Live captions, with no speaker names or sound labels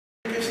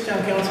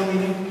Town Council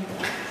meeting.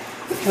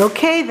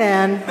 Okay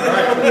then.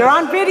 Right. You're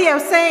on video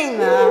saying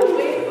that. Wait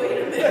a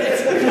minute.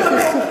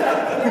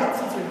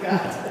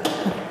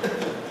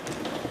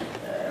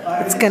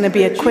 It's going to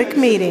be a quick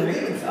meeting.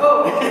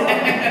 Oh,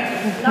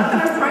 not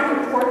that I'm trying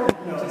to report.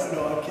 No,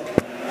 I'm kidding.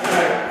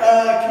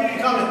 All right,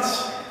 community comments.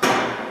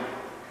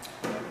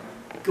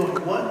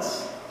 Going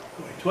once,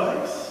 going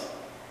twice.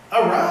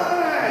 All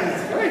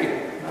right. Great.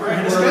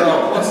 We're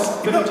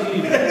plus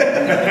 15.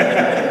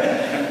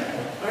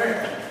 All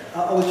right,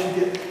 I'll let you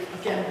get.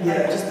 Again,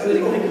 Yeah, I'm just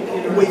putting my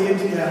computer. Wait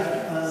into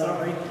yeah.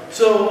 Sorry.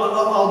 So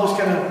I'll just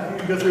kind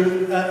of go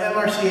through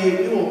MRCA.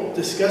 We will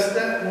discuss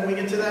that when we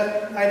get to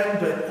that item,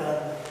 but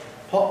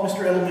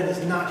Mr. Edelman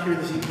is not here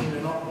this evening. I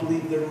don't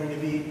believe they're going to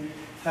be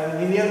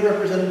having any other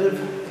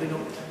representative. They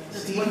don't.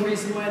 That's one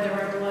reason why there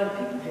aren't a lot of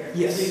people here.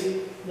 Yes.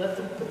 Let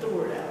them put the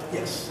word out.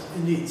 Yes,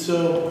 indeed.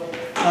 So,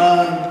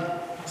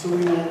 so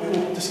we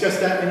will discuss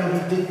that. I know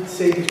he did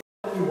say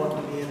he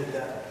wanted to be in at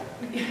that.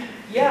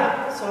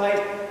 Yeah. So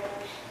I.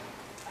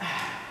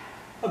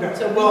 Okay.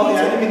 So well,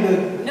 yeah, I didn't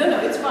mean to. No,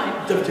 it's fine.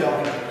 Dovetail.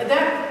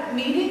 That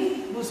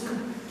meeting was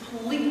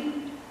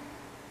complete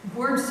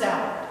word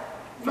salad.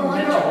 No,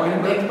 I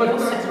know, but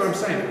that's sense. what I'm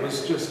saying. It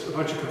was just a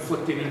bunch of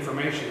conflicting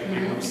information that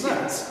made no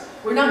sense.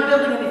 We're not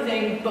building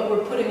anything, but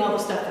we're putting all the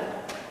stuff in.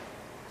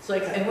 It's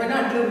like, and we're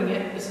not doing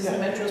it. This is the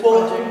Metro's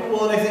project.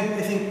 Well, and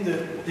I think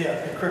the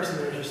crux in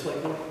there is just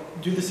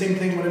like do the same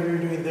thing, whatever you're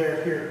doing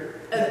there,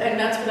 here. And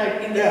that's what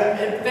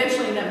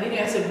eventually in that meeting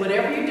I said,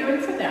 whatever you're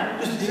doing for them,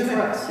 just do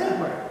for us.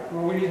 Yeah. Right.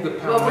 Well, we need the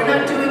power. Well, we're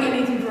not doing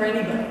anything for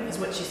anybody, is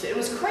what she said. It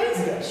was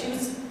crazy. Okay. She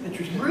was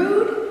Interesting.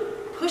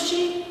 rude,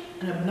 pushy,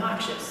 and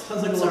obnoxious.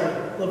 Sounds like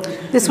a lovely.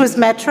 This was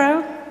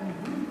Metro?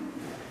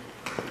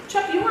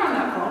 Chuck, you were on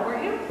that call,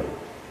 weren't you?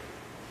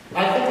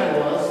 I think I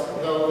was,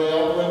 though they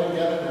all blend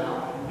together now.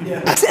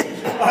 Yeah.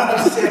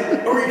 I was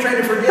saying, or were you trying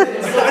to forget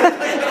it?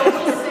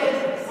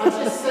 I'm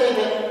just saying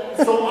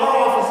that, so our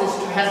office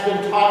has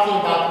been talking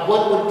about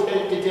what it would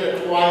take to get a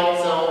quiet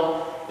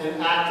zone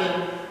in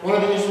Acton. One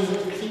of the issues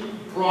that keep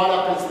brought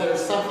up is there's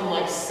something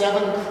like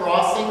 7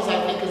 crossings, I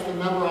think is the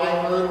number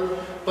I heard.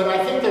 But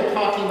I think they're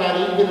talking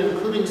about even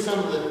including some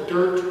of the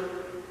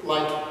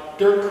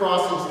dirt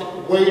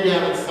crossings way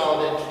down in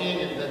Solid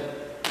Canyon.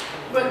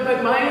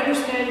 But my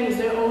understanding is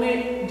they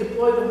only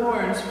deploy the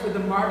horns for the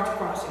marked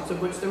crossings, of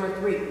which there are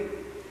 3.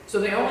 So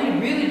they only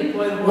really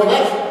deploy the horns.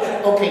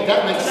 Well, okay,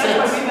 that makes sense.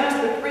 That's why we've asked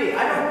for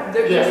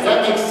 3. Yes,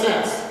 that makes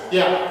sense.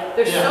 Yeah.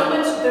 There's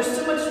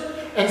so much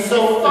and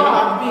so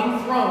thought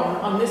being thrown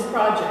on this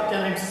project,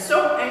 and I'm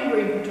so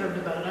angry and perturbed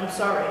about it. I'm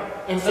sorry.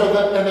 And so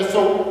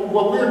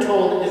what we're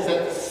told is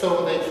that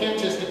so they can't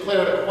just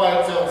declare it a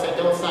quiet zone, say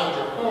don't sound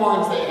your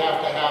horns. They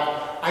have to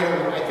have, I don't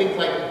know, I think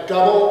like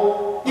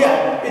double.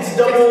 It's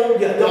double.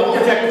 Double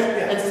protected.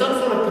 Yeah. And some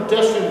sort of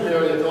pedestrian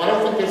barrier. Though I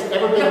don't think there's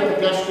ever been a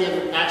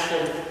pedestrian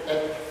accident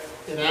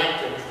in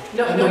Acton.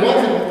 No, and the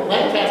ones in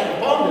Lancaster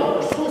and Palmdale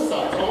are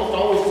suicides. Almost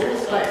always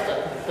suicides.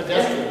 That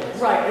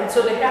pedestrians. Right, and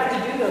so they have to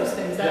do those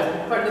things.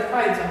 That's part of the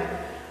quiet zone.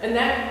 And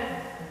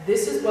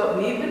this is what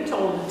we've been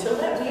told until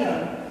that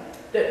meeting,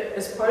 that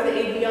as part of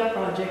the ABL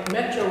project,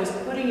 Metro is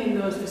putting in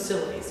those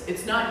facilities.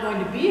 It's not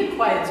going to be a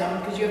quiet zone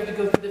because you have to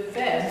go through the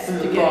feds to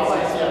get a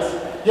quiet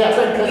zone. Yes,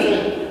 because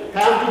they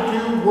have to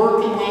do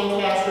work in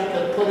Lancaster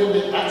to put in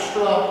the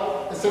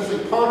extra,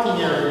 essentially, parking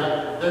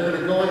area. They're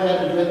going to go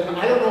ahead and do it. And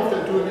I don't know if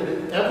they're doing it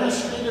in every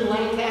street in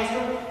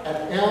Lancaster,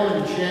 at M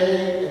and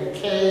J and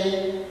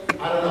K.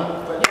 I don't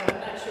know. But I'm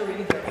not sure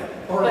either.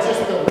 Or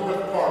just the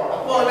north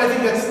part. Well, and I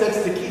think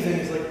that's the key thing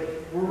is like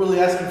we're really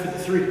asking for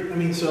the 3. I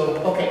mean, so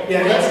okay.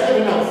 Yeah. Well, that's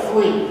good enough.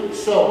 3.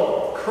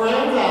 So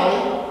Crown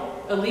Valley,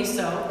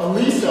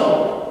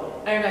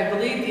 Aliso, and I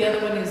believe the other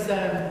one is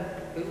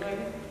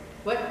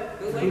what?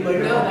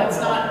 Bootlegger? No, that's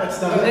not.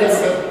 That's not.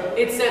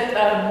 It's at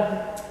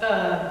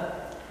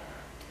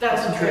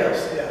Thousand Trails.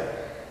 Yeah.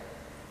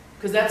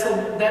 Because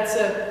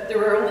there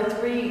were only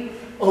 3.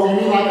 Oh, you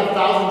mean like a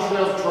Thousand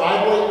Trails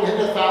driveway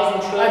into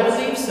Thousand Trails? I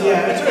believe so.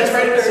 Yeah, it's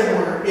right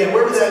somewhere. Yeah,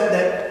 where was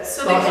that?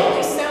 So they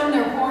only sound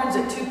their horns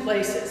at 2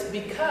 places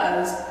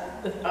because,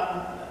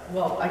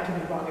 well, I could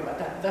be wrong about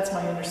that, but that's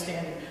my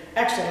understanding.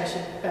 Actually, I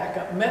should back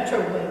up.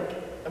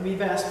 MetroLink,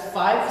 we've asked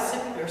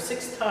 5 or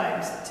 6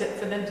 times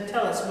for them to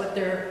tell us what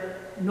their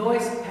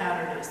noise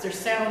pattern is, their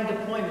sound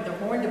deployment, their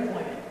horn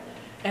deployment.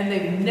 And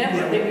they've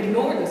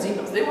ignored those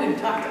emails. They won't even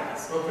talk to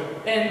us. Okay.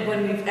 And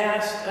when we've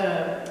asked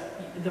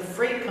the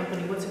freight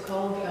company, what's it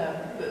called?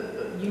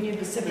 Union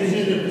Pacific.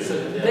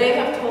 They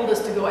have told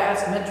us to go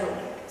ask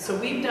MetroLink. So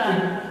we've shaken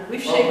every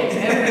tree we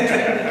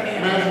can.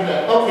 Imagine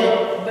that. Okay.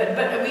 But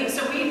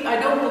I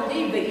don't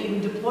believe they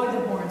even deploy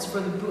the horns for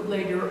the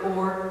bootlegger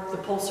or the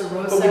Pulsar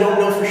Rosa. But we don't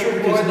know for sure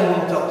because no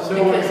one tells us.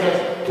 No one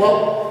says.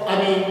 Well, I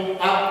mean,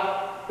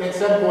 at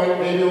some point,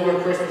 maybe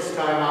over Christmas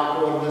time,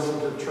 I'll go and listen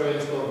to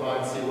trains go by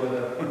and see where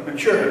they're.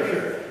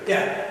 Sure.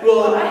 Yeah.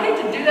 Well, I hate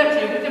to do that to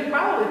you. We could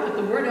probably put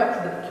the word out to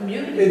the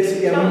community.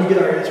 When we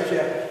get our answers,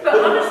 yeah. But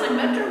honestly,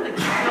 MetroLink.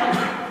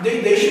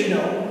 They should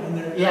know.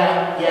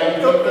 Yeah.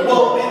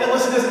 Well,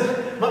 unless it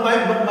doesn't.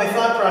 My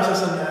thought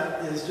process on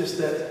that is just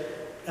that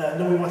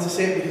nobody wants to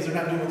say it because they're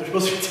not doing what they're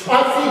supposed to be doing.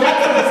 See,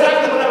 that's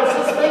exactly what I was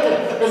just thinking,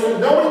 is that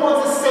nobody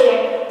wants to say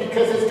it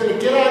because it's gonna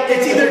get out.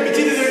 It's either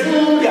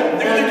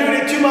they're either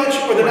doing it too much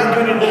or they're not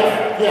doing it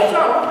enough. Yeah. So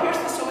here's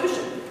the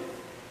solution.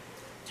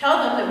 Tell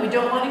them that we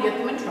don't want to get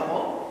them in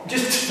trouble.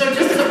 Just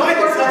Define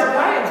it.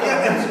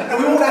 Yeah, and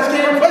we won't ask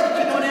any more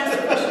questions. Don't ask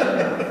a question.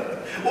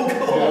 We'll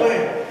go away.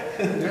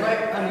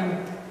 Right, I mean,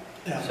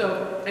 Yeah.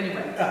 so,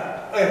 anyway.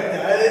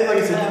 Okay, like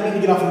I said, I didn't mean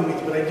to get off in the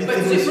weeds, but I did But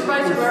think it was.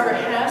 Supervisor Barber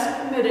has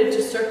committed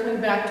to circling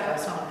back to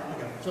us on it.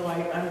 Okay. So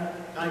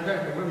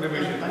Maybe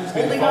we should I'm just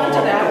holding follow on to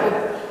up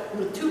that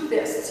with two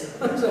fists.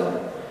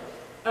 So,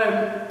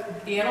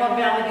 the Antelope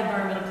Valley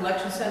Environmental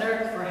Collection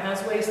Center for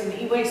Haz Waste and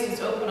E-Waste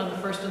is open on the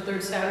first and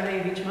third Saturday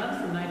of each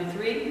month from 9 to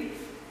 3.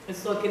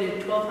 It's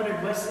located at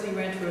 1200 West City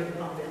Ranch Road in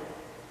Palmdale.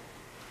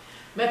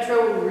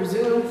 Metro will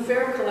resume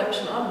fare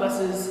collection on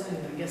buses and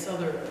I guess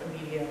other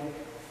media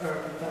or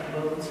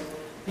modes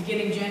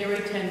beginning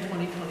January 10,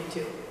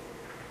 2022.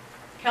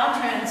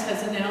 Caltrans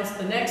has announced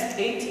the next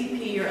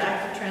ATP or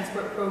Active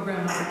Transport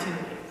Program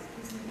opportunity.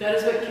 That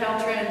is what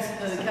Caltrans,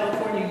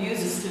 California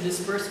uses to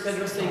disperse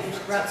federal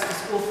safe routes to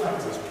school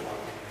funds.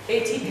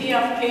 ATP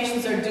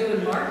applications are due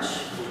in March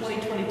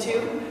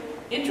 2022.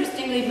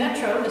 Interestingly,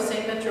 Metro, the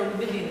same Metro we've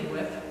been dealing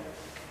with,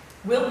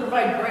 will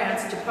provide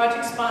grants to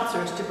project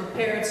sponsors to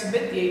prepare and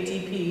submit the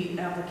ATP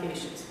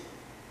applications.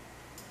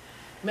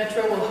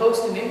 Metro will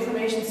host an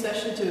information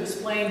session to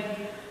explain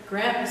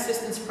grant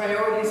assistance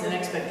priorities and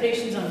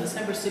expectations on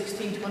December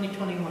 16,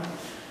 2021.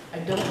 I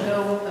don't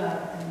know,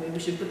 maybe we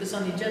should put this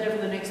on the agenda for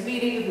the next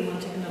meeting if we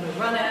want to take another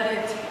run at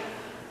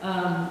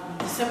it.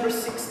 December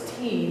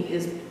 16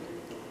 is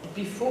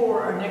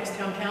before our next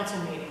town council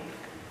meeting.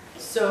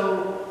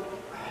 So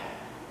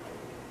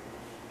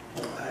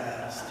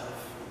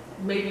Stuff.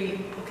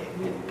 maybe, okay,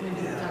 maybe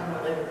we'll talk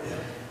about it later.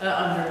 Yeah.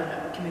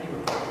 Under committee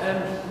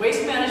report.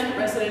 Waste management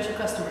residential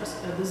customers.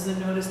 This is a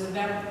notice to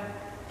them.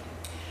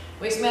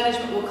 Waste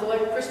management will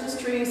collect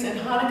Christmas trees and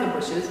Hanukkah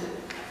bushes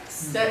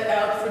set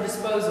out for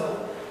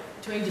disposal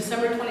between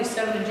December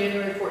 27 and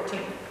January 14.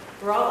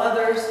 For all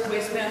others,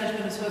 Waste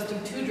Management is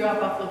hosting 2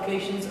 drop-off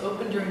locations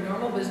open during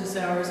normal business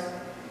hours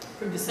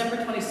from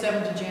December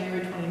 27 to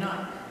January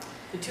 29.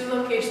 The 2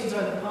 locations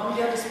are the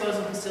Palmdale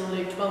Disposal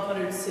Facility at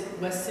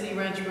 1200 West City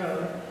Ranch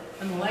Road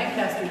and the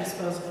Lancaster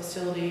Disposal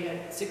Facility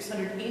at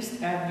 600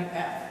 East Avenue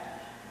F.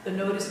 The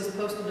notice is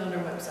posted on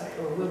our website,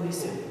 or will be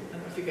soon. I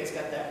don't know if you guys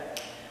got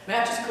that.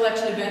 Mattress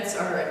collection events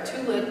are at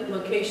 2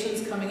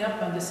 locations coming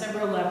up on December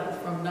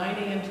 11th from 9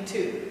 a.m. to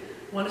 2.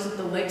 One is at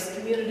the Lakes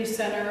Community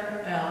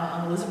Center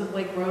on Elizabeth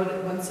Lake Road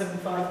at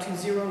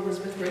 17520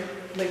 Elizabeth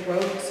Lake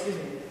Road,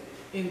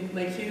 in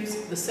Lake Hughes.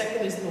 The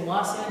second is the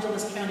Los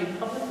Angeles County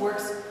Public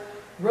Works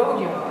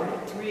Road Yard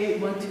at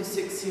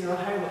 381260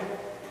 Highway.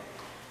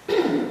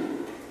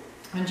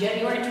 On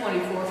January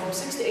 24th from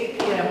 6 to 8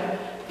 p.m.,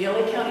 the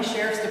LA County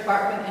Sheriff's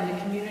Department and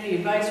the Community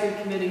Advisory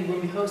Committee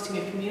will be hosting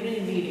a community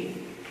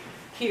meeting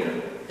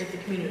here at the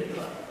Community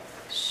Club.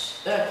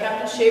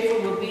 Captain Schaefer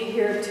will be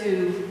here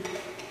to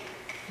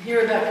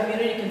hear about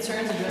community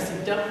concerns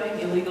addressing dumping,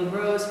 illegal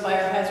grows,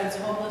 fire hazards,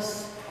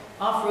 homeless,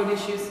 off-road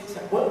issues.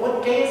 Sorry.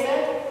 What day is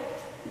that?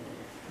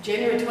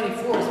 January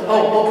 24th.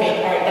 Oh,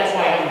 okay, all right, that's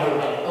why I haven't heard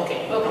about it. Okay.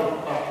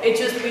 Okay. It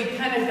just, we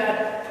kind of got,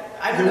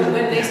 I don't know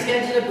when they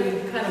scheduled it, but we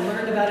kind of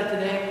learned about it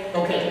today.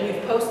 Okay.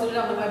 We've posted it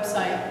on the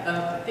website,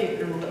 I think.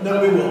 No,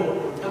 we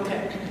will.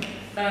 Okay.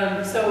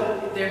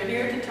 So they're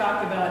here to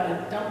talk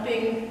about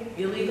dumping,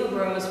 illegal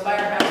grows, fire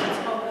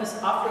hazards,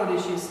 homeless, off-road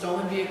issues,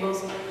 stolen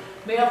vehicles,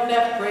 mail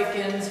theft,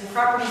 break-ins,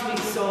 properties being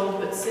sold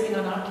but sitting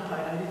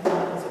unoccupied. I didn't know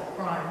that was a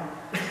crime.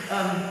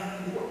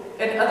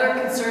 And other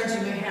concerns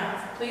you may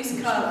have.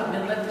 Please come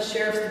and let the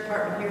Sheriff's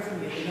Department hear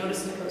from you. The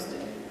notice is posted,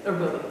 or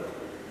will be.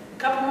 A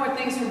couple more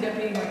things from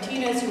Deputy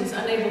Martinez, who was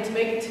unable to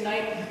make it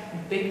tonight.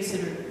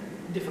 Babysitter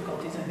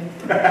difficulties, I think.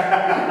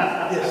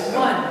 Yes.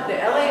 1, the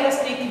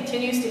LASD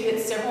continues to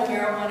hit several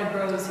marijuana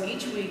grows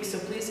each week, so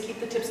please keep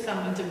the tips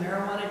coming to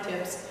marijuana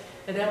tips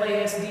at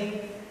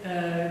lasd.org.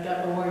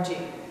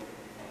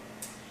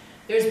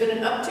 There's been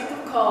an uptick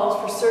of calls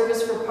for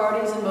service for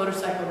parties and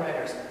motorcycle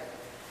riders.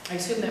 I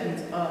assume that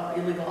means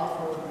illegal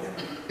off-road.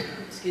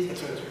 Excuse me.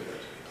 That's what it's referred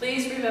to.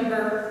 Please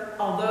remember,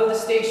 although the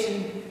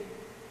station,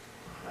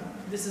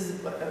 this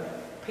is what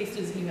pasted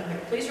his email here.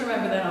 Please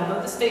remember that although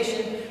the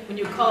station, when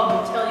you call,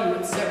 will tell you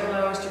it's several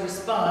hours to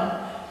respond,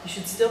 you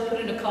should still put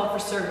in a call for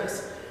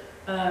service.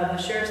 The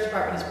Sheriff's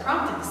Department is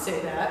prompted to say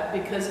that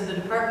because of the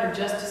Department of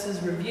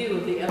Justice's review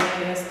of the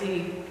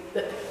LASD,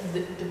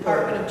 the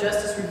Department of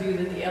Justice review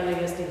that the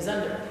LASD is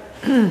under.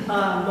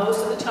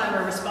 Most of the time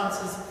our response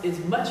is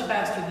much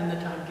faster than the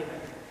time given.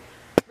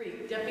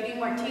 3, Deputy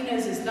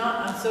Martinez is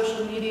not on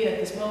social media at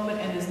this moment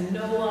and is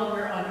no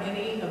longer on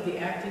any of the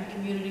active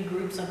community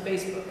groups on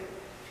Facebook.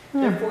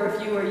 Therefore, if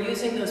you are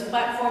using those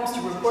platforms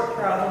to report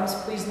problems,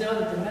 please know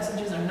that the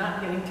messages are not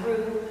getting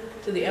through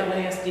to the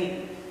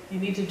LASD. You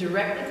need to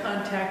directly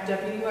contact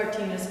Deputy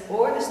Martinez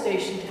or the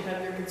station to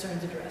have your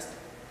concerns addressed.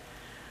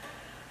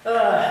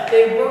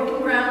 They've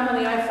broken ground on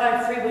the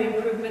I-5 freeway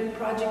improvement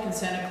project in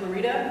Santa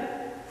Clarita.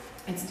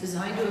 It's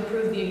designed to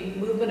improve the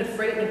movement of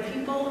freight and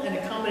people and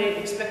accommodate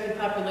expected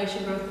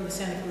population growth in the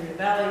Santa Clarita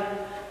Valley.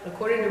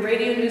 According to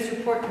radio news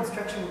report,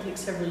 construction will take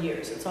several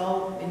years. It's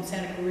all in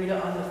Santa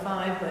Clarita on the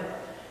 5, but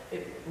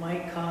it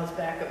might cause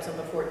backups on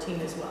the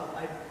 14 as well.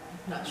 I'm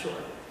not sure.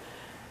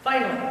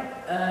 Finally,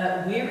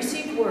 we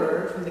received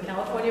word from the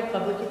California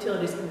Public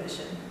Utilities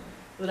Commission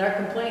that our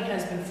complaint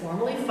has been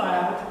formally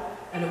filed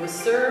and it was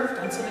served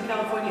on Southern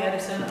California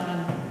Edison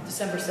on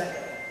December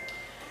 2nd.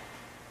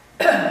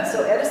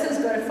 So Edison's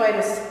going to fight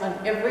us on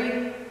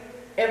every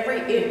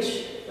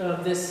inch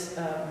of this,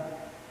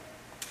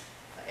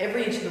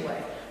 every inch of the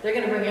way. They're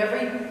going to bring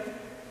every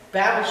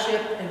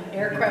battleship and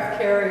aircraft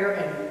carrier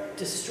and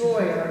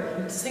destroyer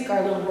to sink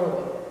our little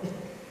rowboat.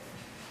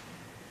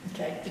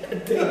 Okay?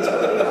 They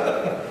totally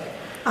are.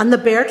 On the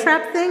bear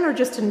trap thing or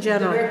just in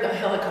general? The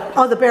helicopter.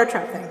 Oh, the bear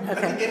trap thing, I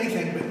think okay.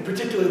 anything, but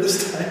particularly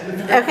this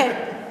time.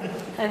 Okay.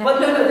 Well,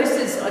 no, this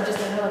is just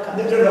a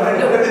helicopter. No, I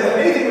know.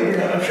 Anything would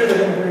bring up. I'm sure they're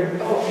going to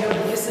bring. Oh, no,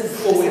 this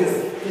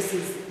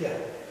is, Yeah.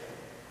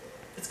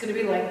 it's gonna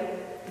be like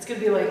if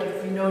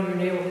you know in your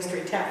naval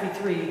history, Taffy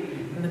 3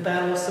 and the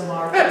Battle of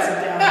Samar passing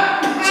down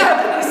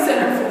Japanese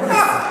center force.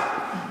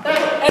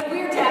 And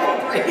we're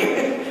Taffy 3.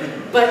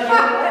 But you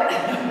know what?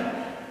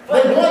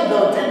 They won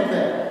though, didn't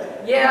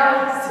they?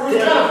 Yeah. It was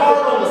kind of hard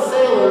on the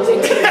sailors.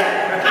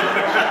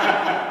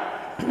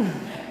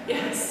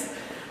 Yes.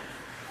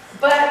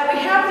 But we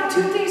have the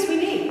two things we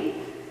need.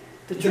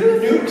 The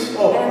truth nukes?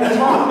 Oh. and the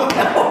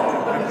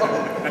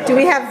bomb. Do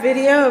we have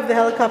video of the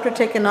helicopter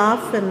taking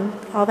off and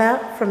all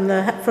that from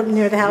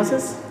near the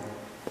houses?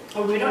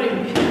 Oh, we don't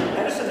even,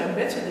 Edison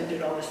admits that they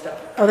did all this stuff.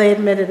 Oh, they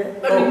admitted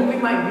it. I mean, we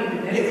might need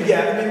it anyway.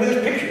 Yeah, I mean,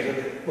 there's pictures of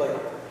it. Like,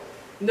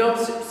 No,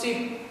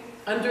 see,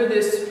 under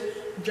this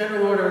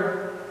General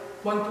Order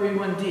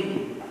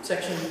 131D,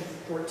 Section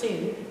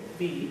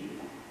 14B,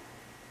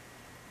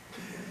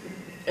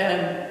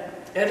 and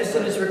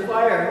Edison is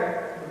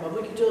required, the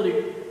Public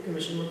Utility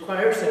Commission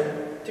requires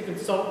them to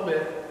consult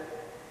with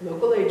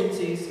local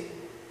agencies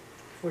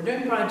for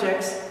doing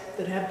projects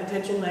that have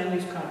potential land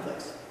use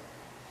conflicts.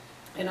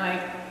 And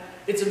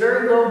it's a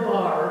very low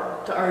bar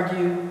to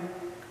argue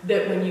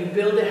that when you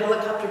build a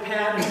helicopter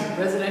pad in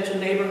a residential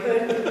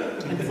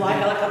neighborhood and fly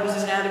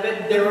helicopters in and out of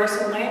it, there are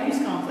some land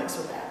use conflicts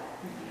with that.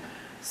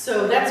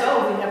 So that's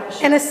all we have to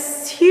show. And a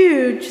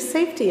huge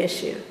safety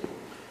issue,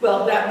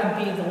 Well, that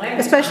would be the land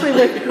use especially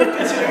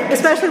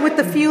with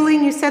the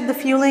fueling. You said the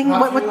fueling,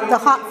 what with the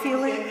hot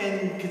fueling,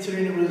 and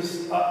considering it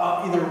was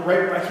either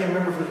right, I can't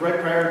remember if it was right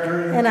prior or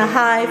during. in a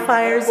high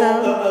fire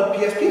zone. Well, a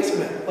PSPS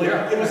event. Like,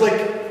 Yeah. It was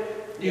like.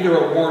 Either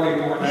a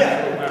warning or an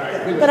actual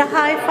Yeah. event. But a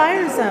high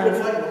fire Red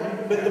zone. flag warning.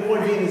 But the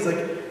point being is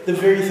like, the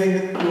very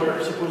thing that you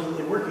are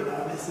supposedly working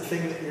on is the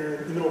thing that you're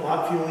in the middle of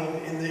hot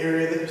fueling in the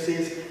area that you say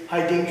is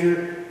high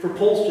danger for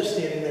poles just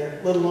standing there,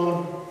 let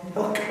alone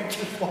helicopters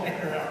flying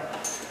around.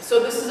 So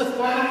this is a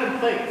formal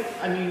complaint.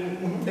 I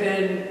mean,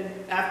 and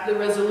after the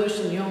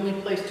resolution, the only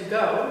place to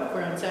go, if we're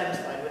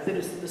unsatisfied with it,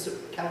 is the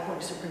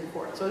California Supreme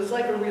Court. So it's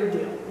like a real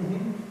deal.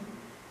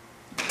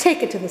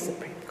 Take it to the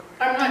Supreme Court.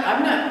 I'm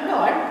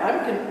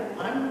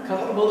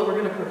comfortable that we're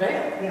gonna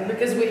prevail. Yeah.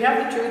 Because we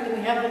have the truth and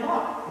we have the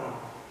law.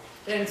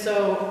 And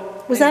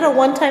so. Was that a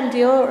one-time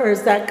deal, or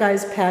is that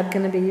guy's pad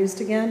going to be used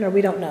again, or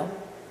we don't know?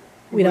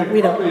 We don't.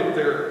 Probably if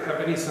they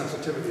have any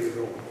sensitivity,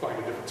 they'll find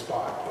a different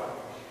spot,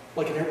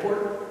 Like an airport?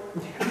 or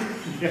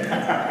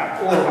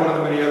one of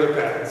the many other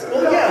pads.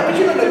 Well, yeah, but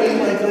you know what I mean?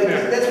 Like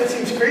Yeah. that's what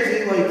seems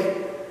crazy. Like,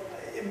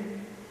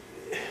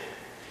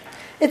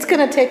 It's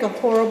going to take a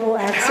horrible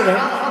accident.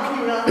 how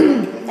can you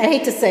not? I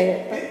hate to say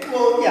it,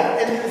 Well, yeah,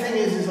 and the thing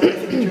is like, I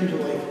think in terms of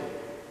like,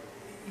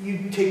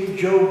 you take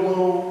Joe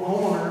Blow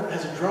homeowner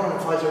has a drone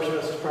and flies over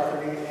to his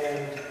property,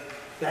 and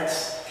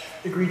that's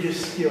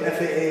egregious,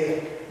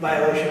 FAA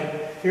violation.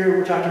 Here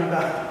we're talking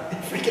about a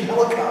freaking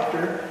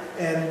helicopter,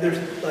 and there's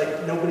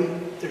like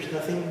there's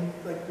nothing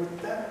like with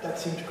that. That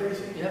seems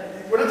crazy.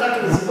 Yep. We're not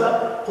talking this is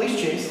a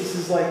police chase. This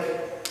is like.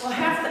 Well,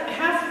 half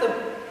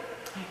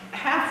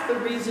the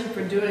reason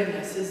for doing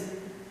this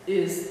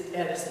is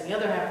Edison. The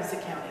other half is the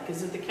county.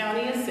 Because if the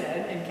county has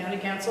said, and county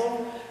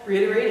council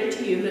reiterated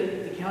to you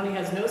that the county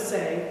has no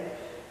say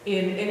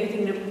in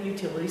anything that the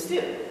utilities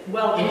do.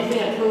 Well,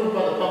 Anything approved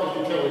by the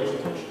Public Utilities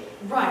Commission.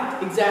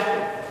 right,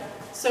 exactly.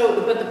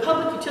 So, but the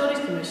Public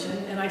Utilities Commission,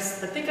 and I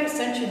think I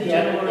sent you the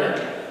general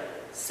order,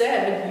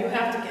 said you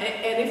have to,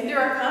 and if there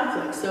are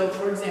conflicts, so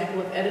for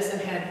example, if Edison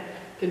had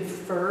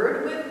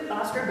conferred with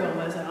Oscar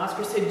Gomez, and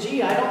Oscar said,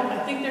 gee, I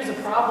think there's a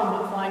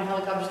problem with flying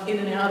helicopters in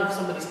and out of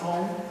somebody's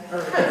home or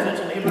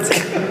residential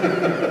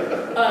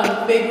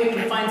neighborhood. Maybe we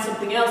can find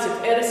something else.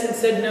 If Edison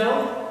said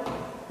no,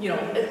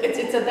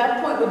 it's at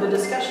that point where the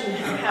discussion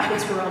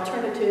happens for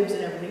alternatives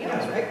and everything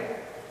else, right?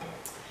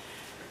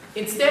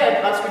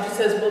 Instead, Oscar just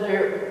says, well,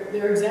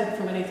 they're exempt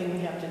from anything we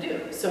have to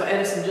do. So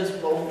Edison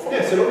just rolled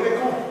forward. Yeah, so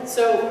okay, cool.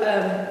 So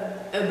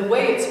the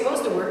way it's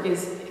supposed to work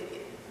is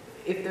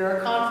if there are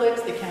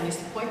conflicts, the county's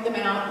to point them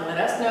out, let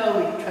us know,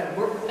 we try to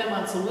work with them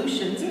on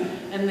solutions,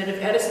 and then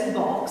if Edison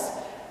balks,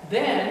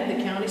 then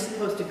the county's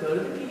supposed to go to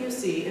the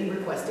PUC and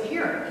request a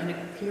hearing, and a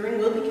hearing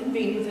will be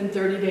convened within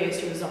 30 days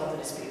to resolve the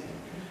dispute.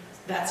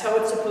 That's how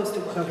it's supposed to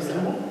work. Sounds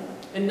reasonable.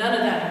 And none of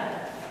that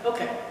happened.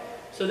 Okay,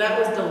 so that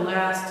was the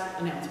last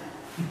announcement.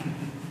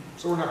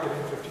 So we're not getting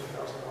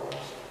 $15,000.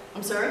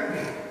 I'm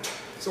sorry?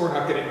 So we're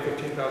not getting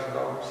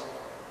 $15,000.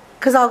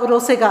 Because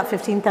Algodose got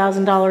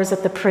 $15,000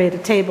 at the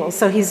parade table,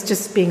 so he's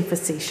just being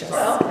facetious.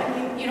 Well,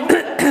 I mean,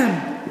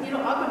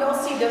 Agua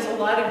Dulce does a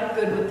lot of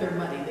good with their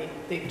money.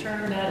 They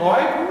turn that. Well, I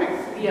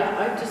agree.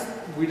 Yeah,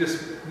 We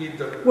just need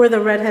the, We're the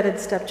redheaded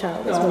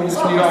stepchild. is no, what we he's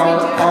just Oh, need we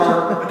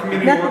our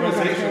community Nothing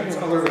organizations,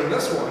 about other than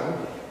this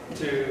one,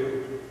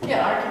 to,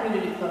 yeah, our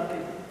community club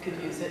could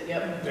use it,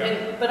 yep.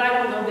 Yeah. But I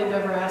don't know they've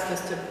ever asked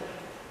us to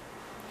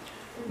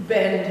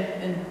bend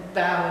and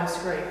bow and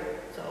scrape,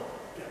 so,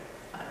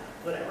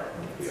 whatever.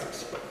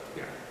 yes, but,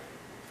 yeah.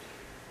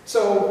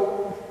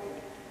 So,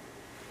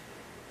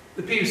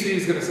 the PUC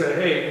is gonna say,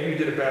 hey, you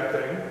did a bad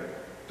thing,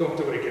 don't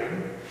do it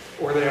again,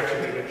 or they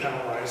actually may get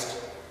penalized.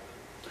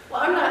 Well,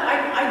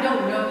 I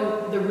don't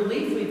know, the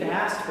relief we've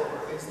asked for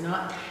is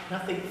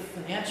nothing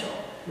financial.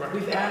 Right.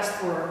 We've asked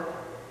for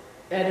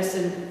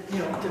Edison,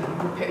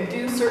 to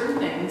do certain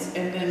things,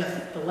 and then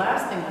the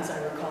last thing, as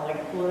I recall, I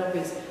can pull it up,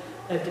 is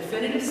a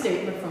definitive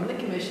statement from the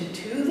commission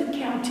to the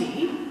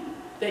county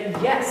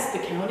that yes, the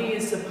county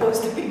is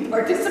supposed to be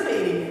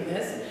participating in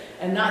this,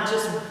 and not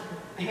just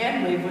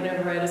hand wave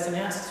whatever Edison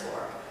asks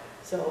for.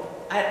 So,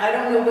 I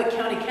don't know what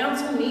county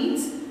council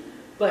needs,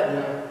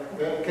 but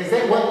Because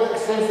what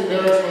essentially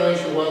their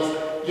explanation was,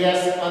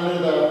 yes, under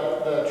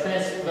the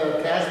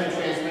Casby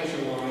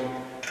transmission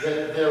line,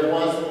 that there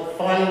was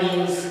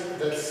findings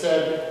that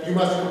said you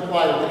must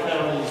comply with the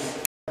county's,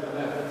 and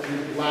that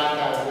we lacked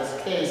out of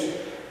this case.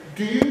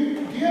 Do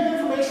you have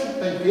information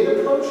that they did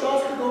approach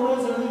Oscar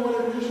Gomez or anyone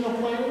in regional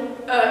planning?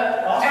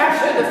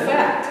 after the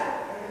fact,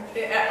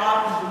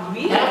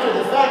 After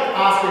the fact,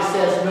 Oscar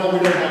says, no, we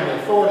don't have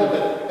the authority,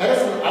 but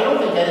Edison, I don't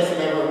think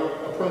Edison ever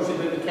approached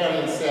the county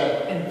and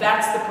said, and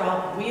that's the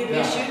problem. We have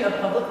Yeah. issued a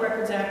Public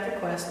Records Act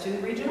request to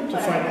regional To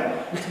find planning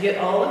out. to get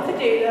all of the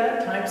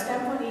data,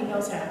 timestamp when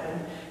emails happen,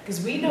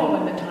 because we know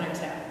when the times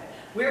happen.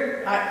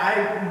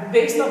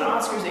 Based on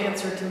Oscar's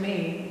answer to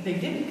me, they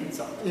didn't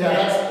consult. yeah,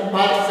 that's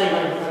my same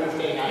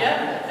understanding.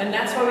 Yeah, and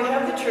that's why we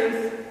have the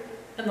truth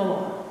and the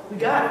law. We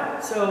got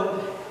it. So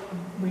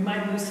we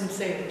might lose some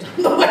savings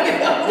on the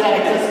way out. Yeah,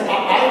 because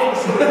I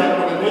was sure that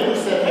when the neighbor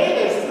said,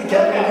 hey, there's the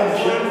cat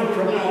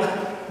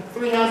from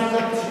 3 houses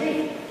up the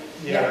street.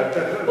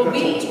 Yeah, Well,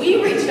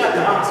 we reached out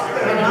to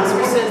Oscar, and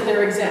Oscar says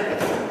they're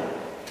exempt.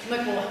 I'm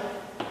like, well,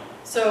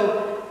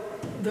 so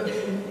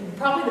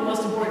probably the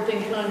most important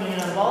thing coming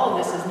out of all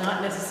of this is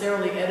not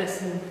necessarily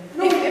Edison,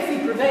 if we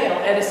prevail,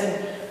 Edison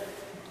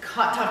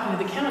talking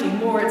to the county,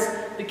 more it's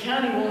the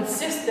county will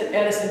insist that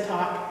Edison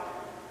talk.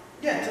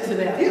 Yeah, it's To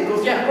that. go through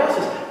the Yeah.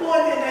 process. Well,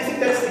 and I think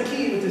that's the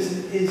key with this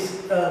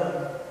is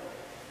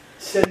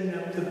setting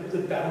up the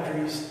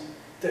boundaries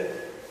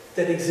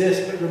that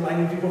exist, but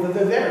reminding people that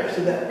they're there,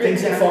 so that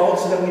things get Exactly. followed,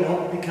 so that we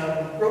don't become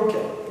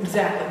roadkill.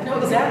 Exactly, no,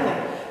 exactly.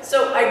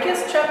 So I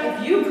guess, Chuck,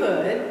 if you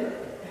could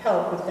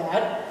help with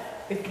that,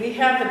 if we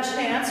have a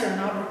chance or an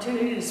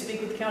opportunity to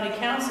speak with county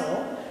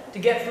council, to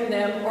get from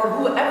them, or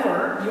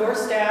whoever, your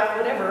staff,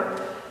 whatever,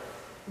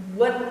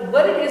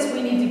 what it is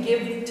we need to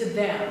give to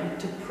them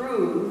to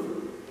prove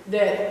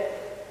that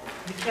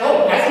the county.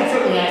 Oh, I can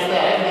certainly ask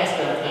that, I can ask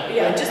that.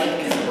 Yeah, just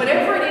because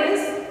whatever it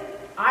is,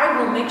 I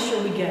will make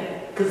sure we get it.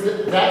 Because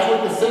that's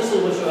what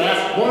essentially what you're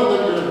asking, one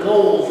of the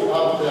goals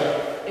of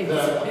the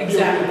Exactly.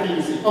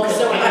 PUC. Okay,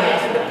 So I can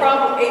ask a that.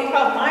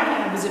 problem I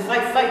have is if I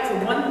fight for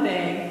one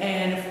thing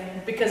and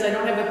because I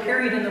don't have a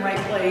period in the right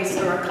place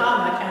or a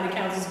comma, county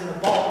council's gonna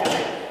balk at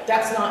it,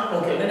 that's not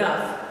Okay. good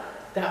enough.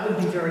 That would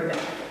be very bad.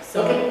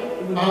 So Okay.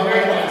 it would be I very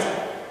can bad. ask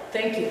that.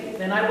 Thank you.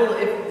 Then I will,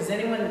 if, does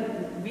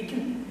anyone, we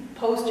can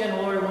post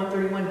General Order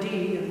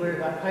 131D and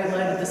where I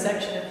highlighted the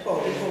section if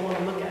people wanna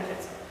look at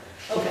it.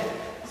 So, okay,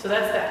 so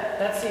that's that.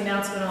 That's the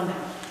announcement on that.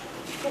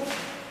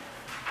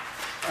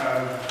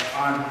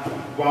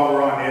 While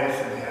we're on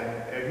Edison,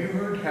 have you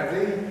heard, have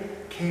they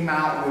came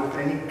out with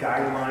any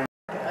guidelines?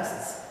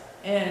 Gusts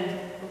and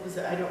what was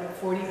it?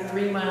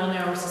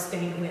 43-mile-an-hour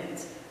sustained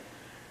winds.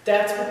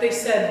 That's what they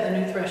said the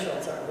new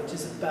thresholds are, which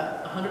is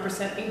about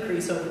 100%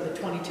 increase over the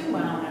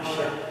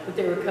 22-mile-an-hour that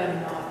they were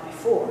cutting off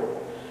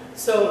before.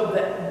 So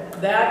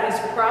that is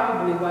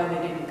probably why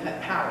they didn't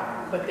cut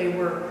power. But they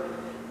were,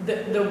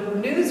 the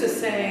news is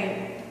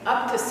saying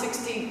up to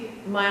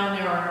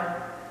 60-mile-an-hour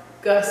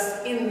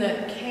gusts in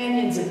the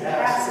canyons and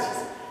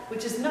passes,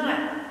 which is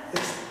not,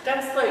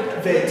 that's like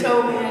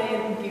Lateau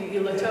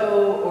Canyon,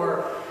 Lateau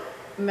or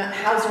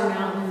Hauser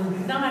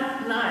Mountain,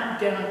 not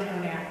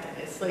downtown Acton.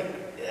 It's like,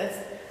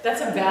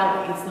 that's a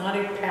valley, it's not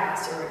a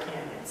pass or a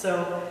canyon,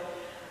 so.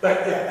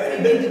 But yeah,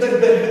 but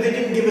they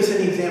didn't give us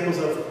any examples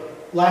of,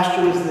 last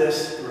year was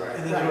this, Right.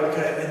 and then we're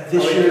cut, and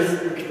this year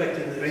we're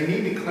expecting this. They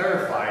need to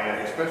clarify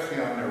it, especially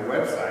on their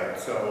website,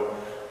 so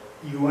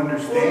you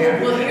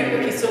understand. Well,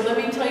 okay, so let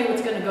me tell you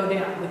what's gonna go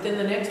down. Within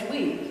the next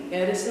week,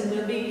 Edison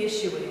will be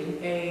issuing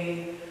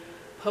a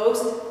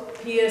post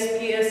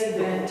PSPS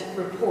event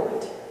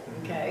report,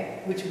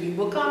 okay, which we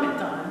will comment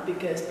on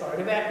because part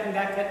of Acton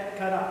got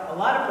cut off. A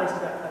lot of places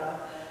got cut off,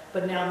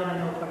 but now that I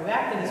know part of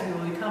Acton is, we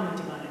will be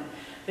commenting on it.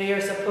 They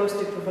are supposed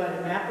to provide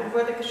a map of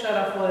where the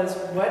shutoff was,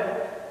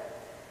 what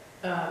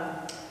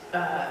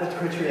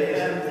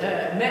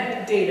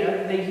Met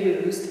data they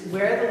used,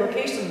 where the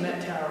location of the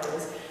Met Tower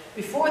is.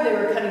 Before they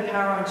were cutting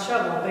power on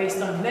shovel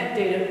based on Met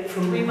data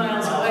from 3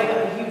 miles away up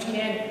a huge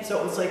canyon, so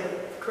it was like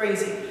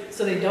crazy.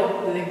 So they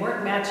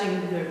weren't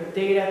matching their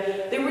data.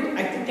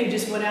 I think they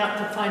just went out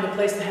to find a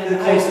place that had the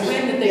highest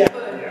wind that they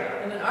could,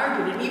 and then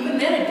argued it. Even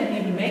then, it didn't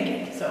even make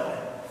it. So,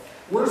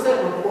 Where's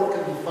that report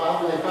going to be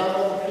filed? Will they file it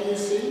on the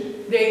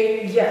PUC?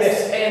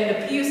 Yes, and the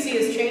PUC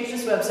has changed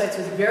its website, so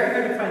it's very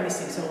hard to find these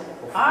things. So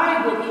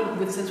I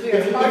will since we are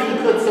If you could,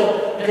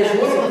 because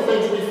one of the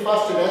things we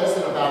fussed at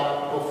Edison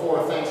about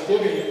before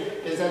Thanksgiving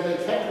is that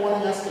they kept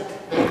wanting to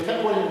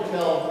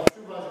tell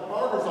Supervisor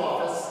Barber's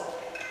office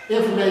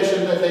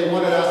information that they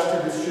wanted us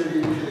to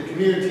distribute to the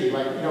community,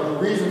 like, the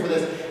reason for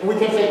this. And we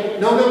kept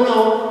saying, no,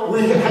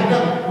 we're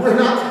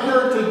not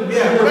here to...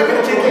 Yeah, we're not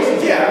going to take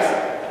it,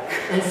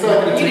 And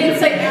so... You didn't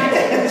say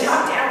Acton,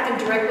 talk to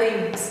Acton directly,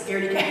 you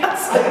scaredy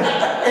cats.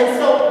 And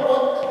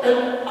so,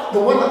 and the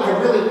one that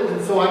I really,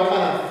 and so I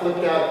kind of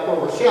flipped out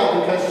poor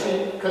Rochelle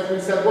because we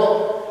said,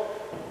 well,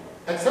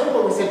 at some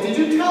point we said, did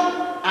you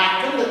tell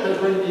Acton that they're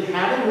going to be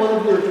having one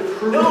of your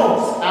crews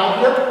out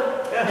here?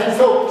 Yeah. And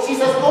so she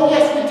says, oh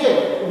yes, we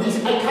did.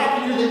 I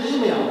copied you the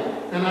email.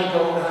 And I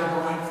go,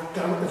 I've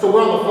done it. So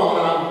we're on the phone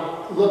and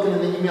I'm looking in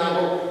the email. I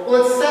go,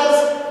 well, it says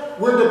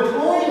we're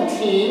deploying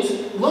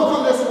teams. Look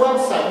on this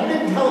website. You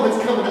didn't tell them it's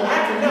coming to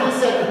Acton. You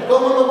said, go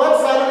on the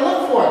website and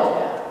look for it.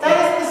 That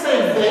isn't the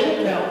same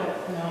thing. No.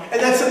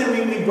 And that's something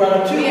we brought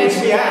up too, which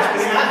we asked.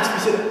 We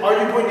said, are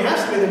you going to have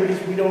somebody there?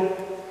 Because we don't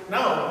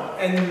know.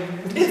 And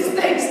it's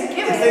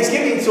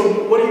Thanksgiving.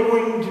 So what are you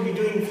going to be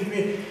doing for the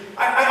community?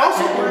 I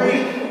also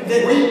worry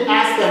that... We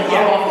asked them I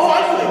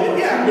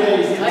believe it, 2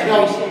 days to I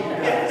tell appreciate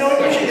that. Yeah, no, I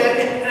appreciate that.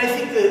 And I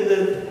think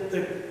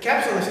the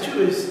caps on this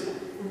too is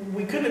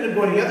we could end up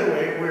going the other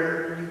way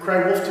where you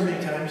cry wolf too many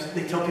times.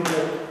 They tell people,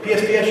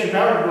 PSPS, your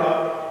power to go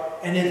out,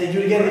 and then they do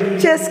it again, they do it again.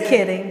 Just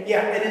kidding.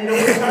 Yeah, and then no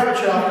one's power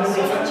shut off.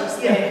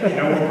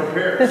 No one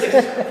prepares.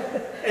 Yes.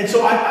 And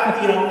so I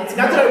it's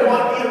not that I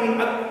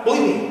want,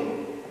 believe me,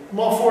 I'm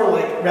all for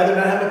rather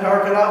not have my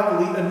power cut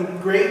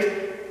off, great.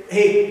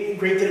 Hey,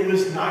 great that it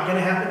was not going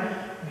to happen,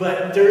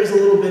 but there is a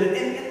little bit of,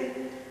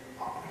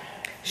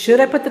 Should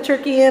I put the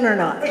turkey in or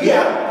not?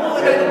 yeah, well,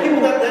 and I know people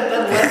that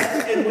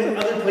left and went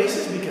other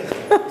places because of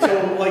it.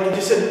 So, you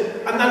just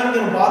said, I'm not even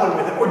going to bother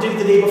with it, or did it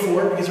the day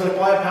before because they're like,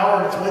 well, I have power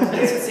and it's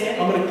Wednesday.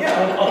 I'm going to,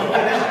 I'll put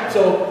that out.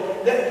 So,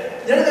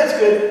 none of that's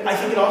good. I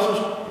think it also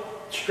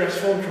is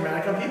stressful and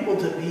traumatic on people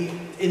to be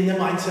in the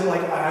mindset,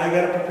 I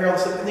got to prepare all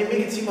this stuff. And they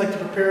make it seem like the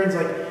preparing's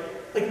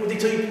like what they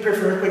tell you to prepare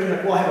for an earthquake, you're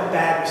like, well, I have a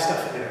bag with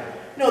stuff in it.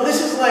 No, this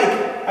is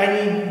I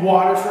need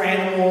water for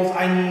animals,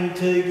 I need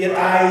to get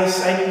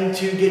ice, I need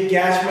to get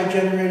gas for my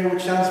generator,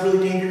 which sounds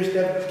really dangerous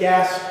to have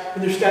gas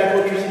when there's static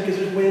electricity because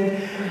there's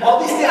wind. All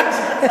these things.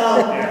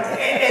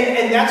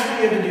 And that's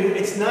what you have to do.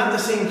 It's not the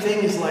same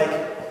thing as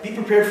be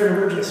prepared for an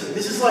emergency.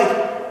 This is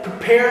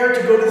prepare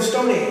to go to the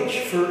Stone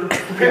Age,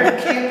 prepare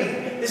for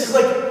camping. This is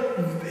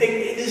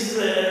this is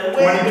a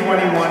way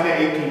 2021 to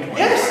 1820.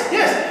 Yes.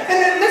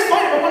 And that's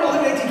fine if I want to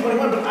live in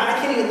 1821, but I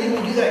can't even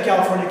legally do that in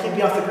California. I can't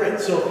be off the grid.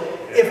 So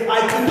if I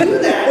can do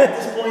that at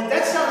this point,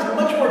 that sounds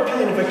much more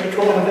appealing if I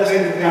control my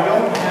destiny. They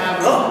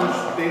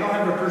don't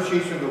have an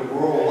appreciation of the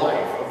rural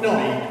life, of the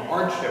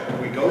hardship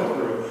we go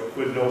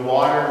through with no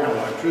water, no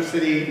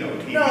electricity, no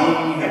TV.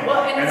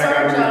 Well, and it's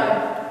our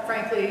job,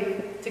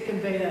 frankly, to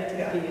convey that to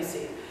the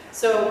PUC.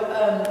 So,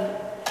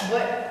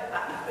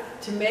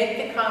 to make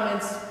the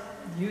comments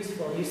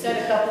useful, you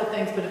said a couple of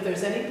things, but if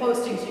there's any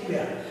postings you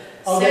can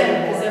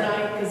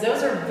send, because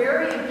those are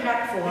very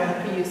impactful on the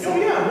PUC. Oh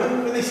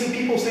yeah, when they see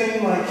people saying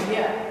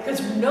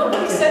because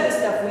nobody said the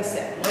stuff we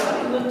said.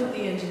 Nobody looked at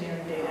the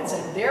engineering data and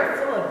said, they're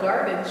full of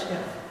garbage,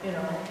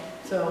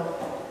 so,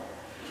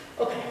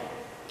 okay.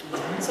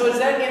 So does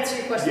that answer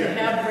your question? Yeah. You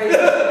have raised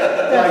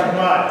Like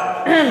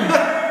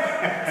mud.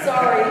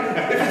 Sorry.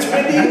 If it's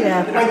windy,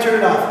 they might turn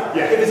it off.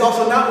 Yeah. If it's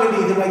also not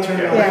windy, they might turn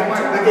it off.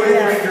 I put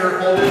your finger,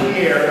 hold it in the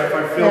air if I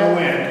feel the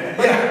wind.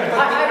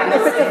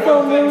 If it's a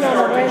full moon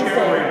on a Wednesday,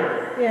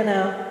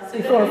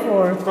 before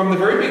 4. From the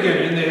very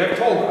beginning, they have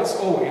told us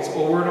always,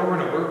 over and over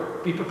and over,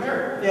 be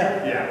prepared.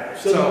 Yeah.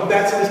 So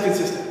that's always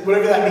consistent,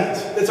 whatever that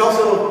means. It's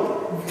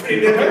also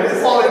pretty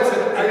different.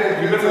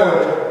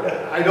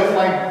 I don't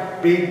like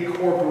big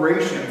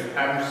corporations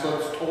having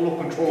such total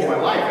control of my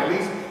life. At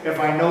least if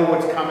I know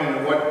what's coming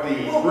and what the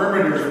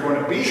perimeters are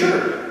going to be,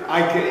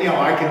 I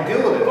can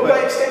deal with it. But by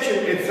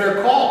extension, it's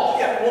their call.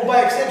 Yeah. Well,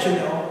 by extension,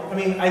 though,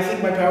 I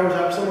think my power's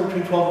up somewhere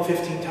between 12 and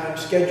 15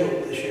 times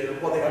scheduled this year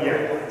while they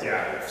upgrade lines.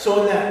 Yeah.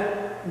 So in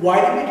that, why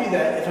did we do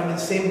that if I'm in the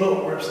same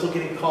boat where I'm still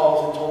getting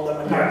calls and told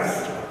them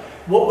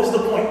what was the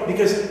point?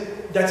 Because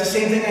that's the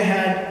same thing I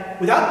had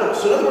without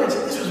those. So in other words,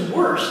 this was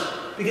worse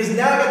because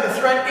now I got the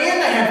threat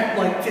and I had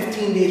like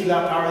 15 days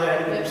without power that I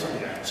had to go do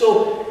something.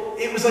 So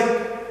it was like,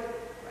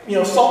 you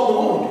know, salt in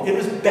the wound. It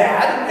was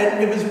bad,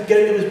 and it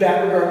was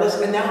bad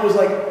regardless. And now it was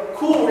like,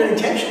 cool, we're going to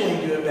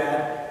intentionally do it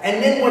bad.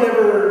 And then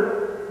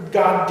whatever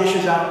God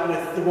dishes out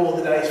with the roll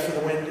of the dice for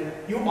the wind,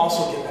 you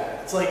also get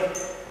bad. It's like,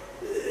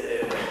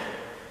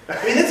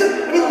 I mean,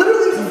 literally,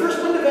 it was the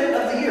first wind event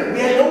of the year. We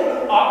had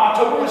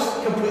October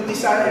was completely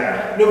silent.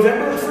 Yeah.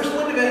 November, the first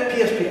wind event,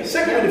 PSPS.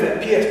 Second wind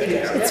event,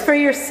 PSPS. It's for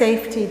your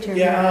safety, Jeremy.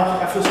 Yeah,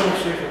 I feel so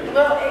much safer.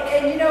 Well,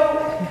 and you know,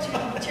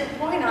 to your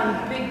point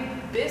on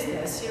big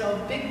business, you know,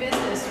 big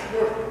business,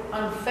 we're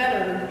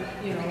unfettered,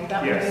 you know,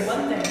 that would be Yes.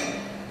 one thing.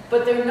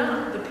 But they're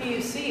not. The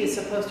PUC is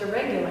supposed to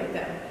regulate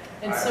them.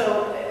 And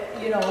so,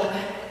 you know,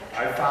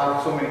 I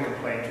filed so many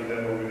complaints with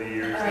them over the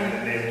years,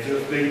 and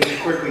they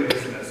quickly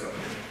dismiss them.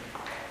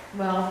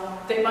 well,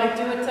 they might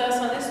do it to us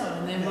on this one,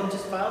 and then we'll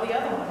just file the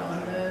other one on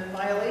the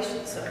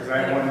violation, so. Because I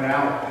have one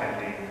now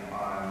pending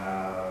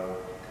on,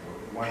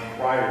 one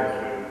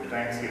prior to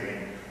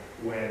Thanksgiving,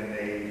 when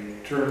they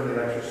turned the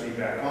electricity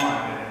back on,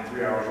 and then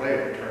 3 hours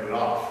later, they turned it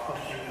off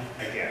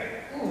again.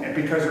 And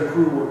because the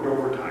crew worked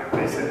overtime,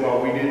 they said,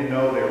 well, we didn't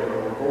know they were going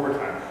to work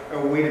overtime.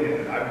 Oh, wait a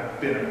minute, I've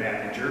been a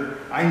manager.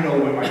 I know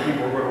when my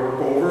people are going to work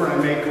over, and I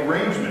make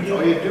arrangements.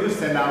 All you do is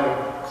send out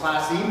a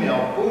class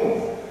email,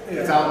 boom,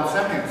 it's out in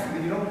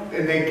seconds, you know?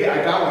 And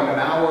I got one an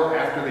hour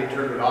after they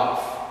turned it off.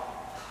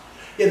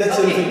 Yeah, that's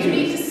the other Okay, thing you too.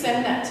 need to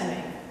send that to me,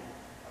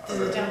 to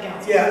the town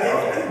council.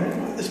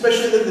 Yeah,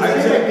 especially the I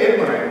things think I that. did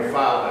when I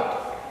filed it.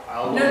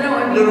 No,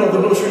 I mean. No, the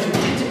most recent.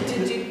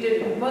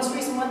 Did the most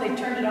recent one, they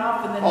turned it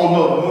off and then. Oh,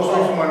 no, the most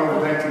recent one over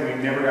Thanksgiving,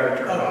 we never got it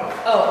turned off.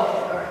 Oh,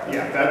 okay, all right.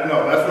 Yeah,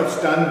 that's what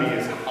stunned me,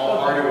 is how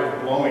hard it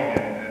was blowing,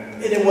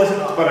 And it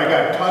wasn't off. but I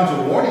got tons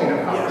of warning of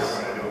how they were Yes.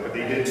 going to do it, but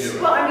they didn't do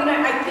it. Well, I mean,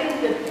 I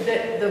think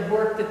that the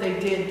work that they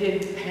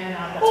did pan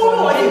out. That's Oh,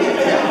 no, why I we think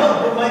did it it.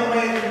 helped, but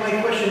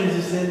my question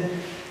is then,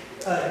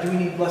 do we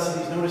need less of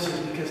these notices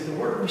because the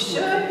work? We should.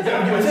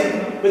 You would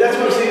think, but that's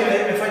what I'm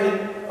saying, I find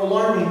it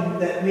alarming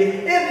that and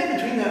in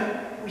between that,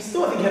 we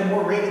still, I think, had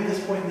more rain at this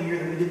point in the year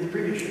than we did the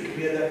previous year, because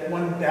we had that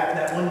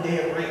one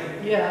day of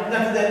rain. Yeah. Not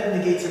that that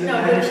negates it, No,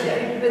 I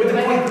understand. but the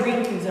the point,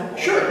 green things up.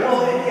 sure,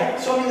 well, yeah,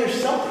 so I mean, there's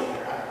something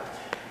there.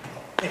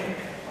 Anyway.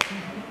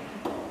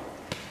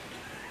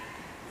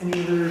 Any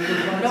other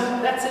correspondence?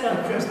 No, that's it on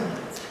the Okay. first one.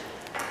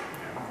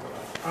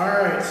 All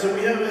right, so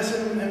we have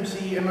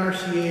SMMC,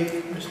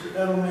 MRCA, Mr.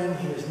 Edelman,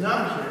 he is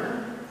not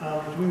here.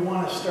 Do we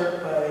want to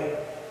start by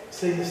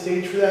setting the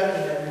stage for that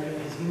and then reading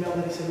his email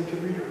that he said we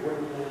could read, or what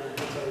do we want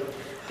to do?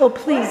 Oh,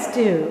 please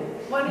do.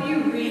 Why don't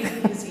you read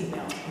his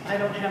email? I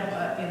don't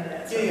have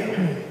internet. So.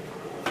 Yeah.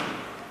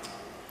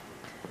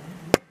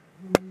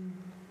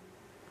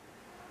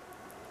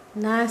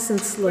 Nice and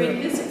Read slurred.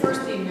 his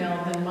first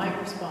email, then my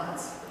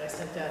response that I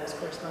sent out as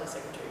correspondence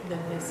secretary, then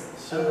his.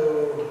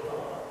 So,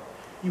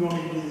 you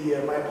want me to do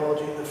the, my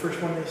apology, the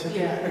first one they sent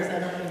you? Yeah, is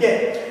that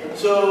okay? Yeah,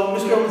 so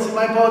Mr. Edelman said,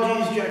 my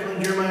apologies,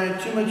 Jacqueline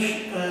Jeremiah, too much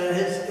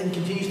has and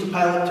continues to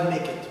pile up to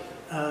make it.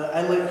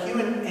 I let Hugh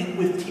and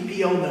with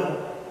TPL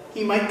know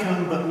he might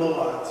come, but low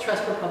odds.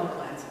 Trust for Public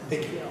Lands.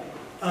 Thank you.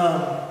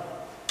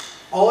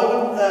 All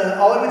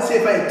I would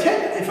say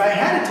if I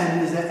had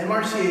attended is that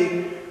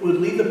MRCA would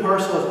leave the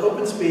parcel as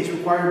open space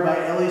required by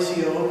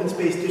LACO Open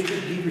Space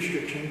District Deed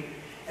Restriction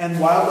and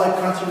Wildlife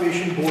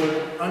Conservation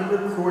Board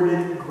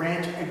unrecorded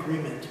grant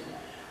agreement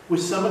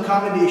with some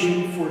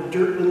accommodation for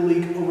Dirt Little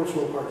League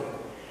overflow parking.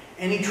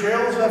 Any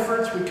trails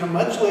efforts would come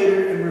much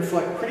later and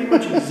reflect pretty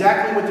much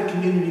exactly what the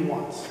community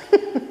wants.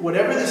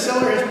 Whatever the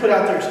seller has put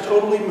out there is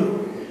totally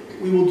moot.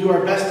 We will do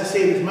our best to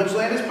save as much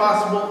land as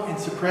possible and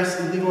suppress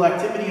illegal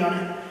activity on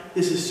it.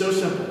 This is so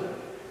simple.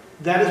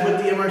 That is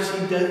what the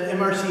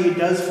MRCA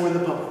does for the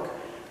public.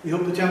 We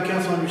hope the town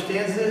council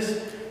understands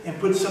this and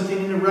puts something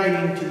into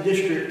writing to the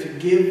district to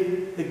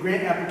give the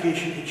grant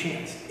application a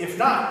chance. If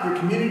not, your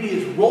community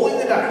is rolling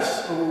the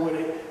dice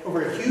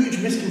over a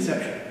huge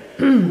misconception.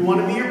 We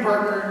want to be your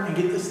partner and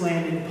get this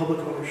land into public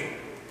ownership.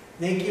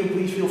 Thank you, and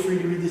please feel free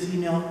to read this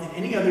email and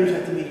any others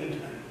at the meeting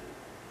tonight.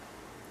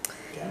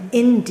 Okay?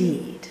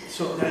 Indeed.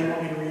 So now you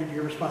want me to read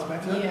your response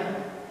back to that? Yeah,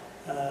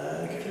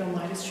 Okay. if you don't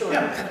mind, it's short.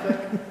 Yeah. It's quick.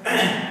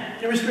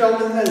 Dear Mr.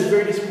 Edelman, that is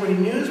very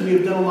disappointing news. We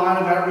have done a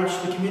lot of outreach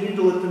to the community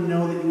to let them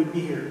know that you would be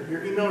here.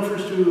 Your email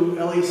refers to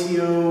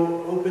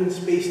LACO Open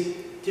Space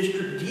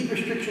District Deed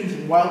Restrictions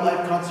and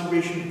Wildlife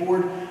Conservation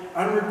Board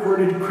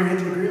unrecorded grant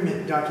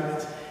agreement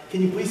documents.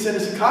 Can you please send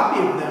us a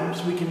copy of them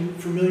so we can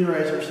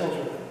familiarize ourselves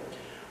with them?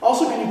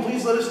 Also, can you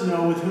please let us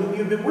know with whom you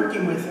have been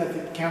working with at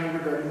the county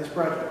regarding this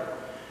project?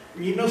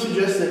 Your email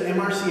suggests that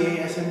MRCA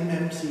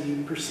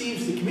SMMC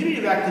perceives the community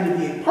of Acton to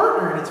be a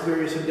partner in its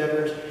various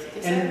endeavors,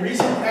 and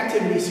recent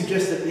activities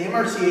suggest that the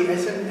MRCA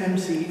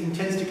SMMC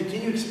intends to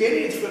continue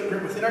expanding its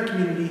footprint within our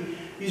community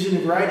using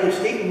a variety of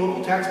state and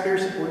local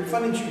taxpayer-supported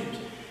funding streams.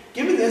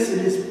 Given this,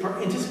 it is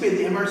anticipated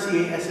the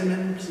MRCA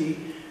SMMC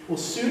will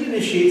soon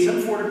initiate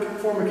some form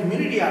of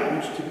community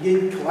outreach to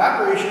begin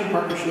collaboration and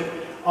partnership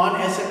on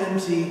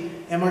SMMC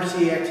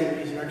MRCA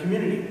activities in our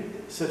community.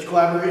 Such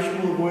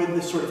collaboration will avoid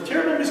the sort of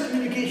terrible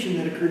miscommunication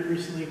that occurred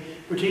recently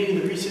pertaining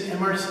to the recent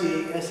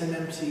MRCA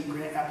SNMC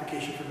grant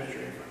application for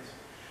measuring funds.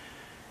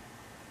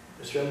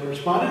 Mr. Elmer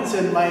responded and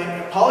said, my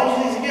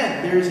apologies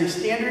again. There is a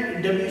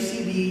standard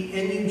WCB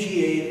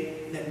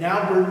NUGA that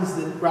now burdens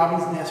the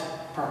Robbins Nest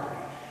property.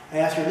 I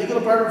asked our legal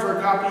department for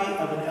a copy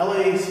of an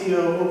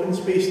LACO open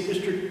space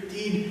district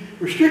deed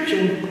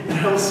restriction, and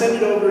I will send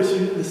it over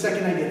the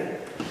second I get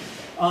it.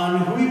 On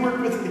who we worked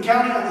with at the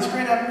county on this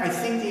grant app, I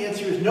think the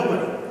answer is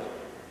nobody.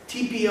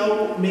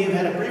 TPL may have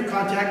had a brief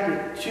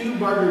contact with 2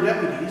 Barber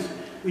deputies.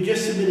 We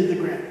just submitted the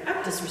grant.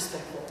 I'm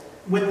disrespectful.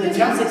 When the This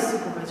town, is a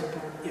supervisor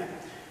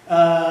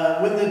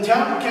Barber. when the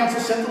town council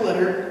sent the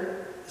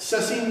letter,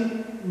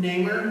 Sussing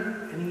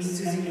Namer,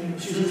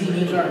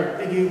 Susie, sorry,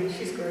 thank you,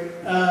 She's great.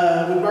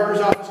 with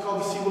Barber's office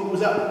called to see what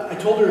was up. I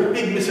told her a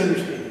big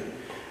misunderstanding.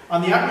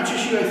 On the outreach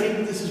issue, I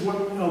think this is a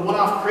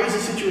one-off crazy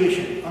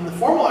situation. On the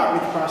formal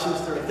outreach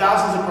process, there are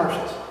thousands of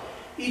parcels,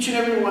 each and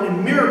every one a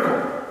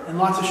miracle and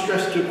lots of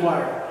stress to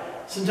acquire.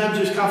 Sometimes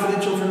there's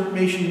confidential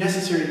information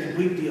necessary to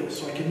complete deals,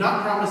 so I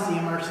cannot promise the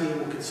MRCA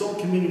will consult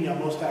community on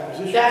most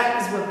acquisitions.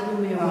 That is what blew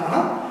me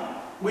away.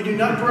 We do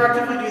not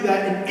proactively do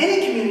that in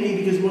any community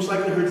because most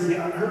likely hurts the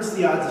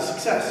odds of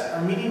success.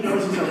 Our meeting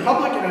notices are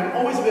public and I'm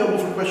always available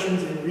for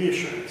questions and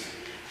reassurance.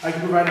 I can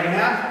provide a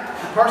map,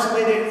 a parcel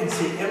data, and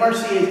say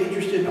MRCA is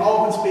interested in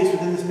all open space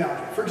within this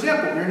boundary. For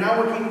example, we are now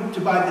working to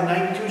buy the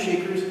 92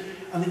 acres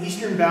on the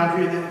eastern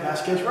boundary of the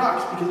Vasquez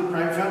Rocks because a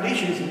private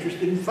foundation is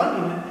interested in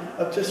funding it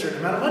up to a certain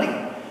amount of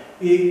money.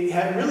 We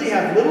really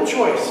have little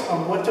choice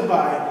on what to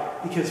buy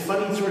because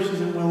funding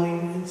sources and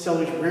willing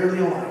sellers rarely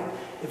align.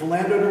 If a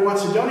landowner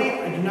wants to donate,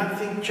 I do not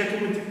think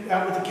checking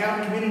out with the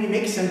county community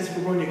makes sense if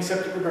we're going to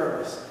accept it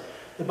regardless.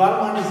 The bottom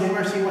line is the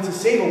MRC wants to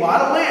save a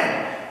lot of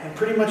land and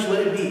pretty much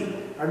let it be.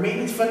 Our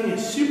maintenance funding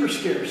is super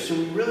scarce, so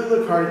we really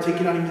look hard at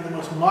taking out even the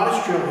most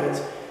modest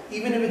trailheads,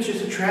 even if it's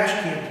just a trash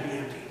can to be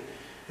empty.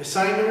 A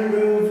sign to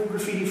remove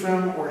graffiti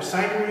from, or a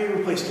sign to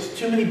replace, just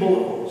too many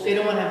bullet holes. They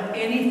don't want to have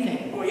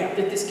anything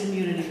that this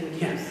community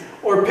would use.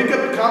 Or pick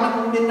up a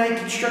common midnight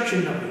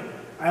construction note.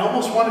 I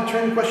almost want to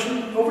turn the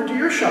question over to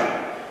your shop.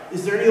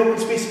 Is there any open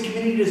space the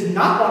community does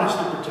not want us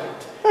to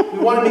protect? We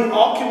want to make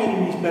all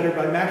communities better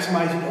by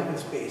maximizing open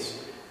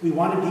space. We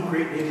want to be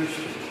great neighbors.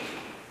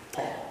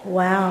 Paul.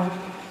 Wow.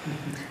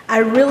 I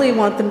really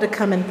want them to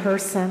come in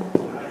person.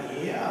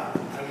 Yeah.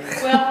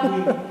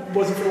 Well,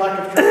 Wasn't for lack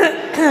of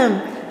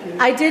trying.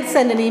 I did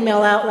send an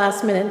email out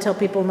last minute and tell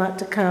people not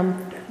to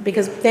come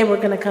because they were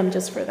going to come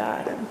just for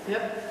that. And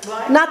yep.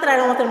 not that I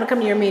don't want them to come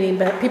to your meeting,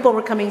 but people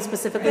were coming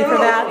specifically for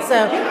that. So,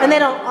 and they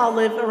don't all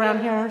live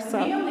around here. He So,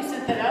 only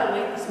sent that out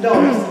late this No,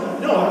 morning.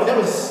 I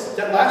mean,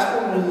 that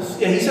last one was,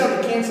 he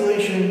sent the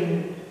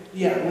cancellation,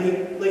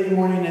 late in the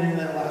morning and then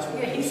that last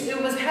one. Yeah, it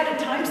had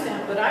a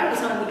timestamp, but I was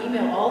on the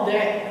email all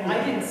day and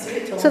I didn't see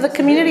it till. so the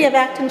community of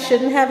Acton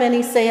shouldn't have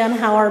any say on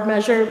how our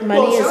measure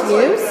money Well, it is sounds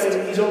used.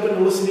 like he's open to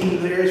listening to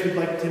the areas we'd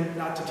like him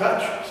not to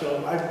touch,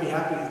 so I'd be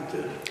happy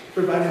to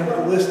provide him with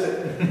a list that.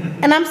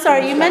 And I'm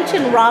sorry, you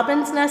mentioned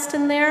Robin's Nest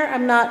in there.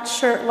 I'm not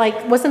sure,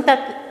 wasn't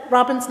that,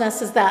 Robin's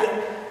Nest is that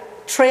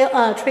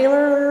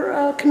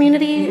trailer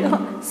community?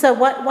 So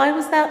why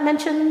was that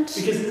mentioned?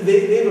 Because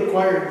they've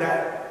acquired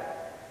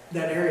that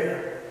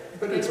area.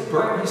 But it's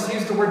he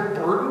used the word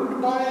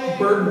burdened by?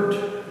 Burdened.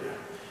 Yeah.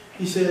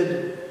 He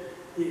said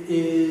it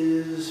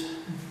is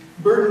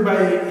burdened by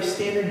a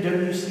standard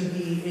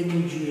WCB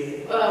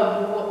NUGA.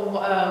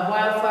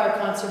 Wildfire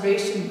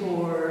Conservation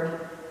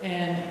Board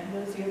and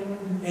what is the other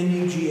one?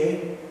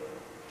 NUGA.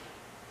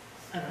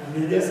 I don't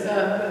know.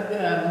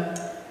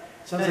 It's,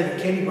 Sounds like a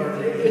candy bar.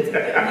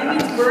 he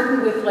means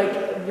burdened with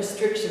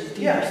restrictions,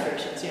 deed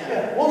restrictions,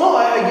 Yeah. Well, no,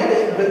 I get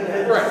it,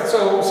 but. Right,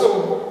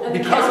 so And the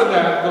because of county-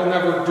 that, they'll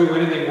never do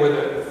anything with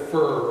it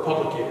for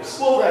public use.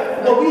 Well,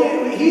 Right. no,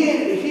 he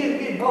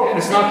And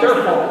it's not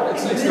their fault,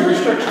 it's the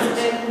restrictions.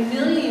 And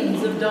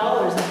millions of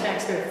dollars in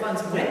taxpayer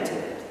funds went to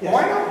it. yes. Oh,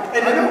 I know.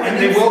 And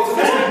they then- will to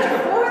this day too.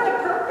 For the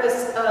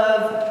purpose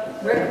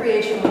of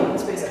recreational open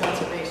space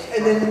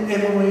conservation.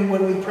 And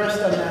when we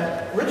pressed on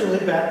that originally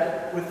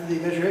back with the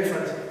Measure A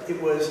funds,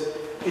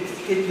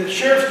 the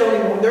sheriff's don't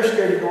even, they're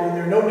scared of going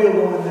there, no deal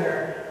going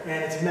there,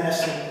 and it's a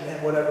mess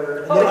and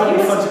whatever. And they don't have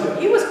any funds to do it.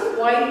 He was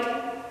quite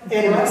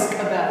brusque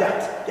about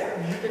it.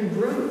 Yeah. And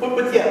rude.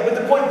 But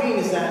the point being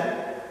is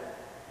that,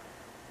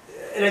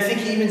 and I think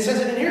he even says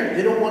it in here,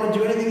 they don't want to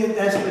do anything that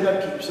has to do with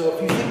upkeep. So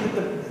if you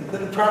think that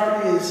the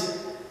property is,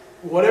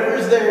 whatever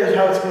is there is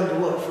how it's going to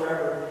look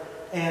forever,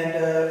 and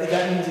if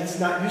that means it's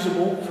not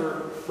usable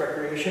for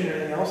recreation or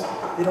anything else,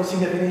 they don't seem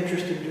to have any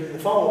interest in doing the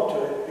follow-up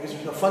to it because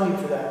there's no funding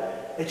for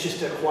that. It's just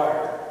to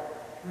acquire.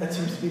 That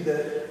seems to be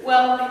the...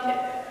 Well,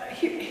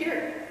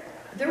 here,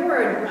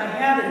 I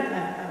had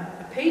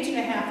a page and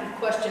a half of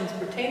questions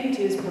pertaining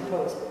to his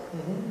proposal,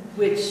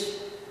 which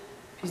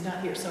he's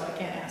not here, so I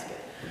can't ask it.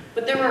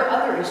 But there were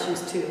other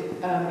issues too,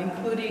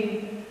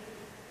 including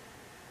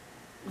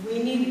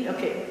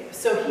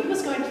so he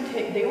was going to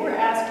take, they were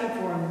asking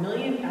for $1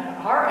 million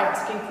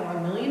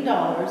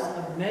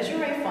of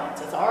Measure A funds,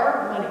 that's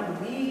our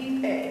money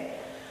we pay,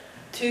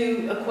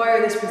 to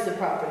acquire this piece of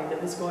property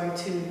that was going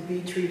to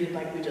be treated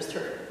like we just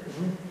heard.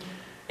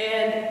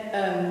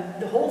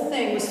 And the whole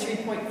thing was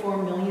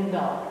 $3.4 million,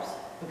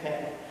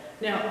 okay?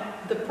 Now,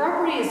 the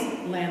property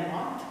is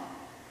landlocked.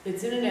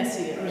 It's in an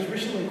SEA. It was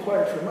recently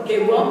acquired for much.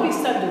 It won't be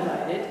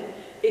subdivided.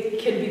 It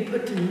can be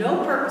put to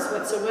no purpose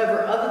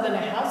whatsoever other than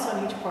a house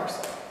on each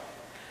parcel.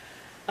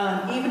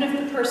 Even if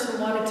the person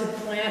wanted to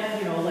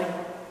plant, you know, like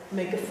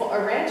make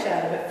a ranch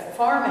out of it,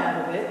 farm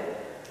out of it,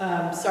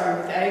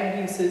 with ag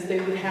uses, they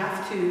would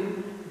have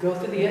to go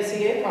through the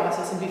SEA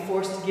process and be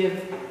forced to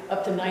give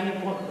up to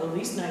at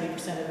least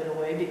 90% of it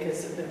away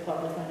because of the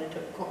public land it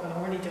took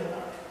horny toad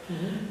on.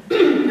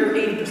 Or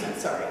 80%,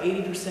 sorry,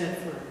 80%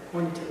 for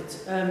horny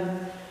toads.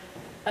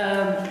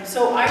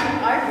 So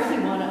I really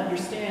want to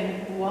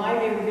understand why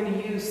they were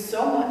going to use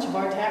so much of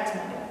our tax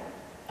money.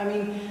 I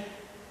mean,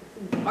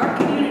 our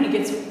community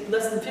gets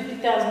less than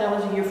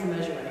 $50,000 a year for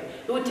measure money.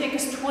 It would take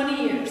us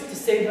 20 years to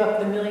save up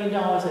the $1 million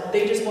that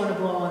they just want to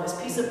blow on this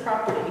piece of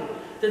property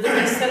that they're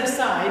going to set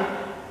aside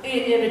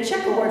in a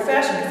checkerboard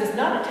fashion because it's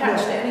not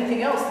attached to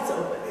anything else that's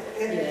open.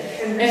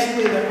 And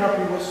recently that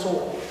property was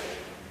sold.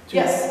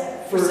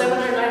 Yes, for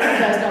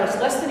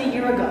 $790,000, less than a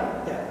year ago.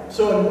 Yeah.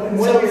 So in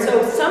 1 year.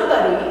 So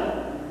somebody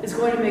is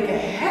going to make a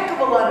heck of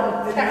a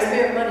lot of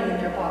taxpayer money in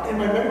their pocket. In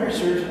my memory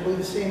serves, I believe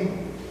the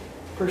same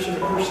person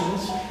or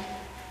persons, I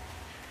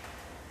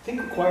think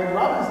acquired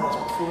Robin's Nest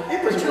before. It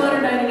For was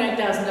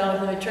 $299,000,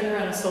 and they turned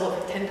around and sold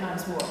it for 10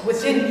 times more.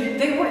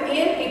 They were in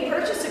a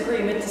purchase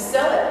agreement to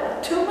sell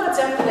it 2 months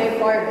after they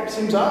acquired it.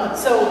 Seems odd.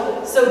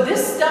 So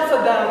this stuff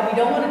about we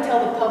don't want to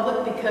tell the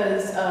public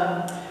because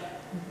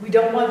we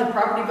don't want the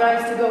property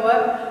values to go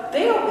up.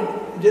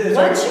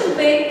 Once you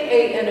make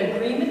an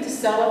agreement to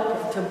sell it,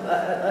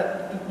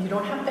 you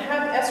don't have to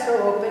have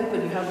escrow open, but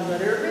you have a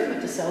letter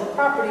agreement to sell the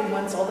property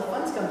once all the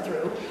funds come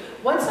through.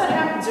 Once that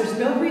happens, there's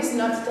no reason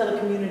not to tell the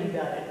community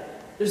about it.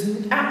 There's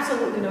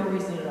absolutely no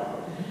reason at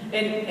all.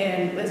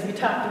 And as we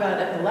talked about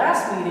at the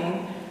last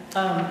meeting,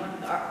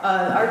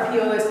 our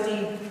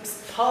POSD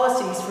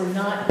policies for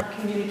not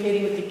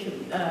communicating with the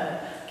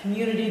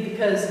community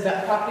because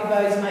property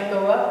values might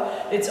go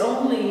up, it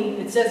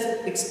says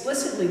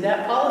explicitly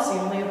that policy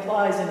only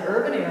applies in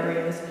urban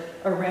areas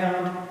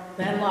around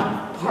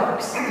landlocked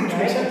parks. Which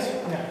makes sense.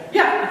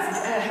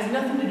 Yeah, it has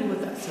nothing to do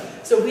with that.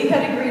 So we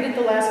had agreed at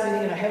the last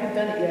meeting, and I haven't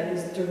done it yet,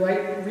 is to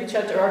reach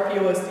out to our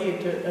POSD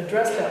to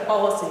address that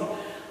policy.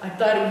 I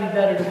thought it would be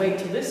better to wait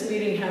till this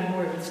meeting, have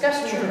more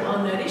discussion with them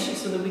on that issue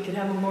so that we could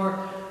have a more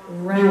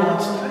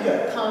round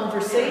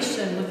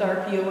conversation with our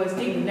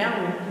POSD. But now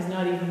he's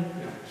not even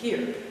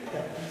here.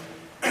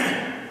 I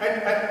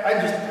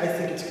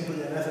think it's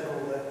completely unethical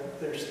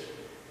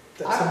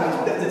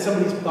that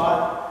somebody's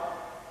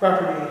bought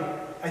property,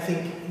 I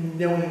think,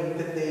 knowing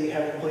that they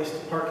have a place to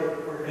park it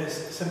or has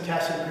some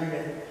tacit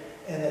agreement,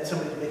 and that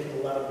somebody's making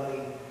a lot of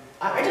money.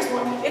 I just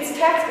want, it's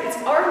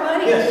our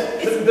money.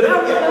 Yes, it's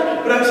our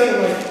money. But I'm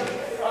saying, like,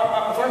 if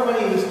our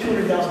money was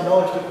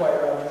 $200,000 to acquire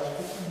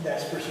Robin's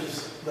Nest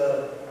versus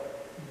the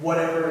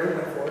whatever it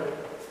went for,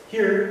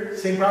 here,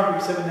 same property,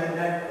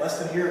 $799, less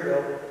than a year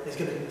ago, is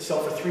going to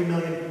sell for $3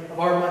 million of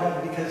our money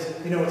because,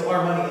 it's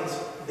our money, it's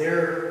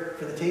there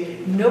for the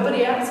taking.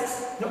 Nobody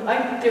asks. No.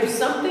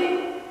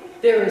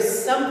 There is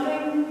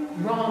something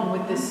wrong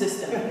with this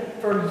system.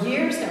 For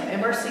years now,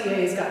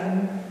 MRCA has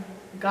gotten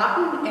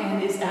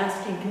and is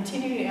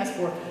continuing to ask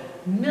for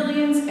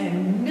millions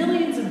and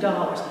millions of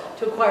dollars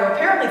to acquire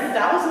apparently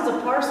thousands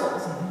of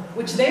parcels,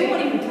 which they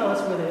won't even tell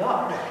us where they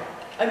are.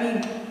 I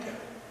mean,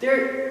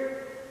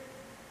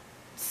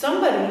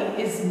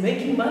 somebody is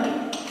making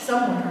money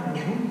somewhere.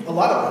 A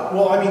lot of it.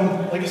 Well, I mean,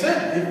 like I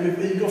said, if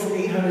you go from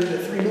 800 to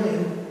 3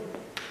 million,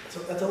 so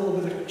that's a little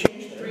bit of a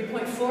change there.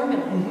 3.4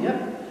 million,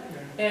 yep.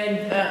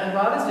 And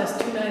Robin's Nest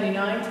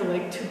 299 to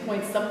like 2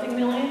 point something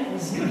million. It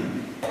was,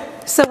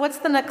 So what's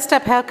the next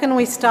step? How can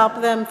we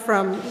stop them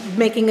from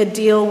making a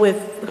deal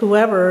with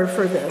whoever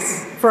for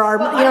this? For our,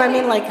 Well, you know what I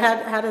mean? Like,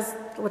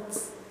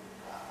 what's...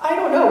 I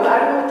don't know. I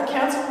don't know what the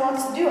council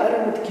wants to do. I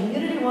don't know what the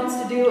community wants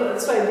to do.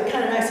 That's why it'd be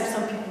kind of nice if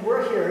some people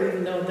were here,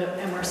 even though the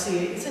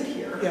MRCA isn't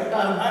here. Yeah,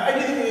 I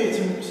do think we need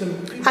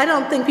some... I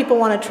don't think people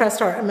want to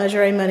trust our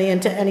Measure A money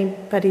into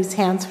anybody's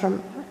hands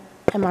from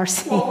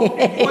MRC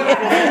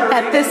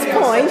at this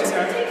point.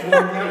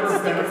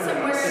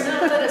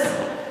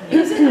 And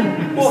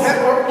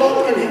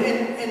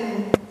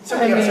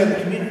something outside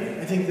the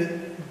community. I think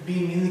that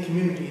being in the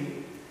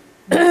community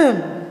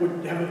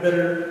would have a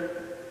better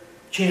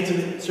chance of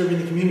it serving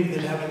the community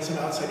than having some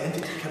outside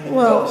entity come in and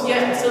tell us.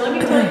 Yeah, so let me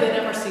tell you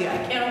that MRCA, I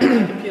can't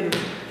open my computer,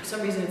 for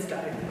some reason it's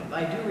died.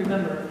 I do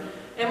remember.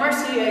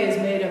 MRCA is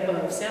made up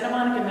of Santa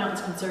Monica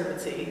Mountains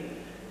Conservancy,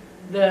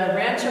 the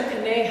Rancho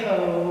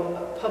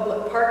Conejo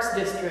Public Parks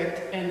District,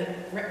 and the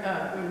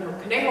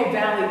Conejo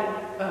Valley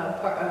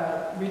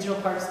Regional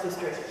Parks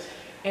District,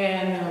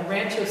 and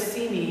Rancho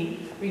Simi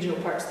Regional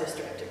Parks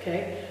District,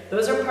 okay?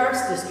 Those are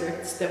parks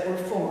districts that were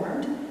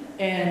formed,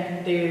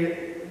 and the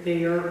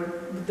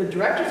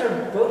directors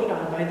are voted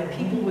on by the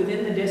people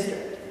within the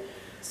district.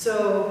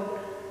 So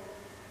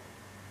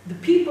the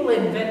people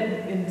in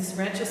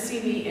Rancho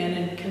City and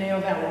in Conejo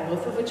Valley,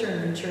 both of which are in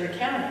Ventura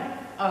County,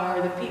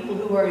 are the people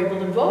who are able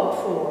to vote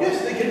for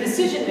Yes, they the can.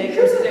 decision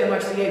makers of the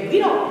MRCA. We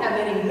don't have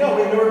any. No,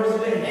 we have no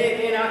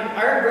representation. And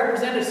our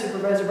representative,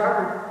 Supervisor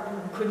Barber,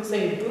 couldn't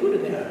say a boo to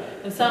them. Yeah.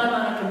 And Santa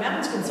Monica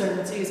Mountains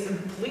Conservancy is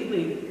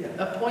completely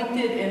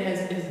appointed and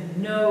has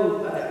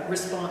no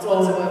response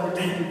whatsoever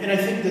to people. And I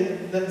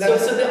think that's.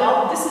 So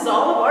this is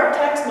all of our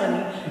tax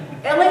money,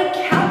 LA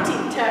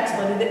County tax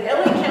money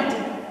that LA County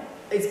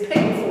is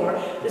paying for,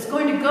 that's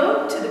going to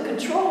go to the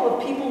control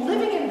of people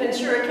living in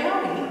Ventura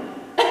County.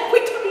 We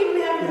don't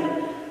even have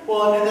any.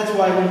 Well, and that's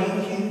why when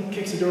he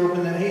kicks the door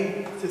open, then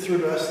he threw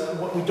to us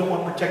what we don't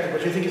want protected,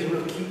 which I think is a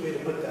real key way to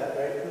put that,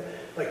 right?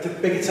 Like to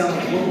make it sound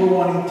like we're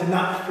wanting to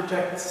not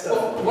protect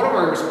stuff. Well, one of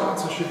our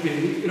responses should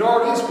be, it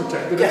already is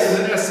protected. Yes.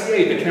 As an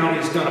SCA, the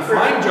county's done a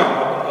fine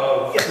job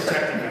of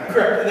protecting that.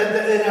 Correct,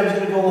 and I was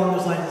going to go along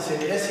those lines and say,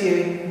 the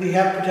SCA, we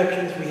have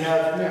protections, we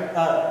have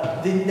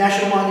the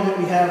National Monument,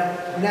 we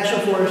have the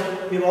National Forest,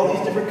 we have all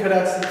these different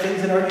cutouts, the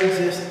things that already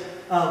exist.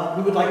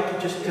 We would like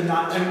to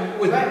not. And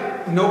with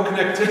no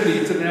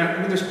connectivity to that, I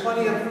mean, there's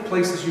plenty of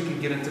places you can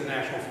get into the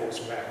National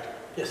Forest back.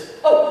 Yes.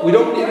 Oh, we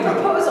don't need your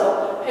another.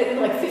 proposal had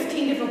like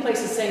 15 different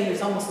places saying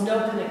there's almost no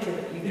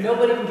connectivity. Yeah.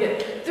 Nobody can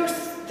get, there's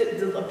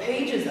the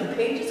pages and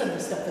pages of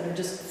this stuff that are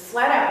just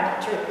flat out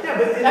not true. Yeah,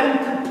 but I mean,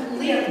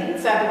 complete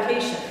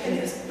fabrication.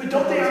 but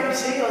don't they already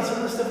say on some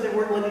of the stuff they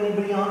weren't letting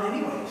anybody on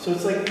anyway? So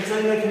it's like, it's not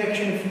even a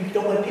connection if you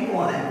don't let people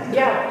on it.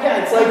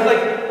 Yeah, It's like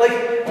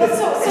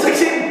so, like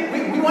saying,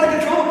 we want to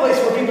control a place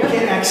where people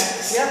can't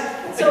access.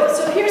 Yeah.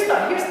 So here's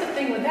the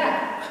thing with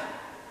that.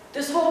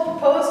 This whole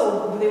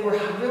proposal, they were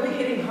really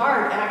hitting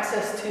hard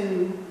access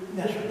to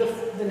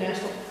the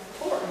national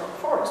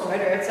forest,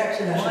 right? Or it's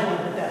actually the National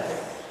monument that way.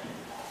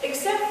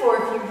 Except for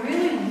if you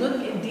really look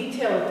in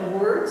detail at the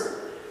words,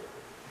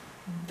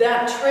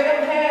 that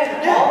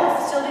trailhead, all the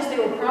facilities they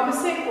were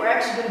promising were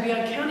actually going to be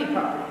on county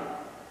property,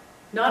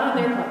 not on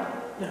their property.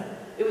 No.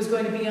 It was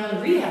going to be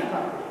on rehab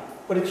property.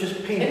 But it's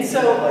just painful. And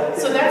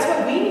so that's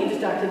what we need to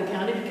talk to the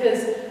county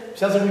because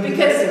there's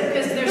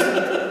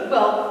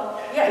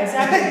yeah,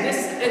 exactly.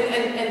 This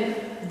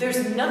and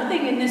there's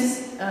nothing in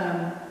this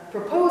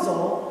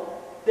proposal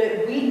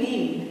that we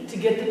need to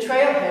get the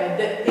trailhead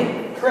that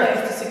it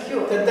claims to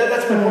secure.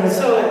 That's my point.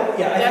 So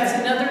that's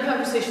another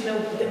conversation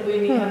that we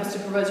need to have with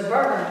Supervisor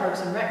Barber and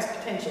Parks and Recs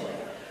potentially.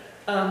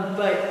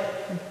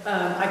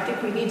 I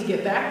think we need to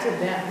get back to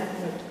that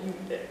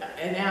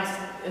and ask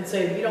and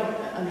say we don't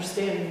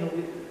understand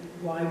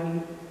why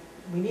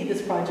we need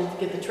this project to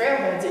get the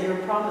trailheads that you're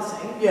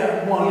promising.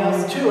 Yeah, one,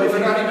 and two. I We're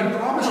think not even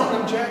promising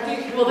them,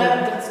 Jackie. Well,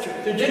 that's true.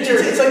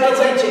 It's like not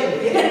even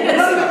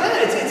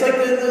that. It's like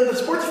the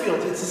sports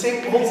fields. It's the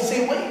same, holds the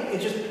same weight.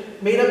 It's just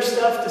made up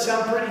stuff to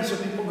sound pretty, so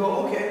people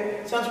go,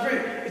 okay, sounds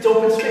great. It's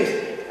open space.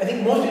 I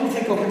think most people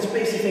think open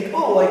space. They think,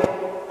 oh, like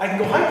I can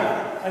go hike on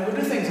it. I can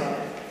go do things on it.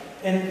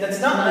 And that's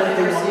not what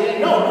they want.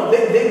 No,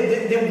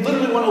 they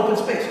literally want open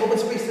space. Open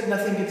space that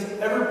nothing gets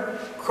ever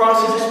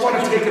crosses. They just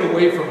want to take it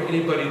away from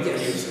anybody to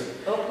use it.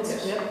 Open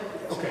space. Yeah.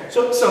 Okay.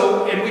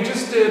 So, and we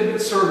just did a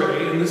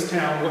survey in this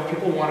town what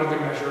people wanted their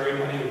measuring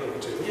money to go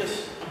to.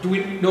 Yes. Do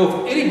we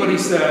know if anybody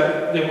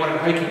said they wanted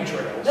hiking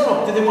trails?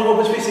 No. Did they want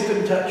open space they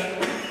couldn't touch?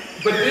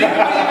 But did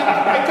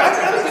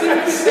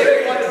anybody say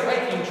they wanted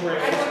hiking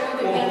trails I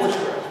don't know or the horse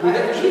answer.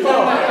 trails?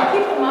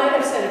 People might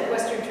have said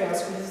equestrian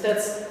trails because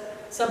that's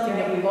something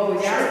that we've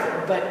always asked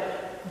for, but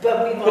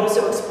we've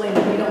also explained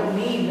that we don't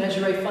need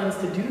Measure A funds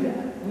to do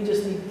that. We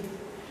just need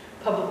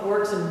Public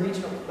Works and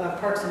regional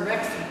Parks and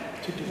Recs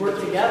to work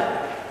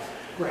together.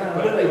 Right,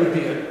 but it would be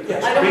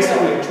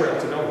basically a trail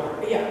to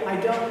nowhere. Yeah, I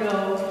don't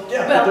know.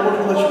 Yeah, but they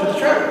wouldn't let you put the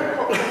trail.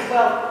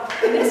 Well,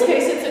 in this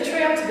case, it's a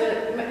trail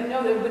to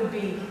no, there would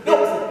be.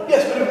 No,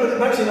 yes, but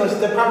what I'm saying is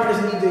that property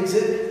doesn't need to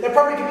exist. That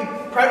property can be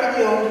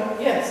privately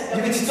owned. Yes.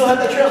 You can still have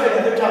the trailhead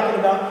that they're talking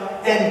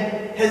about,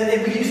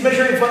 and we use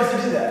measuring funds to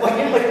do that.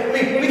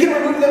 We can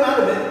remove them out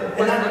of it.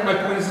 But my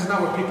point is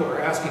not what people are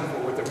asking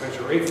for with their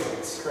Measure A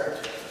funds.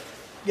 Correct.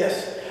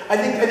 Yes, I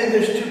think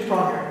there's two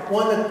prongs here.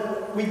 One,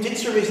 that we did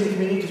surveys in the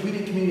community because we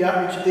did community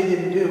outreach that they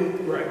didn't do.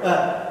 Right.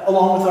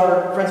 Along with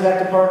our Friends of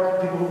Active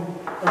Park, people who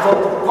are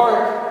involved with the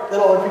park, that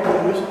all our people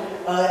use.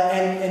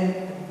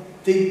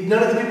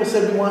 None of the people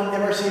said we want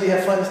MRC to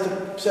have funds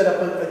to set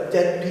up a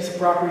dead piece of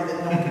property that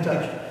no one can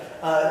touch.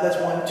 That's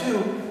one.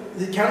 Two,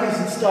 the county's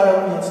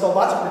installed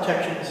lots of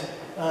protections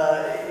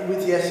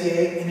with the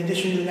SCA, in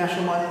addition to the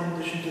National Monument,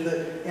 in addition to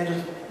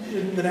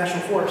the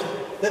National Forest,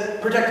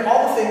 that protect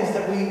all the things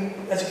that we,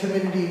 as a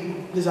community,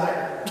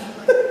 desire.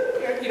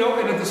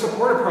 And to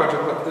support a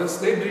project like this,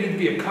 there need to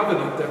be a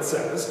covenant that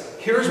says,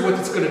 here's what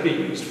it's going to be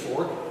used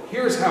for,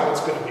 here's how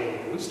it's going to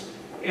be used,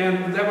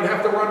 and that would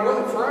have to run with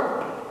it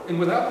forever. And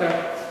without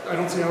that, I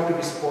don't see how it could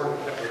be supported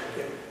that way.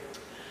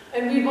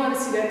 And we want to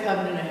see that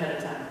covenant ahead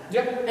of time.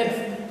 Yep.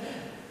 And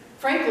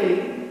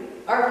frankly,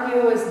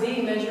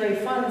 RPOSD Measure A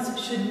funds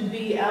shouldn't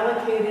be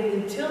allocated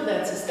until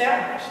that's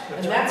established.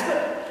 That's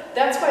And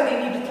that's why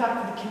they need to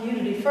talk to the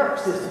community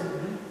first. Yes.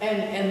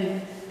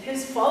 And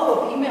his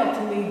follow-up email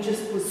to me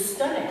just was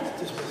stunning.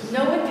 Just business.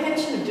 No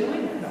intention of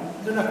doing it. No,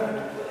 they're not going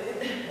to.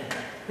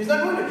 He's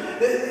not going to.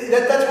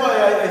 That's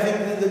why I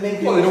think the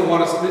main. Well, they don't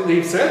want us,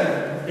 they've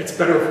said, it's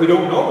better if we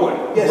don't know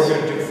what Yes. we're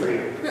gonna do for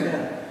you.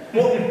 Yeah.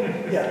 Well,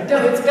 yeah.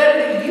 No, it's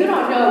better that you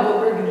don't know what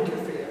we're gonna do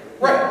for you.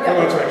 Right. Yeah.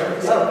 Oh, that's right.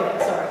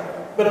 Okay, sorry.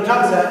 But on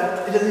top of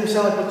that, it doesn't even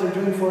sound like what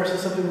they're doing for us is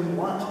something we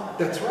want.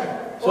 That's right.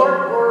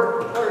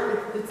 Or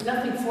it's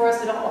nothing for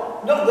us at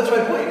all. No, that's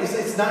my point.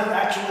 It's not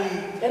actually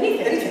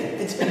Anything. anything.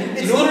 It's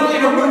literally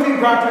removing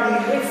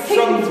property It's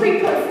taking from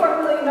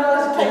 $3.4 million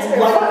of taxpayer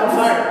light on funds.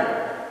 fire.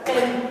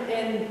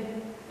 And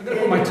I'm gonna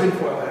put my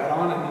tinfoil hat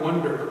on and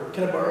wonder,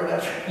 Can I borrow it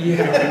after?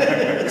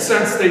 yeah,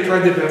 since they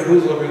tried to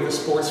bamboozle me with the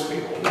sports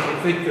field, and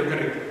they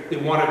think they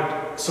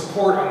wanted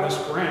support on this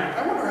grant,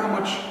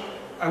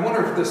 I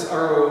wonder if this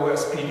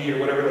ROSPD or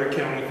whatever that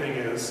county thing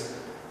is,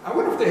 I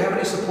wonder if they have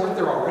any support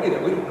there already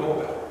that we don't know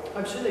about.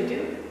 I'm sure they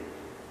do.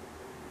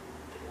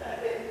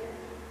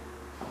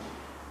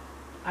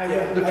 I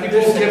Yeah. The I- people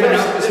there's- giving out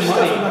there's this stuff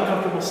money. I'm not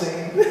comfortable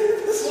saying.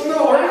 Well,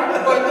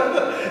 no,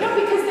 but No,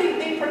 because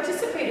they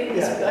participated in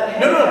this. Yeah.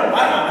 No,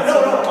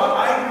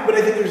 but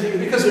I think there's even.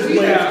 because there's you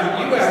layers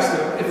asked to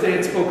them if they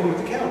had spoken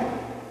with the county,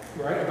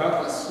 right,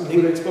 about this, and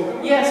who they'd spoken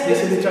with? Yes,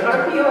 Yes, and they but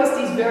talked-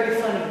 RPOSD is very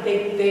funny.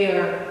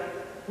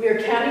 We are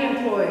county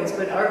employees,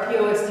 but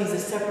RPOSD is a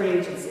separate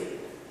agency.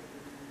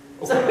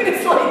 So Okay.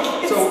 it's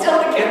like, it's So, still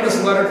the in this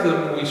county. letter to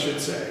them, we should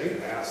say,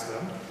 ask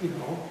them,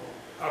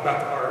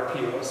 about the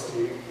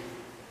RPOSD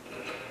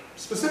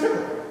specifically.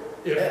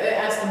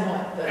 Ask them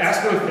what?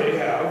 Ask them if they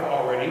have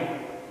already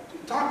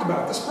talked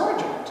about this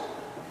project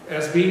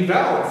as being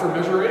valid for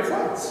Measure A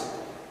funds.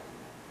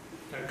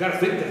 I've got to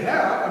think they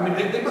have. I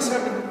mean, they must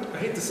have, I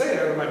hate to say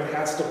it, my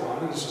hat's still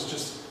on, and this is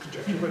just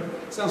conjecture, but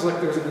it sounds like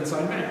there's an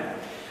inside man,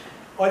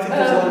 Oh, I think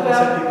there's a lot of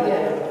inside people all yeah.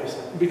 over the place.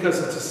 because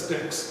it just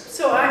stinks.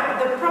 So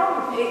the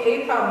problem,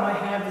 a problem I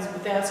have is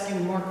with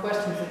asking more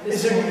questions at this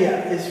Is there, point.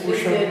 yeah, is for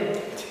sure.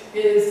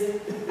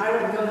 I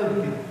don't know that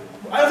we,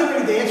 I don't think we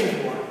need the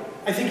answers more.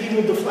 I think he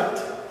will deflect.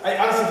 I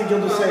honestly think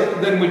he'll just say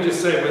it. Then we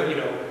just say,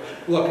 well,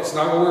 look, it's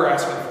not what we're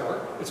asking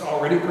for. It's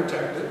already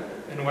protected,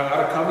 and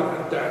without a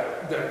covenant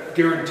that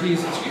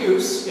guarantees its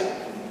use, Yeah.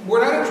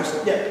 we're not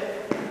interested.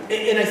 Yeah,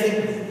 and I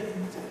think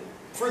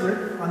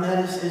further on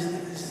that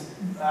is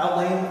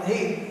outlaying,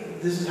 hey,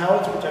 this is how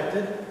it's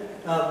protected.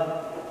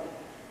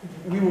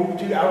 We will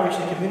do outreach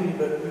in the community,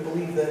 but we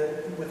believe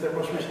that with their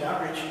most recent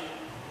outreach,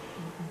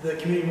 the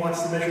community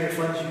wants the Measure A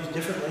funds used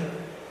differently,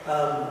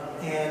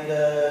 and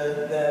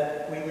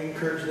that we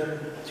encourage them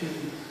to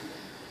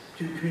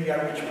do community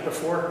outreach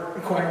before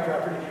acquiring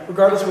property,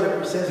 regardless of whatever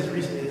he says his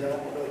reason is. I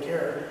don't really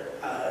care.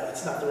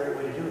 It's not the right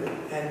way to do it,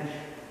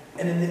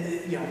 and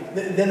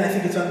then, then I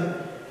think it's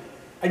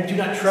I do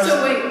not trust.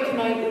 so wait, can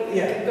I,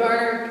 Yeah.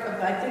 Garner,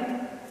 I think,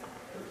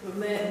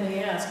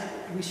 may ask,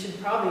 we should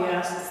probably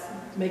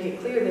make it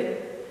clear that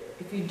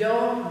if you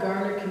don't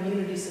garner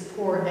community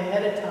support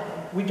ahead of time,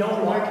 We don't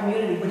from our want.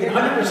 community, We we're can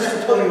not going to 100% tell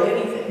support you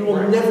anything. we will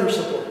Right. never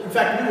support. In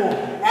fact, we will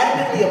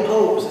adamantly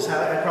oppose. Is how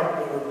I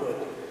probably would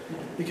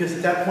put. Because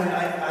at that point,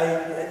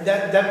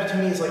 that to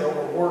me is like a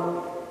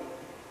war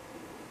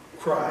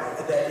cry.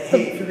 That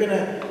hey, if you're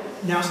gonna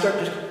now start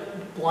just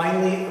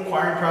blindly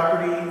acquiring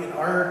property in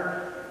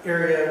our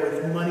area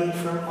with money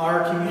from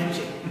our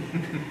community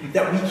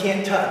that we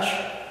can't touch,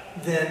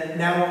 then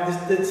now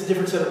it's a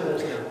different set of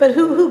rules now. But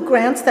who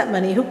grants that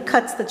money? Who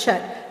cuts the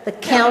check? The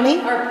county?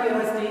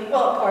 RPOSD,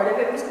 well, part of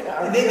it was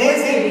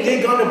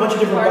They've gone to a bunch of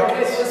different Part of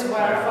buckets. it was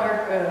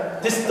wildfire.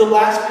 The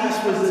last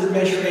piece was the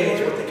Measure A,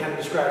 is what they kind of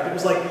described. It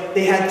was like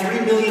they had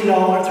 $3 million,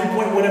 3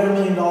 point whatever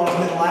million dollars,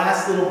 and then the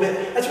last little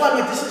bit. That's why I'm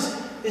like,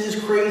 this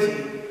is crazy,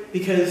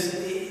 because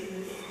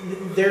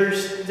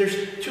there's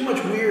too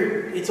much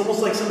weird. It's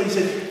almost like somebody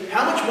said,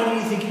 how much money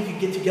do you think you could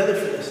get together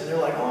for this? And they're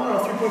like, oh, I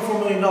don't know, $3.4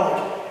 million.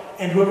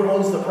 And whoever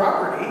owns the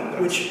property,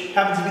 which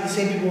happens to be the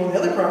same people who own the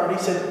other property,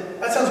 said,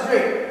 that sounds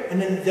great. And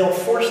then they'll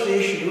force the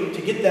issue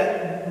to get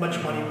that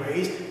much money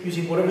raised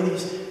using whatever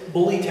these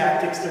bully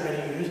tactics they're going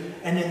to use.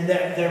 And then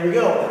there we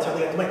go. That's how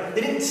they got the money.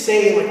 They didn't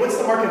say, like, what's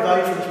the market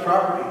value for this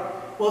property?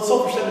 Well, it's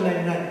sold for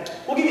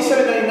 $7.99. We'll give you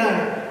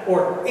 $7.99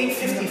 or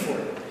 $8.50 for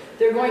it.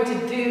 They're going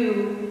to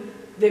do,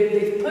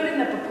 they've put in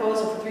the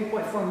proposal for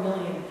 3.4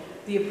 million.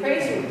 The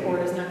appraisal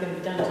report is not going to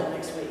be done until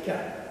next week.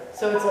 Yeah.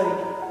 So it's like,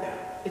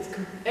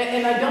 Yeah.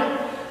 and I don't,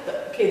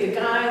 okay, the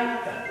guy,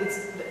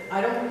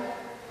 I don't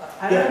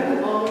know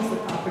who owns the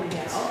property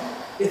now.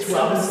 It's some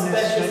Robinson's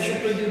special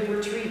Ventures. super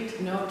duper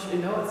treat. No, it's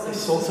They some.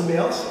 sold somebody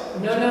else?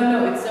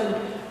 No,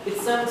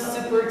 it's some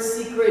super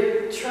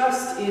secret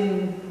trust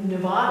in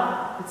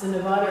Nevada. It's a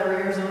Nevada or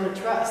Arizona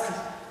trust.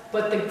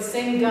 But the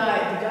same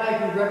guy, the guy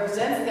who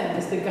represents them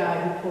is the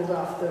guy who pulled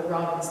off the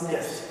Robin's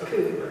Nest Yes.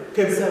 coup.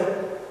 Okay,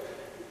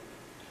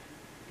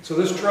 So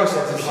this trust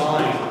is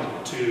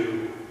designed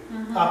to,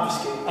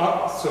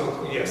 obfuscate.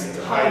 so yes,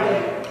 to hide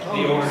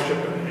the ownership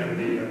and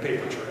the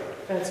paper trail.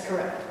 That's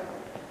correct.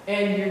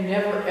 And you're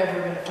never, ever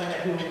going to find out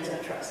who owns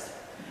that trust.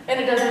 And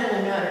it doesn't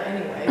really matter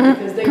anyway,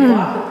 because they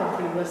bought the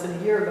property less than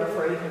a year ago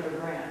for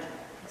 $800,000.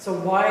 So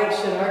why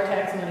should our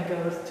tax money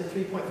go to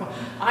 3.4?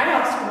 I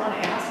also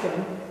want to ask them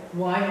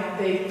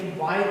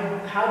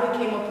how they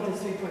came up with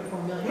this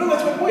 3.4 million. No,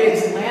 that's my point.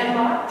 It's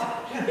landlocked.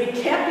 Yeah. It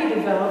can't be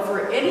developed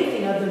for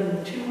anything other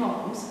than 2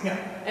 homes. Yeah.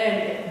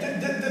 And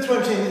That's what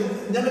I'm saying,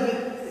 none of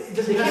it they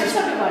doesn't can't pass,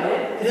 subdivide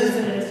it. It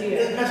isn't an it SDA.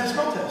 doesn't pass the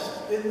smell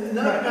test.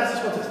 None of it passes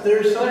the smell test.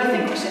 There's But I something.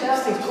 think we should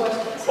ask these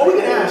questions. Well, we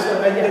can ask,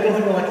 but I don't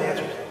think we'll like the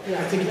answers.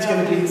 Yeah. I think it's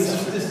gonna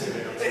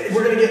be,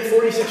 we're gonna get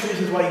 46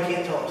 reasons why you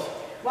can't tell us.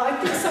 Well, I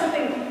think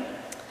something,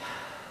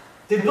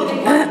 They've built a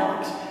black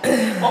box.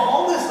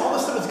 All this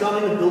stuff has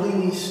gone into building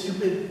these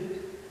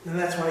stupid, and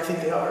that's why I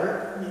think they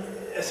are,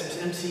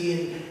 SMC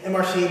and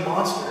MRCA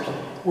monsters,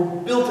 were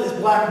built as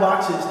black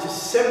boxes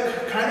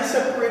to kind of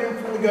separate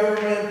them from the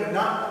government, but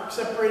not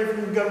separated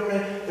from the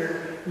government. They're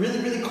really,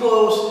 really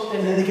close,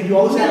 and then they can do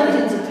all this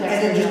Millions of and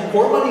tax then just dollars.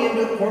 pour money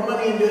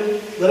into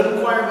it, let them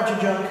acquire a bunch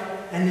of junk,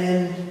 and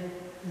then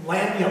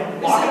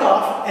lock it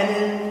off, and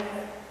then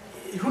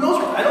who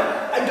knows?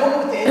 I don't know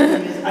what the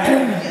end game is. I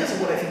have ideas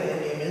of what I think the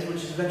end game is, which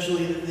is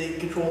eventually that they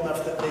control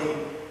enough that they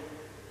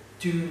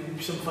do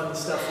some fun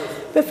stuff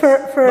with But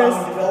for allowing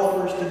as,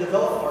 developers to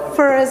develop part of it.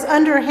 for as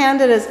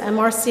underhanded as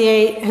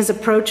MRCA has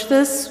approached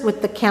this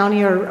with the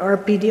county or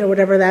RPD or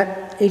whatever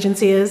that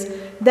agency is,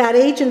 that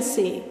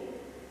agency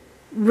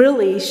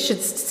really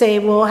should say,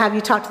 well, have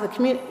you talked to the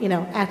community,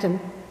 Acton?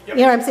 You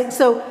know what I'm saying?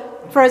 So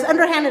for as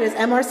underhanded as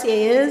MRCA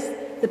is,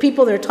 the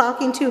people they're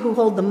talking to who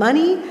hold the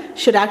money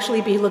should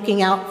actually be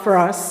looking out for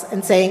us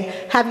and saying,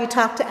 have you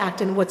talked to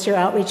Acton? What's your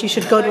outreach? You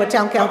should go to a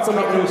town council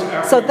meeting.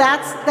 So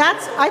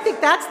I think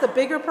that's the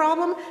bigger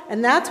problem,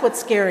 and that's what's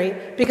scary,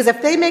 because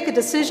if they make a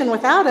decision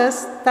without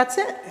us, that's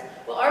it.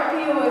 well,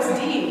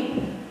 RPOSD,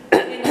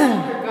 in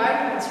all their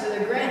guidelines for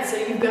their grants,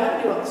 say you've got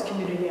to do all this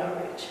community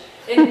outreach.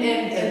 And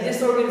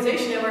this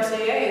organization,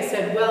 MRCA, has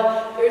said,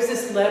 well, there's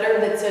this letter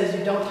that says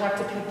you don't talk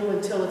to people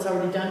until it's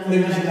already done for the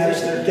Maybe you should ask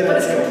them, organization. get But out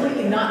it's of jail.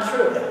 completely not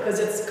true, because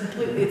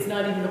it's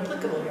not even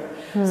applicable here.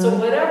 So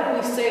whatever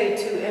we say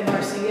to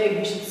MRCA,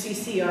 we should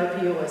CC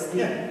RPOSD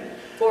Yeah.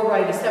 or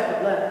write a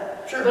separate letter.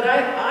 Sure. But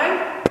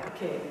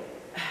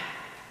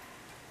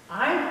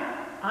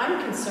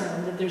I'm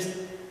concerned that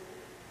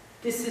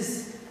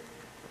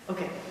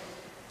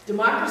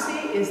democracy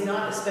is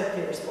not a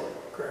spectator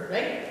sport, Correct.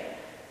 right?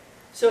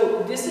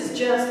 So this is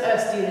just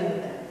us dealing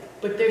with them.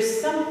 But there's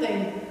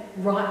something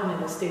rotten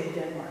in the state of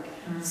Denmark.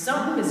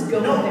 Something is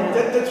going No, down.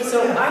 that's what-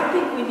 So yeah. I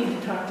think we need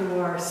to talk to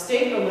our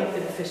state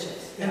elected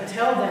officials and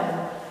tell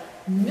them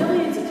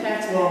millions of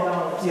taxpayer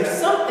dollars or yeah.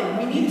 something.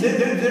 We need to,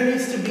 There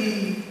needs to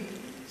be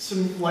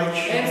some light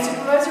shine. and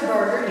Supervisor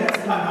Barger needs to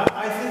know. Yeah,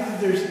 I think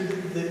that there's,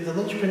 the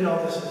linchpin of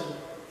all this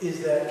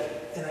is that,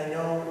 and I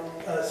know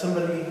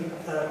somebody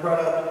brought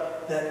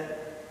up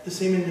that the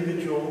same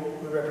individual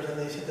we represent,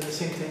 they said the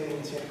same thing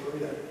in Santa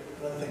Clarita,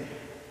 another thing,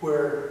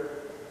 where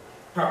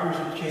properties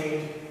were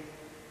changed,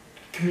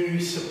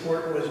 community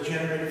support was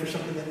generated for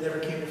something that never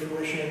came to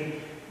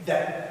fruition,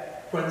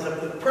 that runs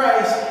up the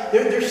price.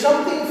 There's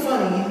something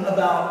funny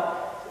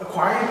about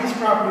acquiring a piece of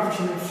property for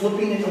something,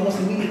 flipping it almost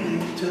immediately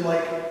to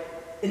like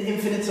an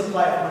infinite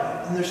supply of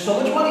money. And there's so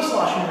much money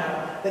sloshing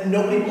around that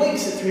nobody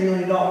blinks at $3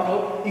 million.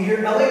 You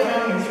hear LA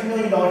County, $3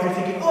 million, you're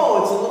thinking,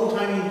 oh, it's a little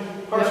tiny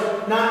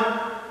parcel,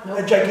 not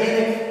a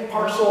gigantic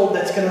parcel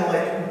that's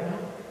gonna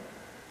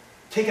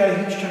take out a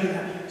huge chunk of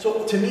that.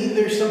 So to me,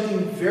 there's something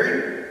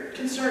very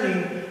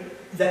concerning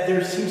that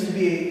there seems to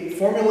be a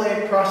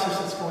formulaic process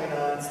that's going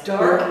on. It's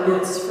dark, and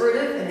it's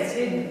furtive, and it's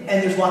hidden.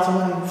 And there's lots of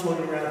money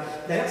floating around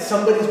that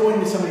somebody's going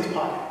into somebody's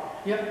pocket.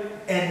 Yep.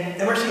 And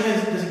MRC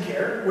doesn't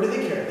care. What do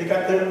they care? They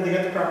got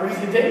the property.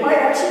 They might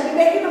actually be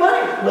making the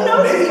money. Who Well,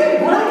 knows? maybe,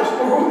 who knows?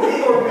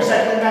 Or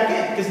recycling back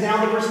in, because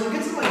now the person who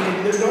gets the money,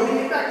 maybe they're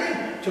donating it back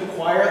in to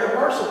acquire other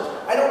parcels.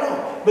 I don't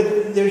know,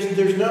 but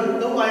there's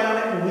no light on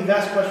it. When we've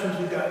asked questions,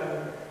 we've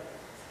gotten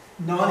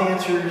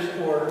non-answers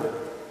or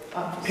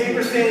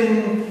paper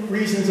thin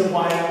reasons of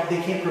why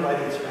they can't provide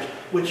answers,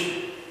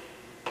 which,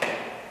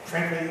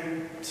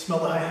 frankly, smell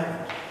the high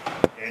heaven.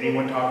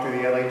 Anyone talk to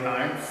the LA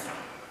Times?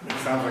 It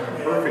sounds like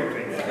a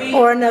perfect thing.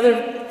 Or another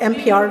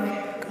NPR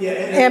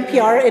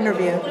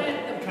interview.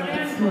 The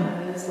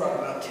plan was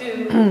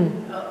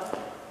to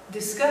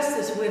discuss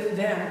this with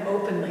them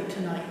openly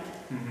tonight.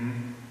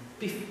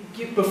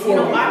 Before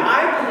we-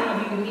 I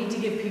believe you need to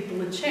give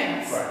people a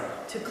chance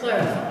Right. to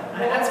clarify.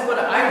 That's what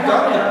I I've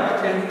done want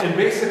that, them and to.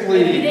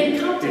 basically. You didn't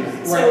come to it.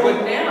 Right, So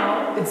but-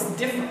 now it's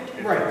different.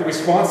 Right, the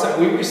response that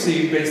we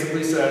received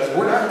basically says,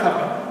 we're not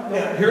coming.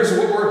 Yeah. Here's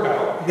what we're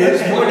about.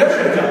 Here's And what we're it never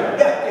should gonna be. come.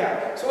 Yeah.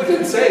 Yeah, so it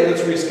didn't say,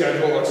 let's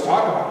reschedule, let's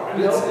talk about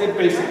it. It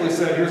basically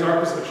said, here's our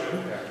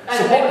position.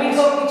 And we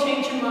hope you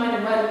change your mind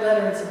and write a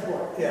letter in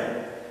support. Yeah.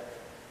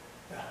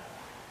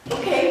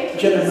 Okay.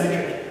 General please.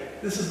 matrix.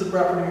 This is the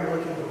property you're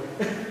looking for.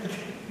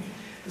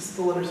 This is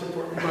the letter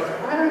support.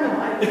 I don't know,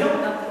 I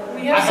don't know.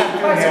 We I have have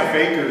 2.5 supervisor.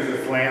 acres,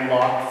 it's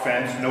landlocked,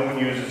 fenced, no one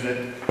uses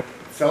it.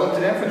 Sell it to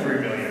them for $3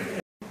 million.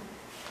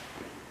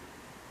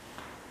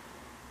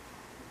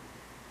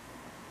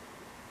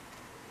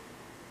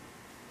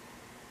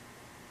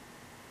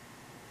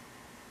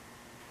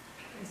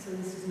 So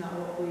this is not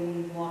what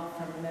we want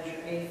from the Measure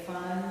A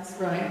funds.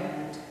 Right.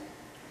 And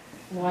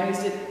Why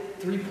is it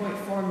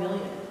 3.4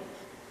 million?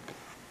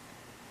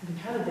 I mean,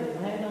 how did they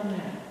land on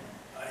that?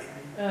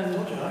 I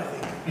told you, I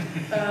think.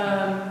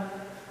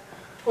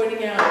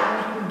 Pointing out,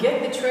 you can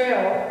get the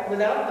trail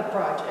without the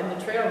project, and the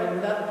trail then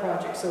without the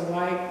project, so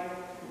why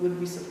would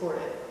we support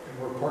it? And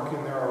we're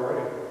parking there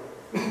already.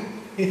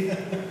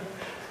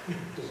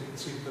 Doesn't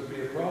seem to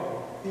be a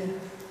problem.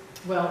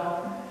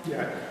 Well,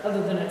 Yeah.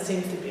 other than it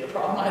seems to be a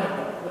problem, I don't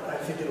know. I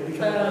think it'll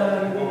become a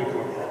problem. Will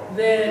become a problem.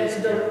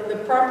 Then the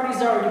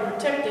property's already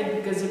protected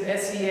because of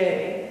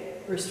SEA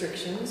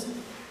restrictions.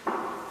 a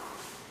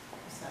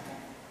second,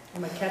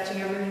 Am I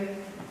catching everything?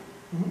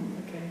 Mhm.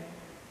 Okay.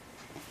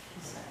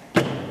 a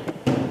second.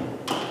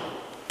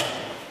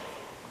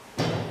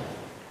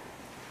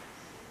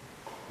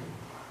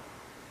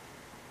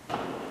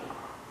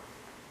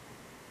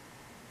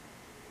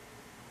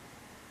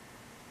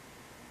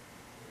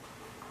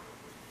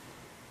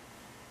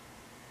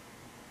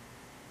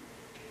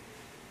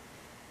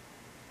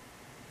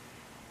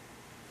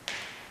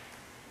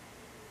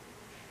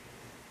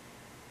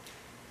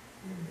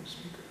 No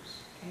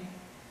speakers. Okay.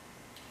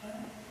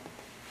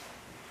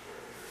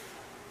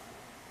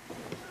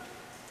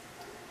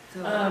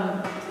 So,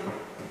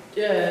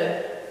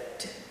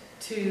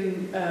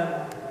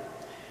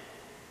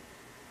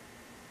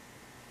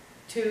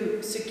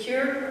 to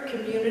secure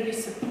community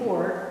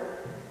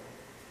support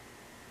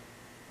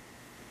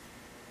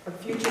of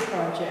future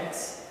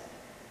projects,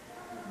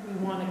 we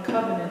want a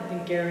covenant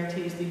that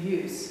guarantees the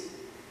use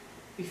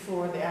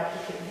before the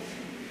application,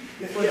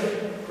 before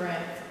the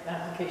grant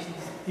applications,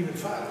 Even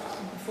 5.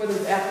 before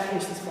the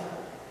application's filed.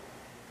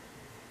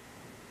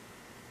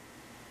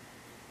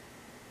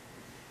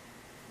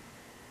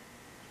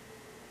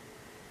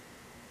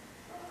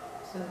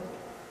 so,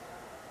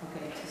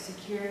 okay, to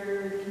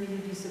secure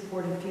community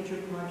support in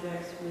future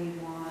projects, we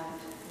want,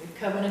 A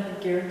covenant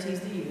that guarantees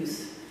the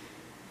use.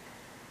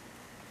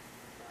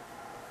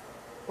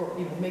 Or,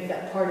 you know, make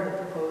that part of the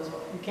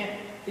proposal. You can't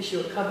issue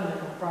a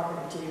covenant on property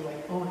until you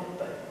like own it,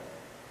 but,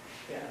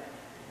 yeah.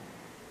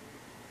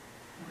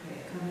 okay,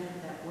 a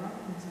covenant that what,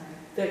 I'm sorry.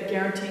 That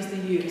guarantees the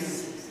use.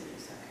 Guarantees the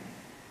use, okay.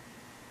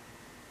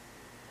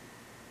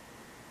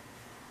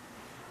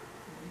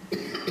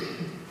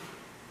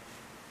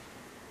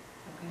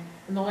 Okay,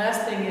 And the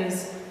last thing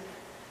is,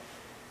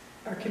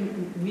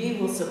 we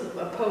will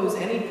oppose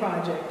any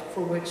project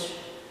for which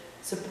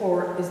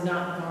support is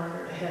not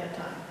garnered ahead of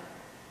time.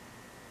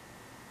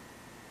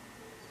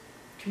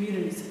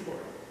 Community support.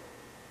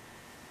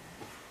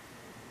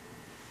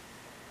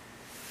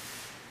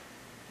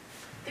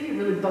 I think it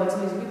really bugs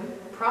me is we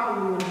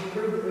probably would have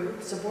approved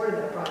or supported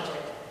that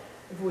project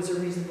if it was a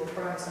reasonable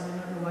price. I mean,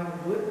 I don't know why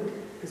we wouldn't,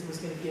 because it was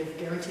going to give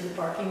guaranteed the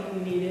parking that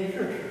we needed,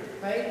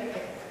 right?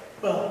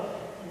 Well,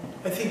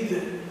 I think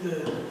that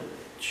the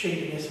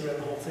shadiness around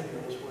the whole thing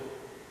was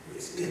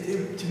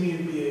what, to me,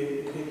 it'd be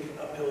a big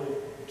uphill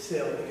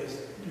sale because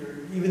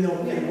even though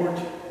they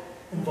weren't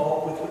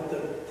involved with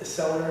what the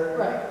seller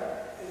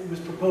Right. was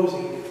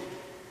proposing,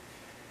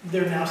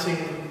 they're now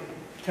saying,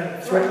 kind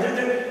of,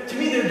 to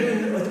me, they're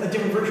doing a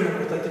different version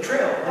of it, like the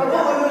trail. Like,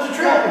 oh, there's a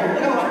trail here,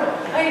 look at the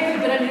trail. I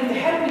agree, but I mean, if they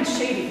hadn't been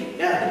shady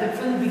Yeah,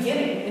 from the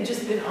beginning and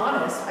just been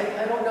honest,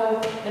 I don't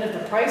know, and if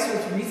the price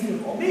was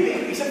reasonable. maybe,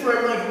 except for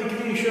like the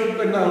community showed.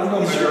 But no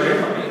majority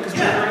of money, because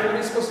majority of money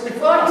is supposed to be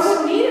for Well, you us.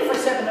 wouldn't need it for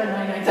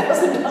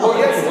 $799,000. Well,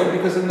 yeah, you would,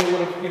 because then they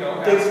would have, you know,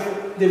 asked.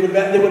 They would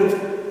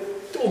have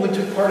only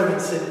took part of it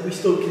and said, we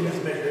still can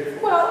use measure.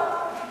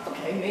 Well,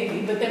 okay,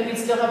 maybe, but then we'd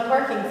still have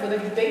parking for the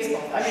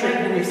baseball. I Sure,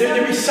 mean,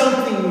 there'd be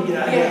something we get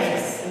out of it.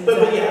 Yes.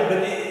 But yeah, but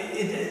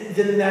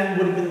then that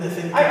would have been the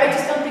thing. I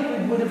just don't think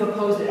we would have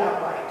opposed it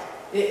outright,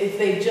 if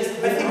they just.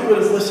 I think we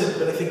would have listened,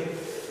 but I think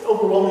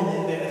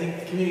overwhelmingly, I think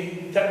the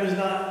community, that was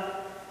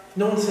not,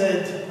 no one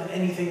said on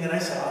anything that I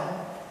saw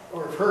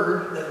or have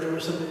heard that there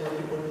was something where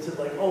people would have said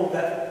like, oh,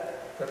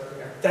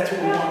 that's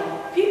what we want.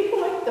 Well,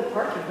 people like the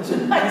parking, which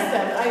is nice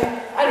that,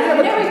 I don't know,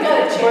 I never got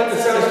a But it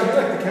chance. sounds to me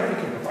like the county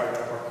can provide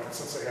that parking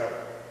since they have,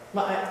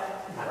 Right,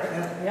 right?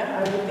 yeah,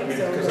 I would I think mean,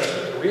 so.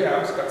 because the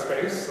rehab's got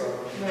space, so.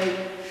 Right.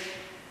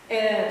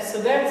 And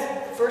so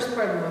that's, the first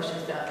part of the motion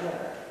is that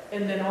letter.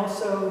 And then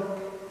also,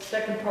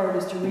 second part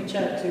is to reach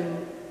out to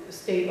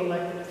state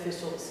elected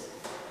officials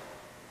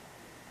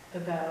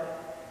about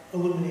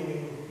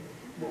Eliminating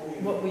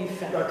what we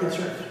found. our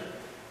concerns.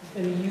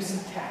 And the use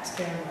of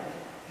taxpayer money.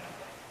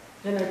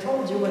 And I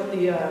told you what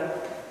the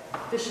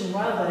Fish and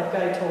Wildlife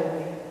guy told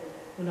me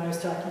when I was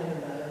talking to him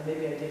about it,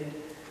 maybe I didn't.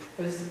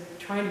 I was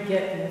trying to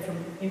get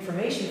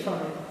information from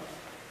him.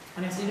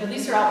 And I said, you know,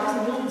 these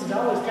are millions of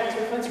dollars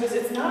taxpayer funds, because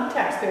it's not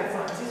taxpayer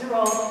funds. These are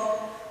all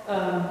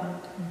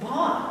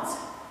bonds.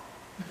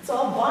 It's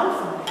all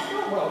bond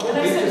funding. Well, And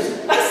I they said,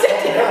 just- I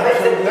said to him, Yeah,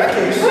 so in that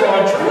case, who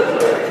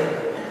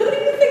do you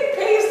think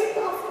pays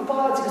off the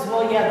bonds? He goes,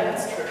 well, yeah,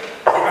 that's true.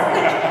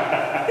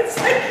 It's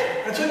like,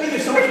 that's what I mean,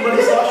 there's so much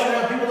money sloshing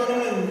around, people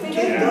don't even, They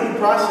can't don't. know the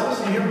process.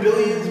 You hear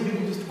billions and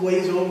people just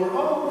glaze over,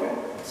 oh, okay.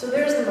 so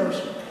there's the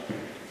motion.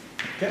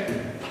 Okay.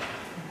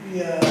 We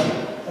have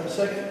a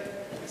second.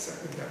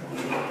 Second that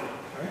motion. All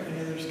right, any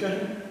other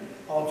discussion?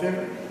 All in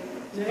favor?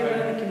 Does anyone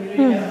in the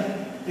community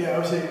have? Yeah, I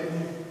would say,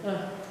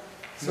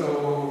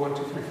 So, 1,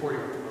 2, 3, 4, you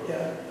have to vote.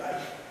 yeah,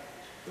 aye.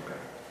 Okay.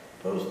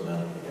 Opposed? None?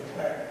 Okay,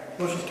 all right,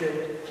 motion's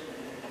carried.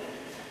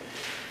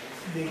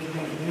 The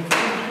community.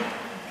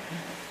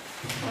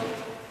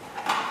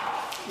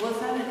 Was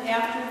that an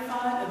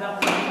afterthought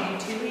about the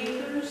 92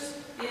 acres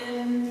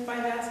by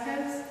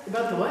Vasquez?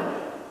 About the what?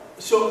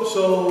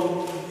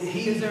 So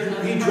he Is there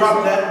another dropped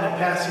parcel? that in a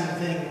passing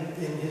thing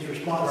in his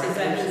response. Is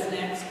that his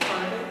next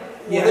target?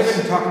 Well, they've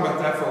been talking about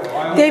that for a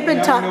while. They've been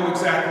Now we talk- know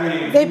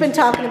exactly. they've been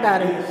talking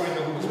about it. I know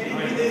who was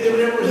behind it. They were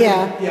never.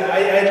 Yeah. Yeah, I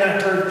had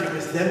not heard it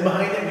was them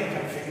behind it, I mean,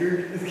 I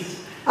figured.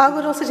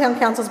 Little Town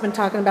Council's been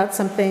talking about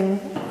something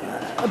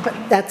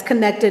that's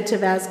connected to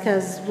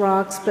Vasquez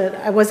Rocks, but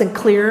I wasn't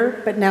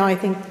clear, but now I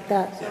think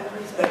that,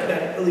 That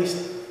at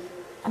least.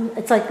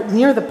 it's like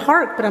near the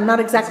park, but I'm not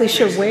exactly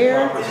sure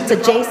where. It's Is it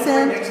the property right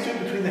adjacent. next to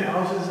it, between the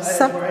houses?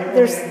 Some-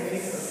 there's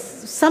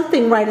There's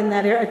something right in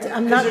that area.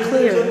 I'm not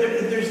clear.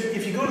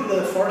 If you go to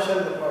the far side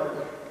of the park,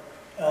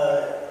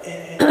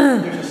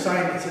 and there's a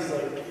sign that says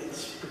like,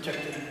 it's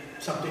protected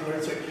something, or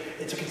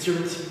it's a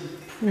conservancy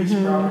piece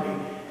of property.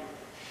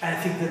 And I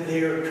think that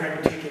they're trying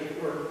to take it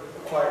or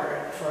acquire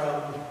it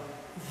from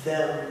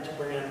them to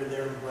bring it under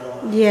their umbrella.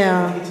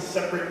 Yeah. I think it's a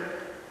separate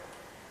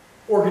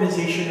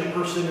organization or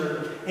person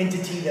or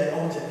entity that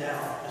owns it now,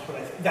 is what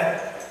I think.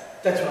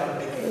 That's what I'm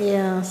thinking.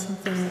 Yeah,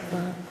 something like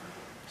that.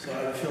 So I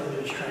have a feeling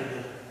they're just trying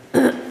to.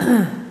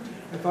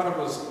 I thought it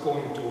was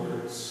going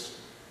towards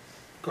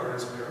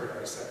Gardens of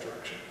Paradise, that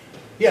direction.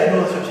 Yeah,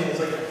 no, that's what I'm saying. It's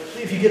like,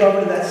 if you get over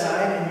to that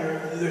side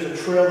and there's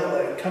a trail that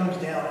like comes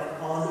down,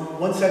 and on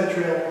one side of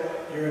the trail,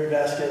 you're in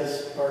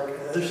Vasquez Park, and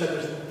the other side,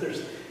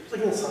 there's like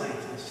little signs,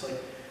 and it's like,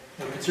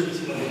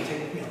 conservancy,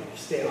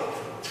 stay off.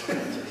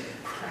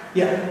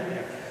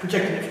 Yeah,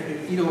 protecting it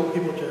from people,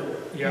 people to.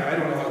 Yeah, I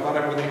don't know, a lot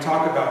of, when they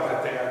talk about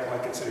that, they act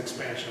like it's an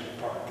expansion of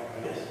the park.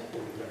 And I don't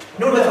believe that.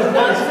 No, that's my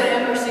Not point. the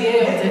MRCA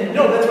owns it.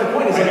 No, that's my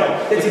point, is I know.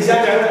 like, that's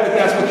exactly,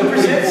 That's what he they're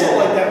presents it putting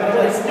like that, but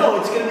I'm forward. like, no,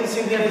 it's gonna be the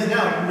same thing as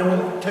now, no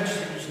one touches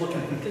it, just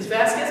looking. Because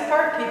Vasquez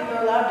Park, people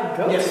are allowed to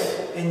go.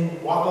 Yes,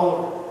 and walk all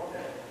over.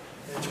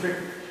 And it's great.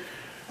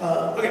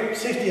 Okay,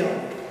 safety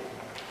element.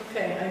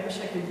 Okay, I wish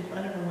I could,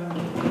 I don't remember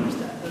the numbers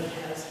that, but it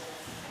has.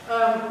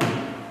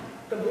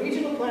 The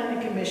Regional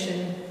Planning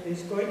Commission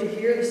is going to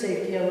hear the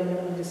safety element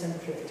on December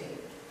 15th.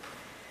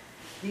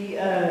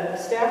 The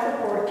staff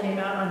report came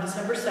out on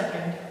December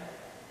 2nd,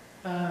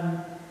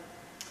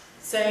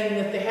 saying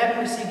that they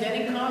hadn't received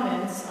any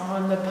comments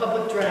on the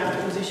public draft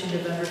that was issued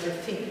November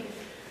 15th.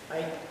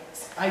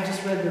 I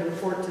just read the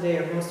report today,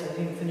 or most, I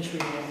didn't finish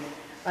reading it.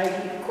 I,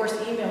 of course,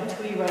 emailed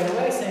Tweety right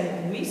away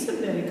saying, we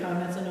submitted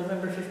comments on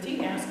November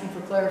 15th asking for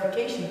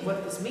clarification of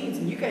what this means,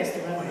 and you guys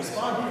still haven't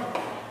responded.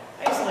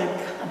 I was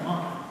like, come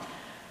on.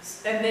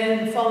 And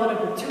then followed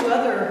up with 2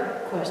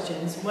 other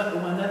questions,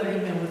 one other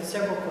email with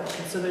several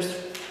questions. So there's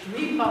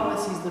 3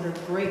 policies that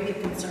are greatly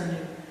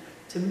concerning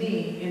to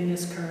me in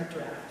this current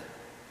draft.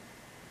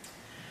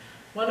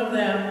 One of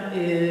them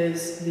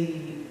is the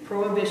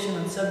prohibition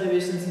on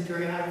subdivisions in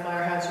very high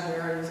fire hazard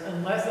areas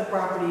unless the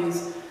property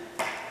is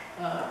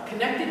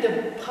connected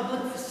to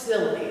public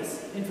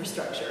facilities,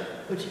 infrastructure,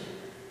 which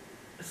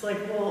it's like,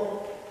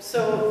 well,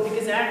 so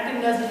because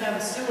Acton doesn't have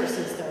a sewer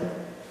system,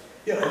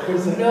 Yeah, what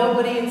is that?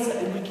 nobody,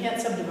 we can't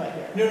subdivide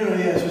here. No,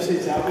 yeah, I was gonna say,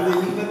 is that what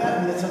they mean by that?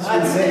 I mean, that sounds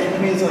really vague. I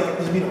mean, it's like,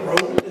 does it mean a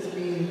road? Does it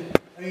mean,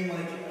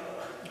 like,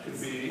 It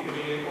could be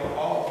any or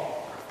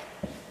all.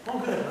 oh,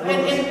 good.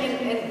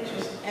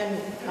 And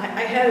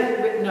I have it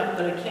written up,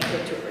 but I can't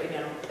get to it right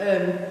now.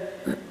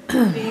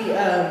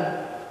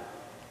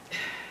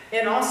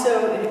 And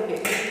also,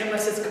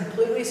 unless it's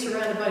completely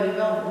surrounded by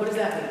development, what does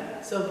that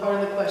mean? So part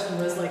of the question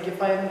was like,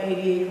 if I have an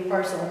 80-acre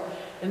parcel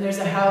and there's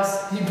a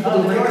house on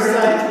the north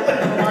side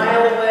a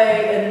mile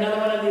away and another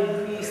one on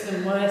the east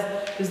and one is,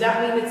 does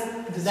that mean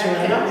does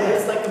that count? Yeah.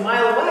 It's like a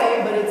mile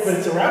away, but But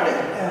it's around it,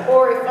 yeah.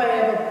 or if I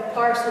have a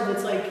parcel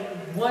that's like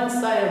one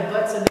side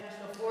abuts a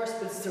national forest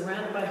but it's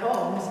surrounded by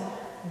homes,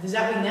 does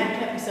that mean that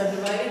can't be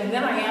subdivided? And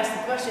then I asked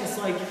the question, it's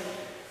like,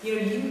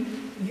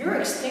 you're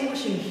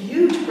extinguishing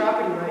huge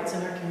property rights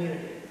in our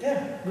community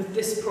Yeah. with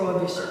this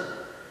prohibition.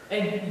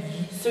 And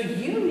so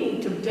you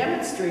need to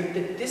demonstrate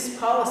that this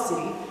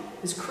policy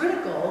is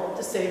critical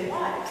to save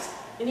lives.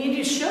 And you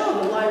need to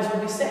show the lives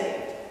will be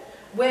saved.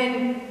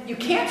 When you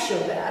can't show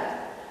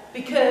that,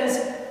 because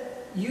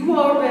you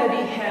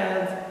already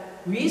have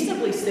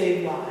reasonably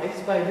saved lives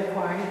by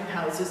requiring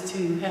houses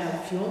to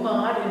have fuel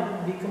mod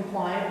and be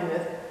compliant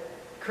with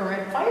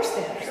current fire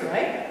standards,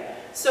 right?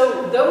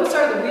 So those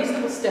are the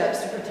reasonable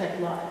steps to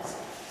protect lives.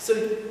 So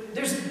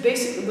there's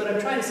basically, what I'm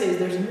trying to say is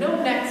there's no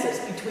nexus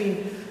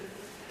between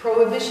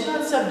prohibition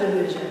on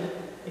subdivision,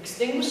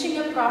 extinguishing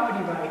of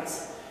property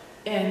rights,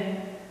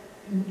 and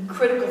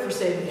critical for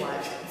saving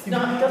lives. It's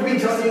not. You mean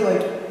telling you,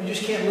 like, you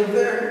just can't live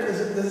there?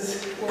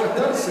 Well, it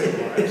does save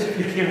lives. If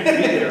you can't be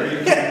there,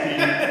 you can't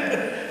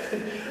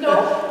be.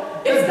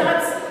 No, it's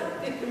not,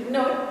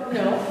 no,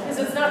 because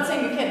it's not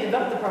saying you can't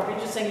develop the property,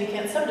 it's just saying you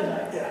can't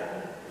subdivide. Yeah.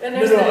 And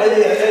No, there's no, the-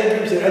 I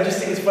agree with you. I just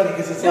think it's funny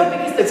because it's No, like,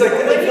 because it's like,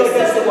 when I feel you like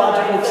that's the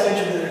logical subdivide,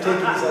 extension that they're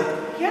taking. It's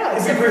like, Yeah,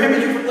 if we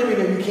prohibit you from living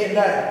there, you can't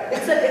die.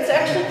 it's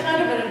actually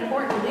kind of an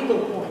important legal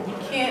point. You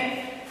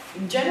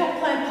can't, general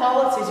plan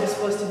policies are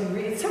supposed to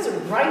be, it says it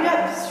right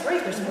out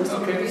straight, they're supposed to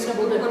be Okay, so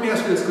reasonable. let me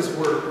ask you this, because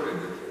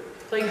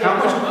Like, how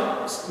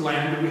much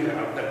land do we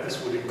have that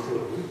this would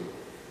include?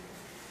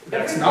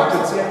 That's Every not,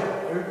 parcel,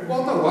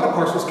 well, no, a lot of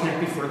parcels can't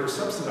be further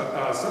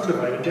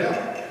subdivided down.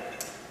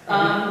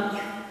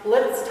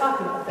 Let's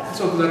talk about that.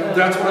 So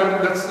that's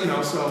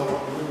what so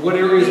what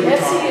areas are we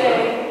talking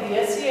about?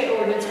 The SCA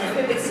ordinance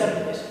prohibits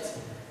subdivisions.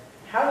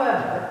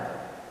 However,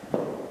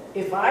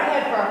 if I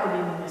had property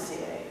in the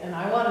SCA and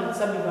I wanted to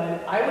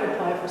subdivide it, I would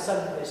apply for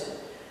subdivision.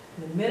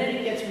 The minute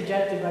it gets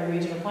rejected by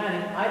regional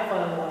planning, I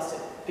file a lawsuit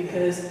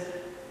because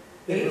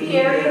the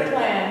area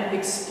plan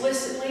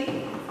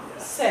explicitly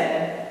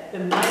said the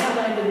minor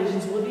land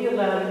divisions will be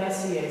allowed in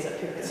SCAs up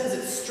here. It says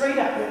it straight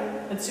up,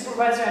 and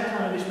Supervisor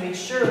Antonovich made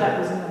sure that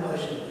was in the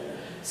motion.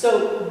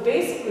 So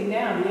basically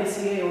now the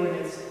SCA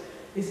ordinance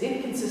is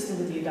inconsistent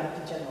with the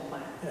adopted general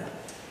plan. Yeah.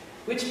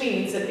 Which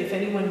means that if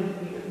anyone,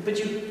 but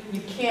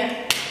you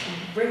can't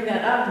bring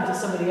that up until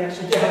somebody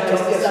actually tries to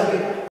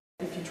subdivide,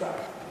 if you try.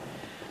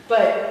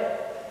 But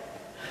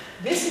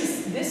this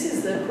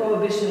is the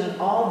prohibition on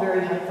all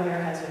very high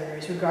fire hazard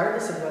areas,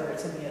 regardless of whether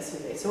it's in the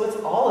SCA. So it's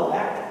all of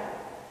that.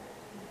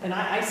 And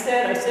I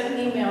sent an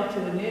email to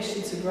Anish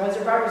and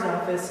Supervisor Barber's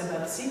office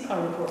about the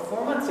CPAW report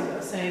 4 months ago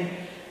saying,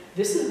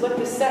 this is what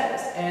this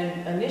says.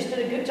 And Anish did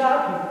a good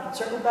job. He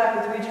circled back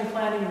with regional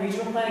planning.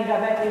 Regional planning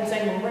got back in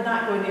saying, well, we're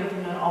not going to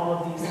implement all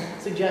of these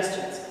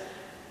suggestions.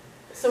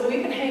 So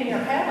we've been hanging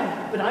our hat on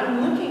that. But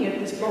I'm looking at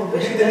this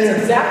prohibition.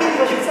 That's exactly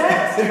what it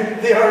says.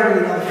 They are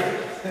doing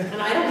it.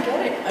 And I don't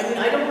get it. I mean,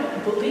 I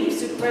don't believe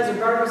Supervisor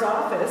Barber's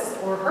office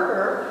or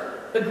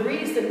her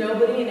agrees that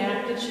nobody in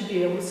Acton should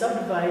be able to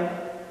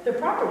subdivide their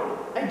property.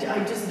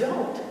 I just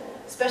don't.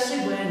 Especially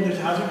when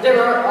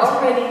there are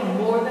already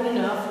more than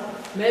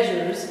enough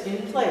measures in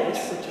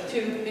place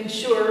to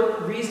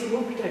ensure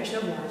reasonable protection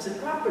of lives and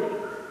property.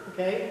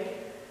 Okay?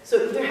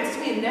 So there has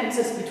to be a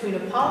nexus between a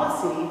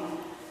policy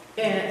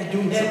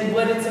and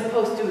what it's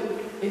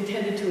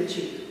intended to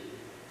achieve.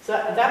 So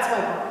that's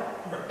my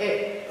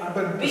point.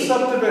 But the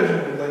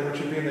subdivision language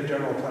should be in the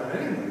general plan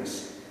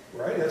anyways,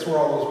 right? That's where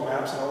all those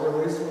maps and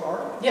overlays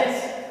are.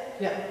 Yes.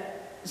 Yeah.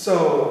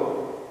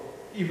 So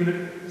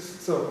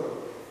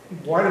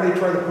why do they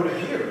try to put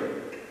it here?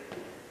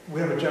 We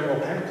have a general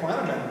plan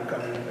amendment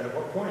coming in at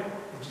what point?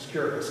 I'm just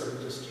curious.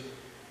 I'm just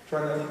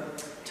trying to.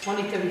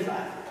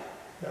 2035.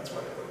 That's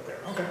why they put it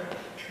there. Okay.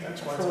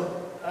 That's why.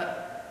 So,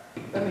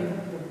 I mean,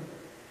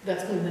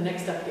 that's when the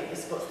next update is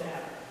supposed to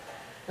happen.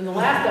 And the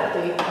last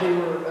update, they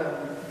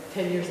were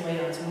 10 years late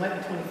on, so it might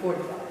be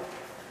 2045.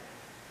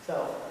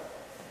 So,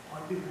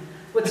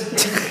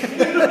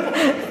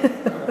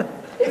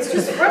 it's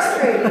just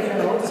frustrating, you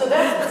know. So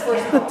that's the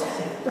first policy.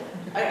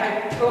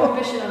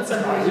 Prohibition on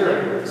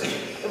subdivision.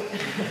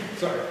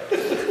 Sorry.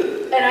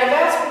 And I've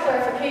asked for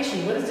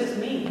clarification. What does this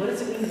mean? What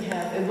does it mean to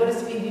have, and what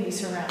does it mean to be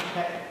surrounded?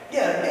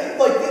 Yeah,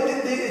 like,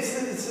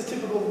 it's the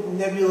typical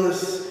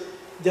nebulous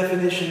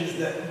definitions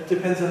that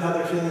depends on how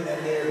they're feeling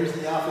that day or who's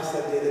in the office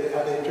that day,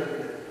 how they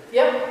interpret it.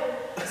 Yep.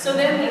 So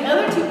then the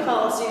other two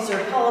policies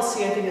are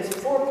policy, I think it's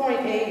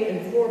 4.8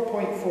 and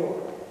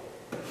 4.4.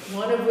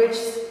 One of which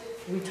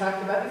we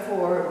talked about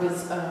before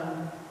was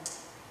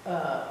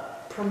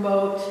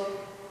promote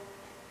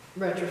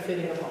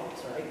retrofitting of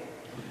homes, right?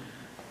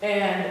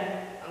 And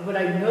what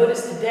I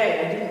noticed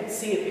today, I didn't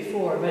see it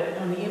before, but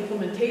on the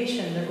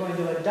implementation, they're going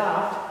to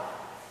adopt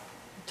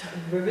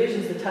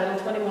revisions to Title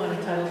 21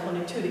 and Title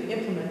 22 to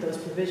implement those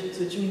provisions,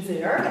 which means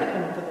they are going to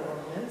come up with an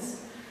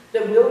ordinance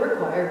that will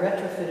require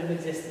retrofit of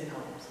existing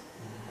homes.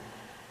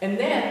 And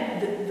then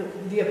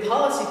the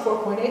policy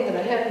 4.8 that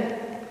I hadn't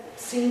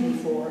seen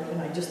before,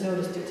 and I just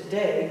noticed it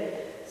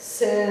today,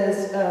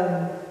 says,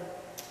 I'm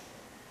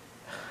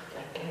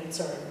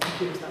sorry, my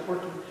computer's not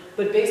working,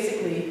 but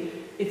basically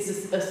it's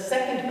a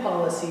second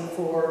policy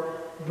for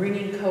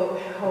bringing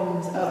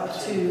homes up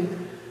to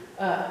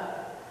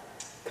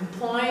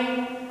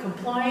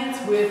compliance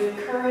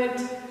with current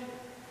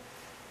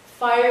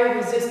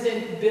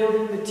fire-resistant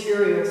building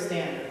material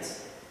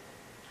standards.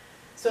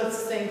 So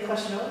it's the same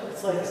question over.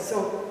 It's like,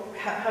 so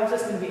how is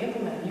this going to be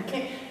implemented?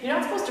 You're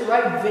not supposed to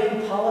write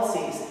vague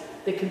policies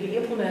that can be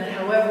implemented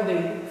however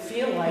they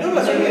feel like. No,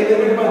 that's okay. They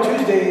would come on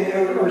Tuesday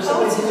or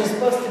Policies something. are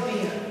supposed to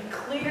be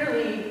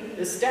clearly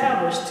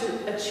established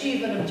to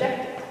achieve an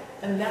objective,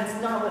 and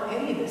that's not what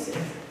any of this is.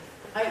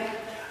 I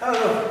don't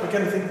know. I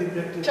kind of think the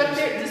objective Chuck,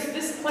 is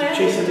this plan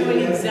chase is it doing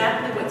in.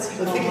 exactly what I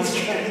CPAW think wants it's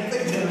to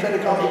do. going to try to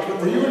accomplish what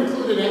Well, they you do.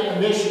 included a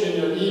mission in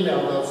your email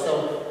though,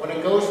 so when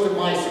it goes to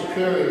my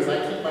superiors,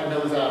 I keep my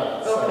nose out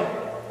of it. So. Okay,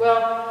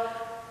 well,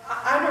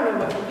 I don't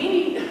know what we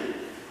need.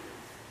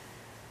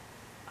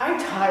 I'm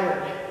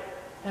tired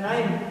and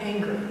I'm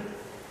angry.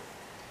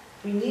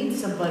 We need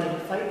somebody to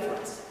fight for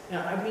us.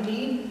 Now, we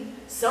need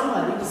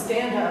somebody to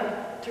stand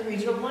up to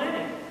regional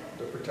planning.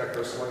 To protect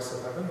our slice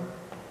of heaven?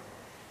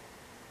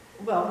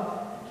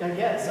 Well, I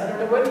guess. I don't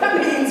know what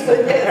that means, but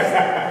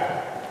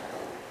yes.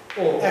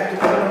 Well, Active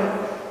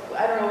element.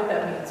 I don't know what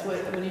that means.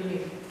 What do you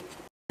mean?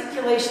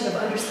 Articulation of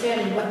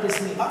understanding what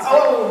this means. I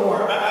want a little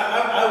more.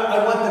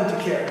 I want them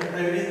to care.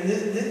 I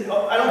mean,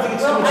 I don't think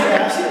it's too Well, much to I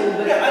do ask. too,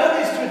 but- Yeah, I don't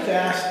think it's too much to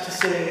ask to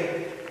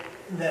say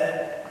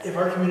that if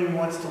our community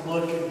wants to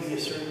look and be a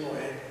certain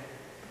way,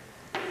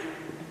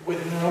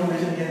 with no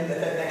reason, again,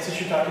 that nexus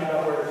you're talking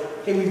about where,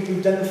 hey,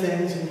 we've done the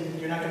things and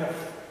you're not gonna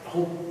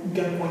hold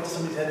gunpoint to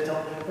somebody's head and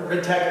tell them, or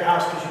red tag your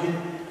house because you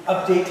didn't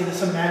update to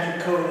some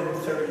magic code in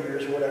 30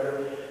 years or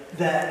whatever,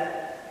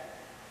 that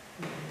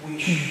we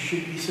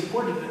should be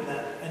supported in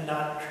that and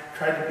not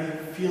try to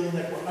be feeling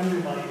like we're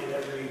undermined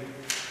at every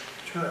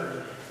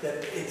turn, that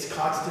it's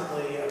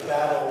constantly a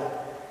battle.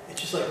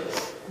 It's just like,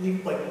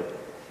 leave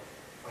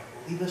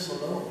us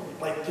alone.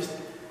 Like, just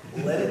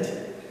let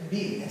it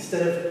be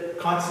instead of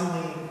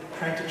constantly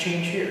trying to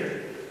change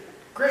here.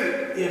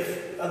 Great,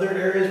 if other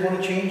areas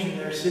want to change in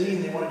their city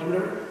and they want to do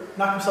whatever,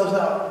 knock themselves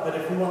out. But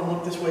if we want to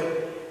look this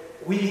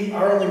way,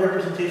 our only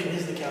representation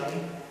is the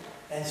county,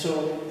 and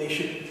so they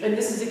should. And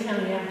this is a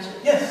county action.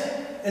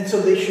 Yes, and so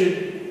they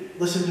should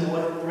listen to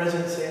what the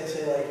residents say and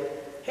say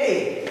like,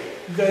 hey,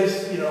 you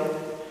guys,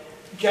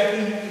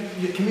 Jackie,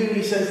 the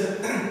community says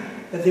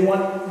that they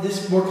want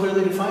this more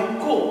clearly defined.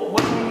 Cool,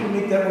 what can we do to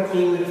make that more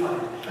clearly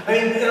defined? I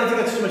mean, I don't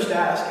think that's too much to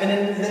ask. And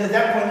then at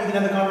that point, you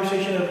can have the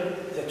conversation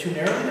of, is that too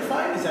narrowly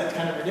defined? Is that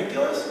kind of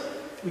ridiculous?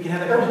 We can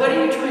have that. Or what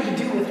are you trying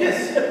to do with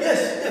Yes, this?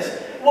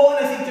 yes. Well,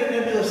 and I think they're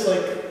nebulous,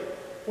 like,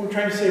 we're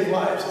trying to save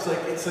lives. It's like,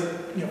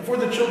 for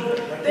the children.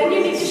 Like, Then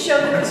you need to show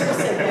that this will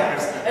save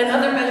lives, and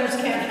other measures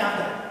can't count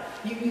that.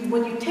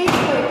 When you take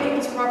away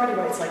people's property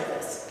rights like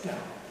this, No.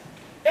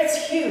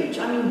 it's huge.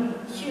 I mean,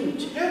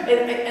 huge. Yeah.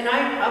 And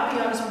I'll be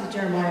honest with you,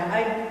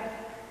 Jeremiah.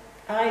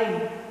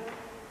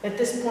 At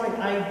this point,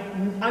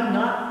 I'm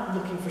not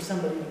looking for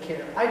somebody to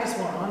care. I just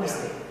want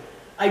honesty. Yeah.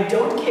 I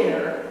don't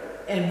care,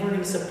 and we're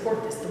going to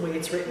support this the way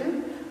it's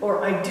written,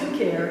 or I do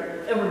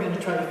care, and we're going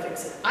to try to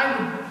fix it.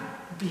 I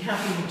would be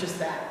happy with just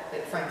that,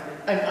 frankly.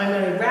 I'm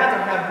going to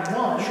rather have the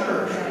one.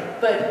 Sure.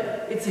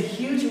 But it's a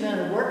huge amount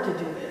of work to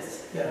do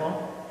this, you Yeah.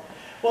 know?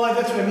 Well,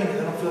 that's what I mean,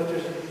 is I don't feel like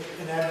there's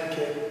an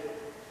advocate,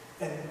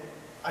 and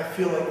I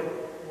feel like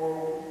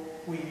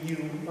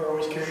you are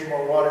always carrying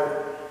more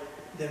water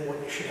than what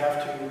you should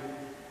have to,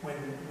 when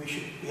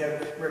we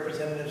have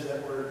representatives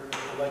that were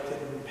elected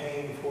and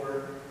paying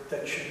for,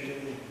 that should do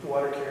the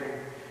water carrying.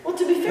 Well,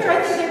 to be fair,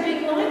 I think they're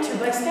being lied to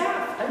by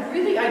staff. I'm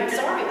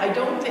sorry, I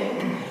don't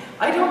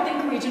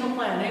think regional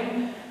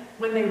planning,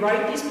 when they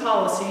write these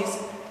policies,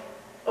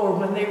 or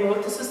when they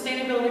wrote the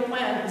sustainability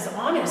plan, is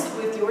honest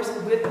with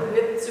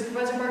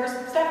Supervisor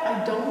Barger's staff.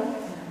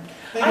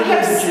 I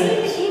have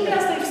seen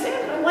emails they've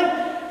sent, and I'm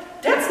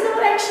like, that's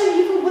not actually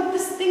even what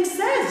this thing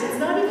says. It's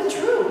not even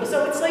true.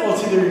 So it's like. Well,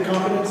 it's either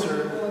incompetence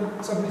or.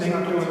 Somebody's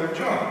not doing their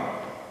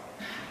job.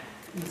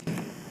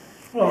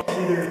 Well, it's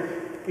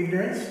either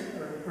ignorance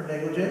or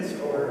negligence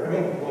or,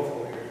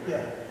 Willfully.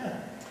 yeah.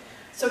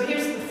 So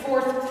here's the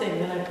fourth thing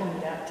that I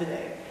pointed out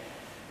today.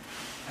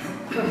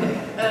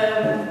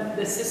 Okay,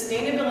 the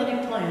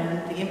sustainability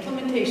plan, the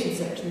implementation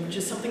section, which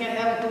is something I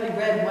haven't really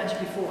read much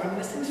before. I'm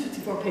listening to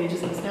 54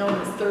 pages, and it's now in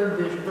the third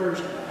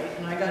version, right?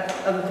 And I got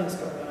other things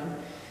going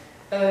on.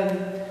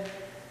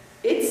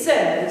 It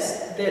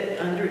says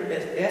that under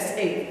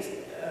S8,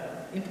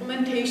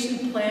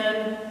 implementation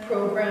plan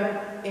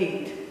program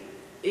 8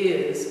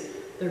 is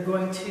they're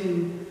going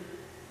to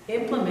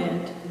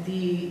implement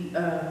the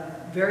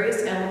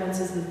various elements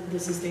of the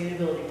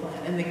sustainability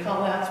plan, and they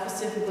call out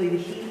specifically the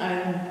heat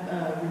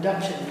island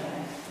reduction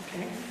plan,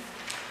 okay?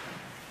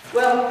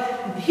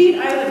 Well, the heat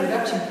island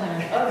reduction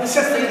plan of the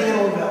Except for the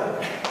Yellow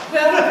Valley.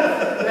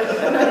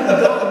 well, I'm not even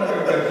going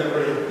there. Gotta get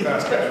rid of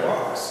fast catch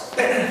rocks.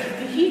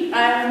 The heat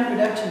island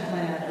reduction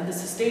plan of the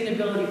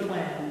sustainability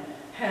plan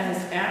has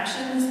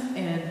actions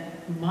and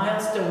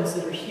milestones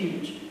that are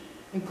huge,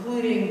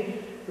 including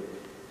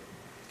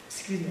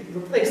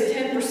replace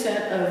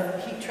 10%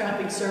 of heat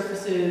trapping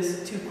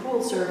surfaces to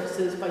cool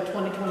surfaces by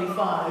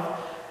 2025,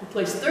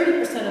 replace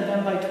 30% of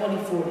them by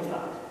 2045,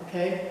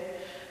 okay?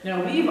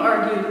 Now, we've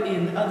argued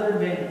in other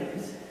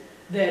venues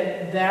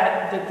that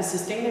the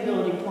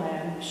sustainability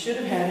plan should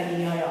have had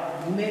an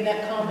EIR. We made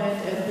that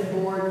comment at the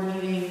board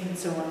meeting and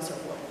so on and so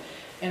forth.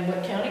 And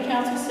what county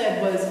council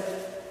said was,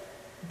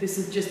 this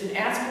is just an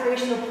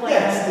aspirational plan.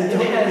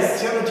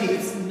 Yes,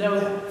 It's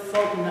no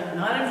fault,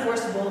 not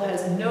enforceable,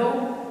 has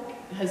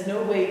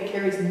no weight,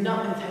 carries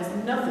nothing,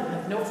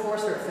 has no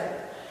force or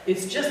effect.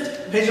 It's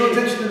just, Pay no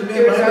attention to the man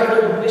here's behind our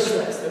the little wish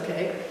list,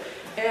 okay?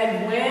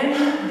 And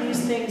when these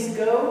things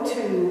go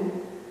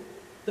to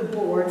the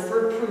board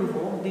for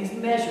approval, these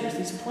measures,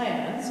 these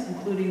plans,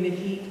 including the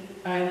heat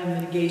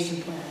island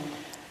mitigation plan,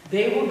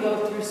 they will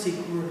go through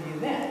secret review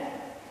then.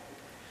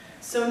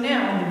 So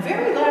now, on the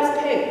very last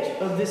page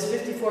of this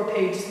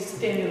 54-page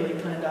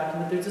sustainability plan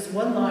document, there's this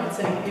one line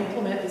saying,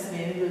 implement the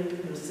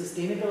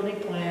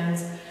sustainability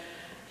plans,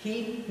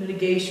 heat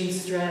mitigation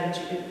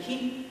strategy,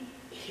 heat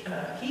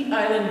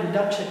island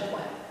reduction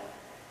plan.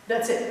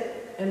 That's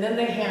it. And then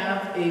they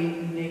have a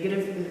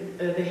negative,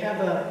 they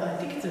have a, I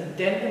think it's an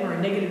addendum or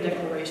a negative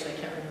declaration, I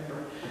can't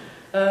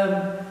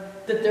remember,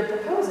 that they're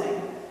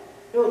proposing.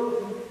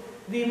 Well,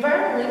 the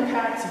environmental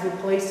impacts of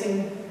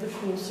replacing the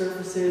cool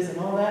surfaces and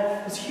all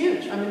that is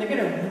huge. I mean, they're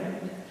gonna,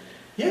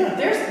 Yeah.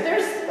 there's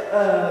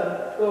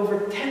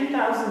over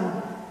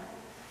 10,000,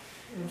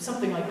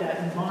 something like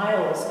that,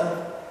 miles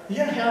of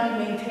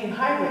county maintained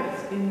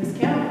highways in this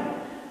county.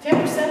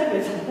 10% of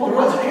it is The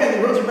roads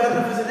are bad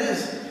enough as it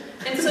is.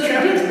 And The so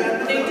traffic's bad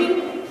enough. they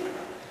didn't,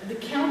 the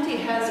county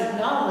has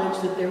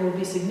acknowledged that there will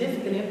be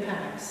significant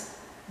impacts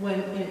when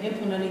in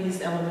implementing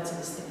these elements of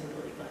the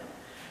sustainability plan.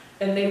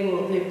 And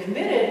they've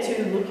committed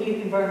to looking at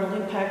the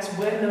environmental impacts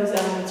when those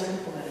elements are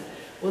implemented.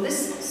 Well,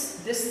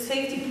 this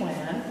safety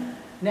plan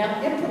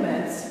now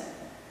implements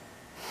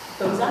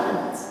those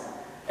elements.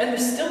 And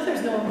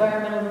there's no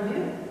environmental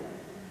review.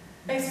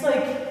 It's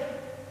like,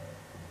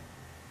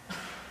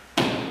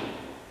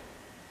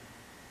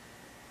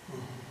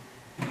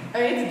 I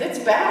mean, it's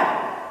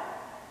bad.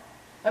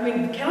 I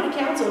mean, the county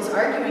council is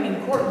arguing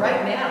in court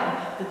right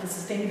now that the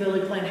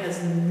sustainability plan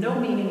has no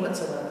meaning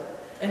whatsoever.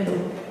 And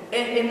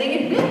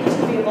they admit there's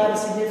going to be a lot of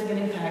significant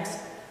impacts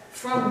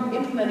from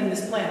implementing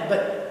this plan,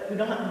 but we're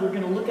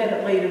going to look at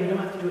it later. We don't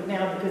have to do it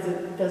now because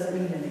it doesn't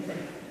mean anything.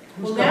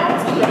 Well, now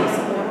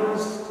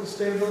it's the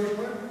sustainability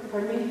plan?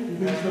 Pardon me?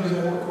 Who has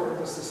them in court,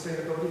 the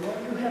sustainability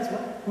plan? Who has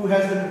what? Who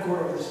has them in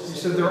court over this? You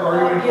said they're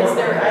arguing in Yes,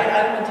 court.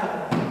 I don't want to talk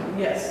about it.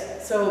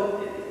 Yes.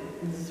 So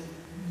it's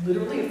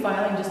literally a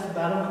filing just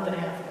about a month and a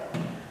half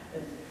ago.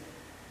 It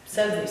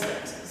says these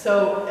things.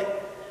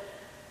 So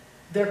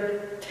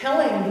they're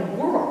telling the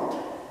world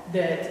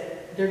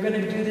that they're going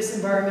to do this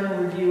environmental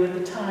review at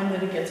the time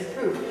that it gets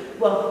approved.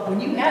 Well, when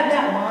you add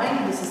that line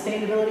to the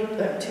sustainability,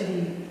 to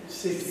the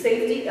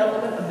safety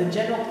element of the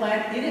general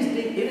plan, it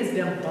is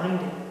then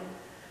binding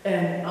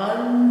and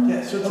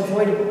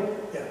unavoidable.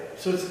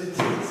 So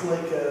it's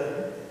like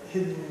a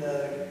hidden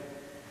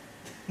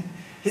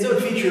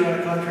feature on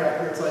a contract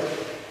where it's like,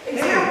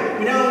 hey,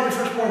 we now own your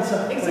firstborn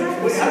son. Exactly.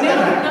 Like, wait, So how did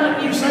that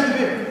happen? You signed the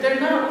paper. they're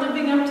not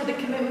living up to the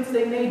commitments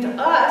they made to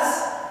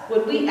us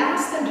when we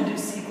asked them to do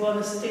CEQA on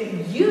the state.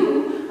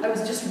 I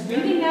was just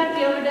reading that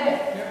the other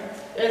day.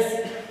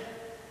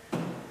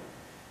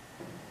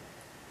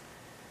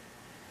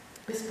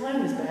 This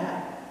plan is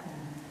bad.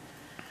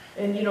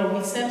 And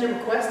we sent a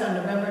request on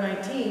November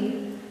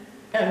 19,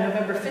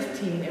 November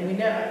 15,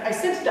 and I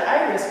sent it to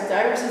Iris, because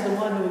Iris is the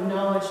one who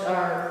acknowledged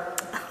our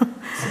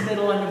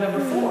submittal on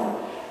November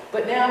 4.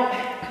 But now,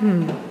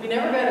 we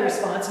never got a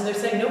response, and they're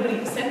saying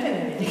nobody sent in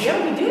anything.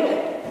 Yeah, we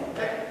did.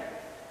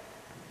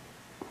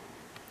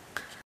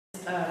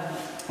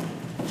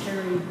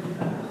 Terry,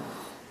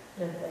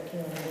 I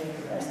can't remember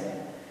her last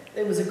name.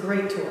 It was a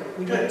great tour.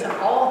 We went to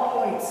all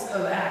points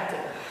of Acton.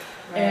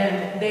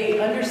 And they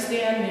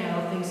understand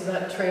now things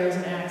about trails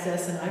and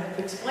access, and I've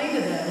explained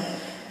to them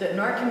that in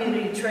our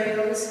community,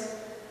 trails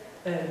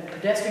and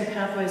pedestrian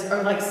pathways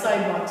are like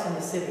sidewalks in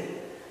the city.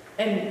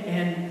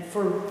 And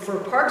for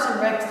Parks and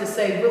Recs to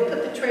say, we'll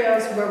put the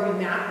trails where we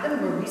map them,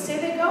 where we say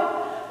they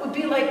go, would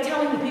be like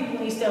telling the people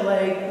in East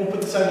LA, We'll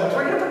put the sidewalks.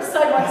 we're going to put the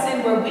sidewalks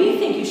in where we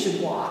think you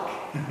should walk.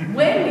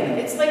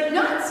 It's like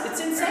nuts.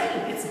 It's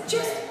insane. It's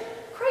just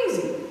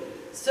crazy.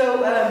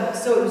 So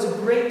it was a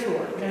great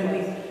tour, and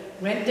we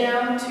went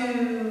down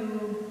to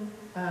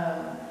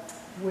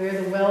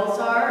where the wells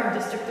are in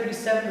District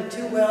 37, the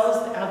 2 wells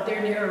out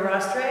there near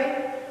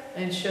Arrastre,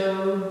 and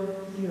showed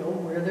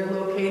where they're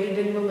located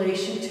in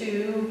relation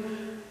to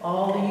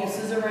all the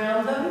uses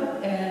around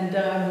them, and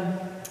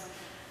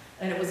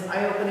it was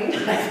eye-opening,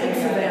 I think,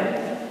 for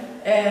them,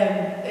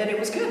 and it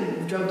was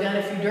good. We drove down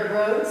a few dirt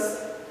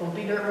roads,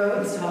 bumpy dirt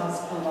roads. Talks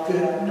a lot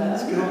Good. about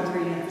That's the good.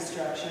 concrete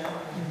infrastructure.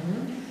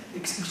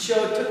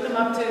 Took them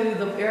up to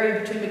the area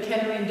between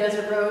McHenry and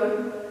Desert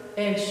Road,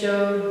 and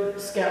showed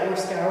where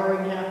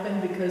scouring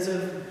happened because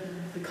of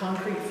the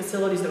concrete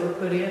facilities that were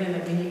put in, and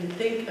that we need to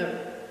think of.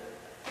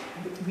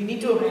 We need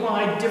to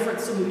apply different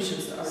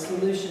solutions to our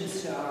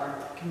Solutions to our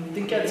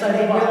community. Think And outside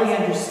they the box. really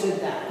understood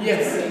that.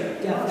 Yes.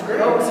 Definitely.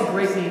 Oh, it was a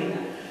great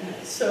meeting.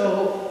 Yes.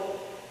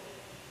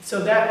 So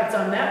that's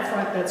on that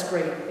front, that's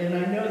great. And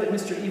I know that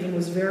Mr. Even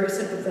was very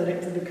sympathetic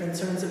to the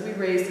concerns that we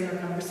raised in our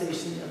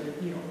conversation,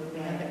 when we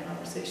had that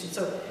conversation.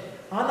 So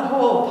on the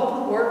whole,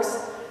 Public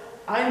Works,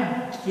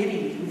 I'm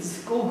giddy,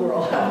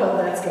 schoolgirl, how well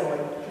that's going.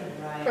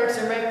 Right. Parks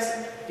and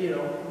Recs,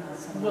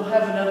 we'll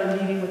have another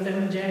meeting with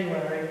them in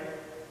January.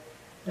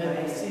 And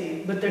we'll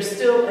see. But there's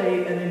still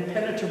an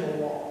impenetrable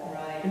wall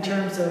Right. in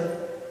terms of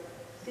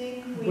I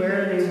think we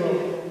where need they to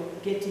will.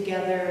 get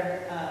together,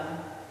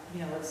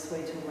 let's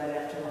wait till right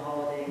after the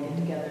holiday and get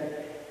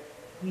together.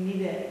 We need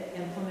to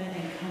implement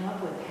and come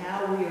up with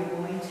how we are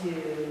going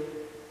to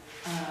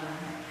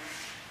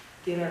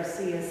get our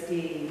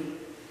CSD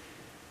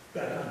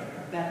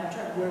back on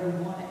track where we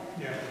want it.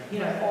 Yeah.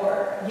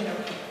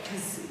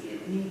 Because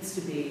it needs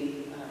to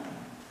be,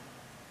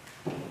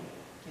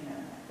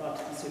 brought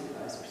to the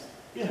supervisors.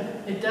 Yeah.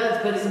 It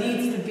does, but it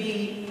needs to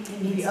be,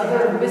 needs the to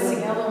other have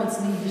missing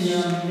elements need to be.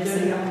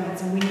 Missing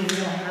elements, and we need to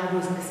know how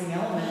those missing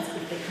elements,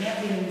 if they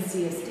can't be in the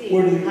CSD,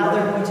 Where do you- how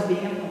they're going to be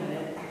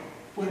implemented.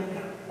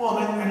 Well,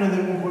 I know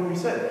that what we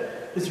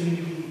said, does there need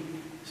to be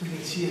something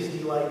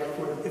CSD-like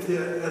for, if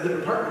the other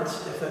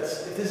departments, if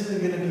this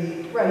isn't gonna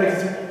be,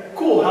 Right.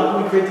 cool, how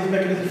can we create these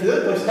mechanisms for the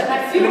other places? And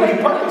I feel And we like-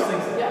 can park those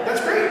things there. Yeah.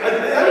 That's great,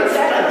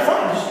 that's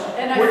fine, just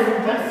And where do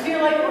we I feel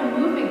like we're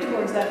moving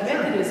towards that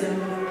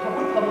mechanism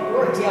of public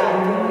works.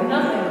 Yeah. We're doing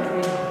nothing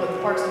with the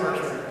Parks and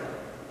Recs.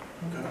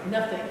 Okay.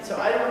 Nothing. So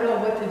I don't know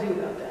what to do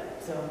about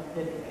that. So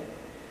anyway.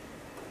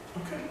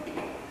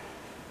 Okay.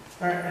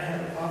 All right, I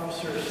have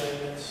officer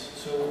assignments,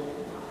 so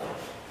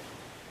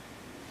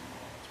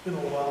it's been a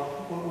while.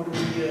 What do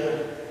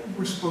we,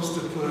 We're supposed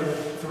to put,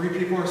 3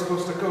 people are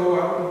supposed to go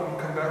out and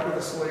come back with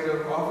a slate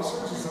of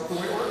officers, is that the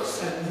way it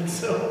works? and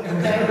so,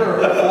 And there are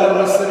 4 of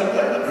us sitting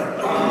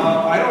there.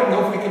 I don't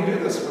know if we can do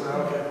this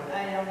without, okay.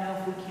 I don't know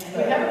if we can.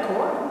 We have a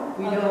quorum.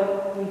 We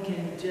know, we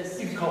can just,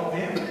 You can call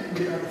Pam,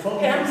 get her on the phone.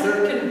 Pam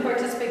Third. can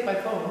participate by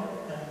phone.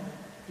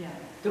 yeah.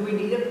 Do we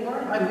need a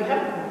quorum? We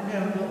have a quorum.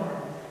 Yeah, no.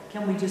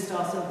 Can we just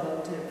also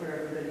vote for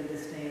everybody to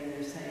stay in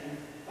their same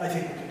I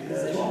think we can do that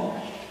as position? well.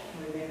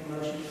 Can we make a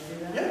motion to do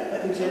that? Yeah, I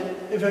think so.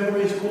 If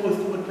everybody's cool with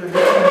what they're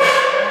doing.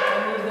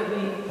 I move that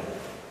we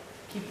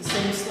keep the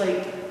same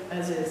slate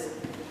as is.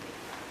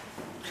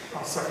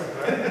 I'll second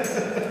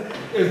that.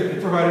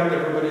 Provided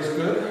everybody's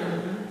good.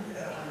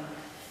 Yeah.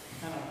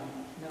 I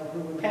don't know who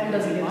would. Pam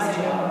doesn't get my to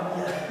say job.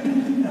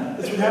 Yeah,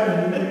 that's what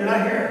happens when you're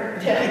not here.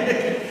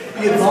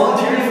 Yeah. You get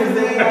volunteered for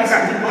things.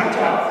 My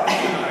job.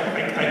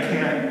 I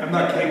can't, I'm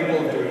not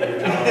capable of doing your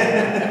job.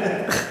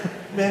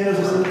 Man knows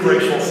his We're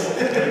grateful.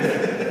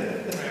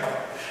 limitations.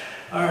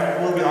 Yeah. All right,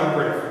 well, Beyond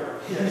grateful.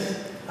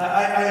 yes.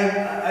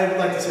 I would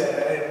like to say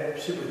I am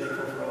super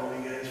thankful for all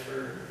of you guys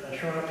for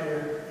showing up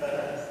here.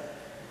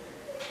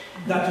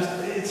 Not just,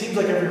 it seems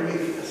like every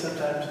week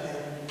sometimes,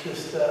 and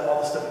just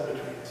all the stuff in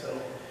between,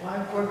 so.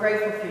 Well, we're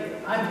grateful for you.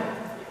 I'm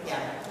grateful for you.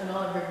 Yeah. And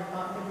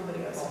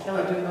everybody else.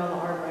 Kelly doing all the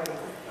hard writing.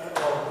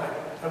 Well,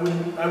 I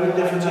would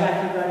definitely not,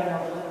 Jackie writing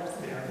all the letters.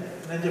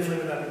 and I definitely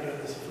would not be doing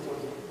this if it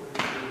wasn't for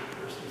you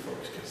university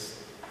folks,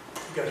 because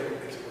you guys are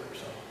what makes it work,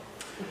 so.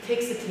 It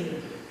takes a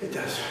team. It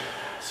does.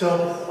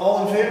 So,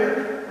 all in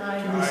favor?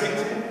 I Can we say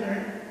so? All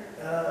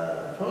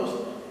right.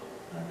 Opposed?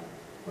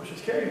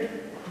 Motion's carried.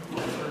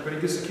 Everybody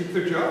gets to keep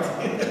their job.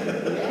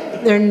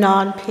 Their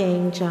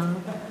non-paying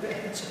job,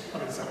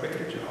 Does that make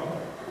a job?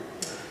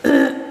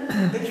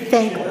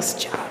 thankless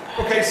job.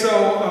 Okay,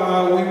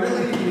 so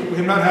we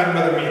have not had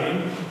another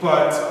meeting,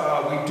 but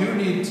we do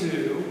need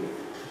to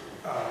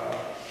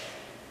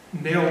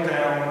nail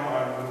down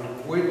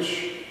on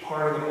which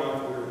part of the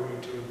month we're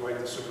going to invite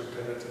the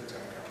superintendent to the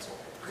town council.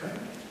 Okay.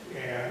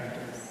 And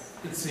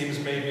it seems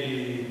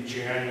maybe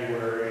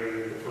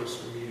January, the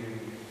first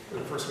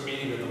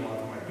meeting of the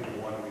month might be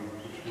the one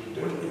we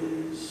should What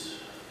do. is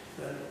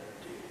that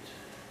date?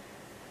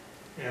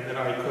 And then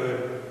I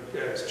could,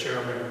 as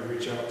chairman,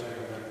 reach out to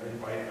him and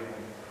invite him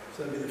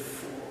So that'd be the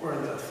 4th or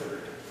the 3rd.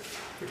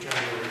 for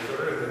January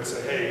 3rd, and then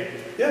say, hey,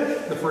 Yeah.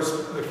 the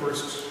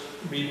first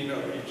meeting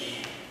of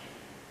each.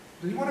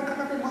 Do you want to come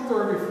every month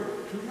or every? Do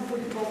you remember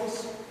what you told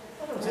us?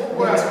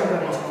 We'll ask him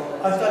every month.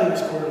 I thought it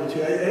was quarterly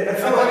too. I I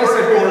feel thought like you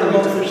said every other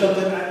quarterly month or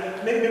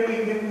something. Maybe we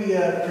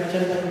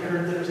pretend like we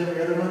heard that it was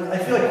every other month. I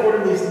feel like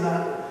quarterly is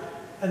not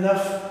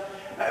enough.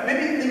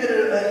 Maybe leave it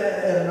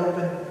at an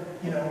open,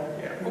 you know.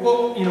 Yeah.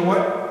 Well, you know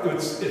what?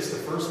 It's the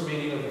first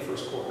meeting of the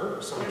first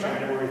quarter, so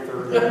January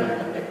 3rd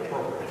would be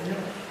appropriate.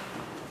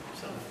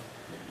 So,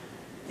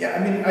 yeah, I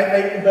mean,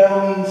 I by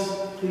all means,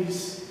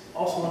 please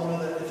also let me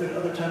know that if there's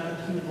other times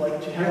that he would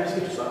like to have us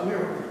get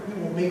to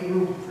we will make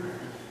room for him.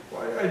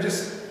 Well, I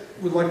just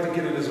would like to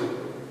get it as a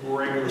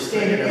regular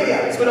Standard, thing.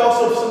 yeah, but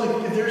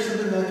also if there's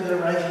something that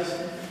arises,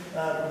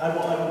 I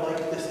would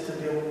like this to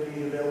be able to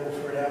be available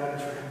for an avenue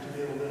for him to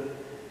be able to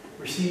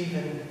receive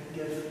and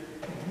give.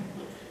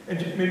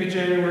 And maybe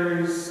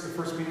January's, the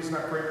first meeting's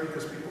not great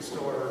because people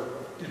still are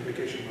in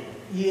vacation mode.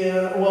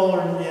 Yeah, well,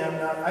 I'm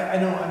not, I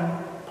know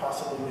I'm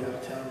possibly out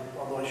of town,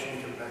 although I should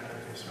be coming back,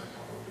 I guess I'll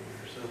probably be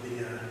here, so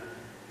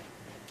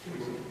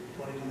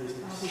want to do this?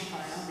 I'll be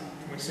fine, I'll be.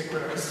 Can we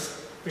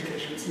synchronize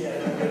vacations? Yeah,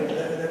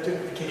 that took a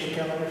vacation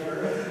calendar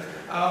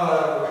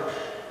for,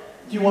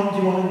 do you want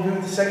to do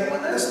the second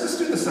one then? Let's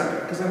do the second,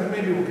 because I think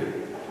maybe we'll get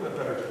a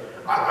better.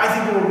 I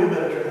think there will be a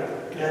better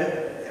turnout,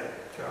 okay?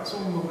 Yeah, so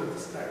we'll move it to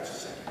the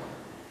second.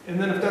 And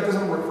then if that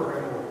doesn't work for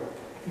him,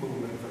 we'll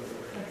move him in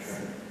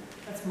February.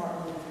 That's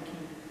Martin Luther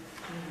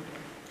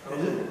King.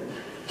 Is it?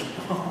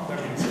 That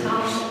means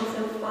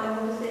the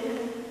final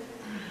decision?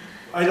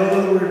 I don't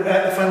know that we're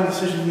at the final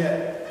decision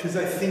yet, because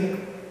I think,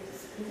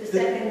 The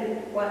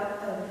second,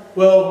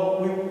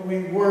 well,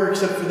 we were,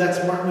 except for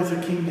that's Martin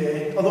Luther King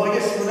Day, although I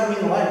guess we're not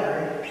in the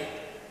library.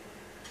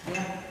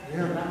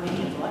 Yeah, not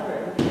meeting in the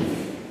library.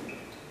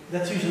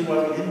 That's usually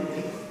why we didn't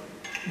meet.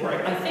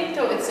 right. I think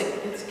though it's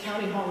a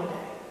county holiday.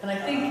 And I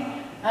think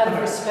out of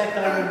respect,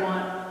 I would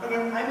want, Okay.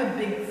 I'm a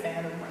big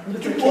fan of Martin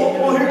Luther King.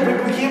 Well, here,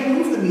 but we can't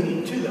move the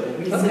meeting too, though.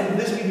 We can Okay. move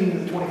this meeting to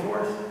the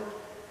 24th.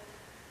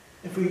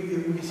 If we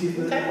can see if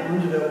the Okay.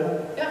 room's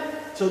available. Yeah.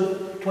 So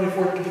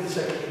 24th could be the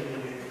second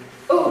meeting.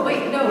 Oh, Oh,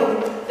 wait, no,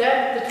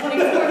 the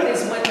 24th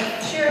is when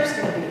the sheriff's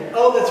gonna be here.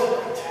 Oh, that's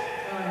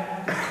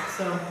right.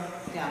 So,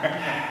 Yeah,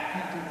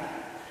 can't do that.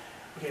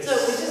 Okay,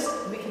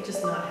 so we can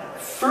just not have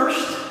it.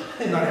 first,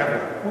 Not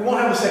having, we won't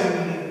have a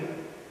second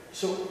meeting,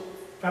 so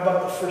how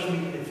about the first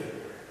meeting in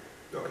February?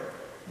 okay.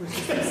 Which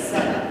is the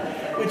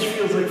 7th. Which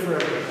feels like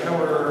forever. Now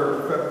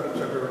we're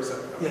February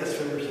 7th. Yes,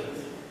 February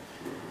 7th.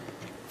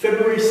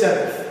 February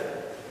 7th.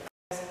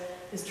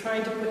 Is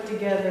trying to put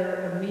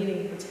together a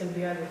meeting, it's gonna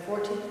be either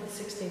 14th and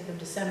 16th of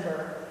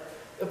December,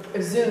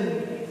 a Zoom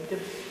meeting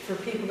for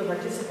people to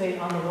participate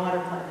on the water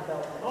plant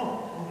development, Oh,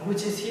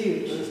 which is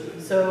huge. That is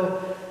good.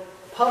 So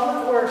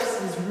Public Works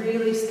has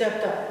really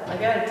stepped up, I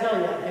gotta tell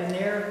you, and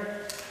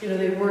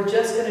they were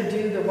just gonna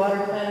do the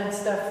water plant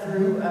stuff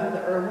through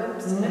the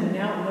Irwins, and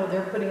now, no,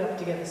 they're putting up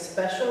together a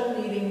special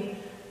meeting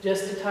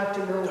just to talk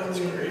to rural That's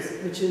communities,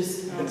 which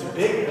is, It's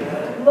big.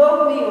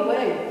 blow me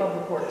away,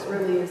 Public Works,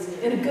 really is,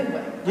 in a good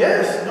way.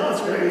 Yes, no,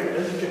 it's great.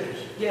 That's good news.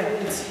 Yeah,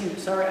 it's huge,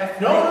 sorry.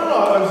 No,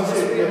 I was just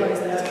Just saying,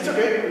 realized that. it's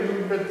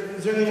okay. But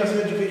is there anything else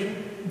in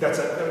education? That's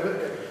it. That was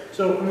it?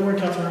 So we were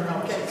counting our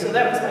comments. Okay, so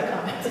that was my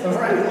comment.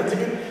 All right,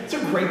 it's a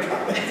great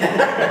comment.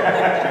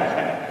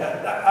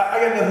 I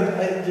got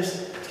nothing, I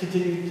just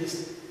continue,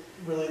 just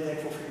really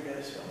thankful for you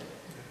guys, so.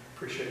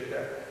 Appreciate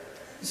that.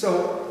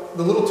 So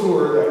the little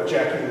tour that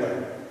Jackie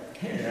led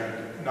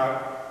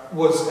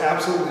was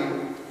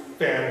absolutely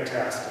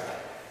fantastic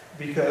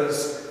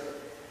because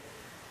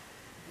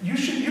you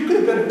could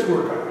have been a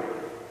tour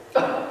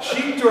guide.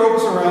 She drove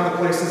us around the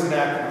places in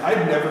Acton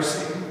I'd never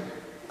seen.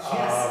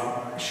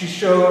 She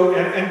showed,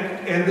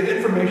 and the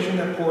information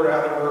that poured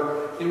out of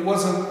her, it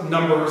wasn't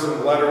numbers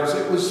and letters,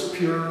 it was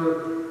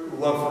pure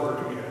love for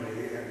her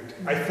community.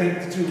 And I think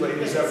the two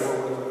ladies that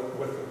were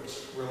with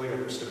us really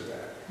understood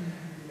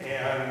that.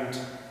 And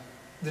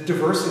the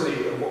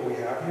diversity of what we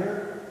have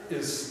here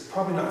is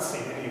probably not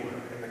seen anywhere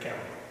in the county.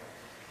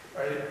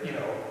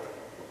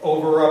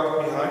 Over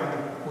up behind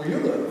where you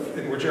live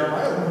and where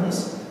Jeremiah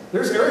lives,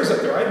 there's areas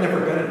up there I'd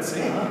never been and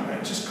seen.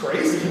 It's just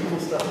crazy. Cool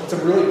stuff.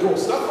 Some really cool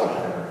stuff up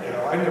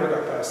there. I never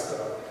got past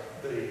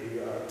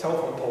the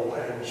telephone pole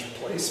henge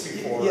place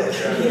before.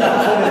 Yes.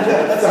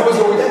 That was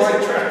always my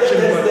attraction.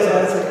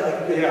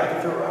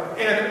 Yeah.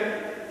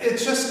 And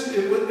it's just,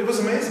 it was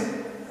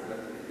amazing.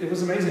 It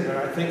was amazing, and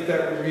I think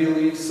that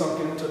really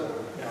sunk into them.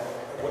 Now,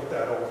 what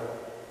that'll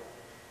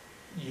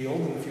yield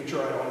in the future,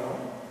 I don't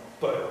know.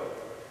 But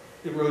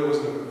it really was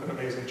an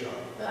amazing job.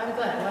 I'm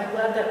glad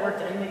that worked,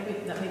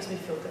 that makes me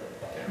feel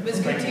good. Ms.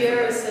 Thank you.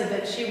 Gutierrez said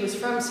that she was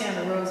from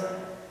Santa Rosa,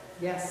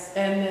 Yes.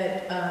 and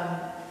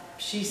that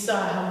she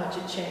saw how much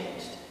it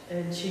changed,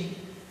 and she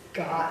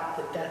got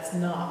that that's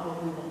not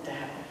what we want to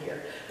happen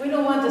here. We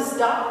don't want to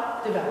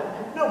stop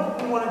development. No,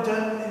 we want it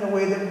done in a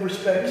way that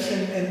respects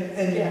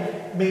and Yeah.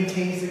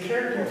 maintains the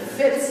character. It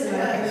fits in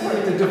that Right,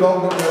 community. the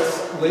development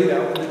that's laid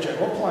out in the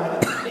general plan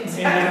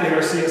Exactly. and in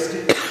our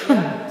CSD.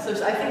 Yeah. So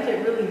I think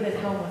it really hit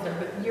home with her,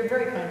 but you're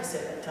very kind to say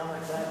that, Tom,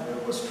 I'm glad.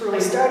 It was At truly.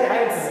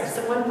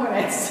 one point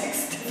I had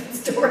 6 different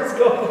stories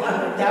going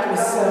on. That was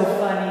so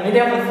funny. I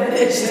never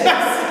finished.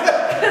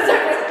 Because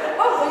I went,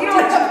 oh, well, you know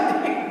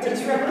what? Did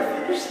you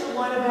ever finish the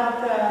one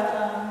about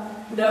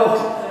the,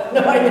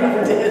 No, I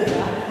never did.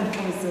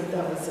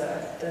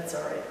 That's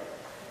all right.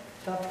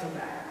 I'll have to come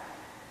back.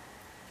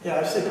 Yeah,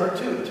 I say part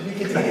 2, to be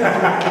continued.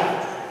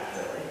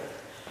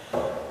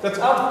 That's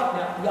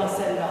oh, no, y'all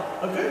said it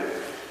all. Okay.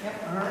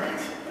 Yep. All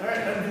right,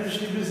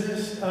 unfinished new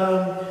business.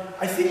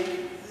 I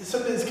think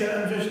something that's kind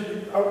of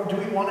unfinished, do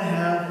we want to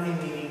have a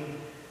meeting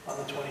on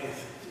the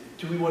 20th?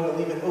 Do we want to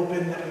leave it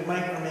open that we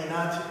might or may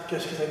not,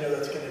 just because I know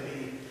that's going to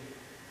be...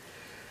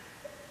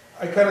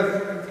 I kind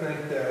of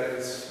think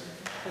that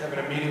having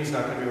a meeting is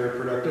not going to be very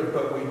productive,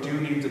 but we do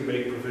need to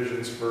make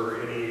provisions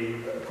for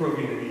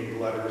approving any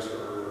letters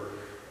or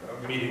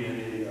meeting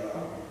any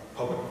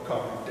public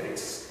comment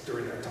dates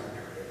during that time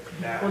period.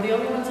 Now, Well, the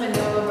only ones I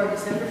know of are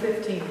December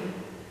 15th,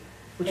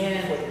 Which is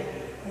And- before the meeting.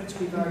 Which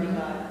we've already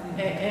got.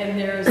 and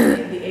there's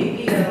the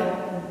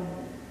ABL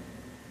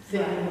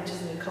thing, which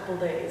is in a couple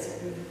days.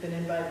 We've been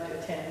invited to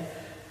attend.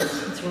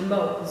 It's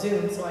remote,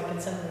 Zoom, so I can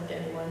send them to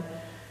anyone.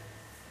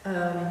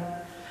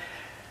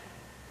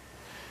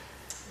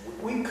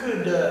 We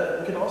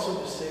could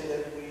also just say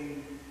that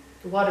we,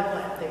 The water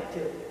plant thing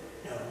too.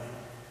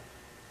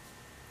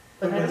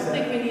 But I What don't is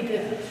think we need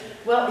to,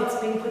 well, it's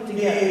being put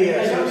together.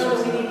 Yeah. I don't So know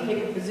it's if we just- need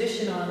to take a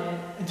position on it.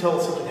 until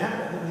something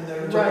happens. I mean,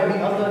 they're...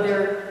 Right,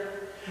 although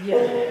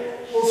yeah.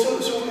 Well,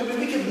 so I mean,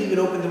 we could leave it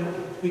open, and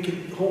we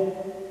could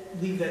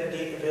leave that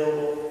date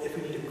available if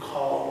we need to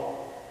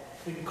call.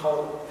 We can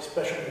call it a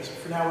special meeting. So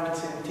for now, we can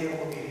say we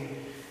table the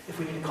meeting. If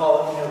we need to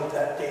call it, we know that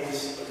that date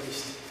is at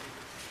least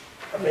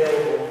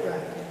available.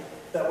 Right.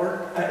 That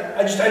work?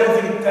 I don't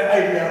think, I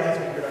agree, I don't think it's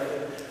been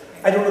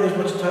productive. I don't know there's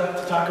much to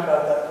talk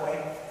about at that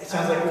point. It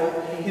sounds like we'll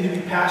either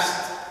be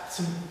past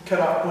some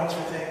cutoff points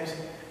for things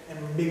and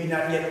maybe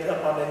not get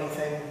up on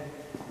anything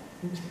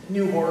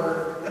new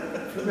horror.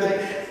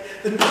 Right.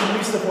 The new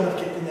stuff won't have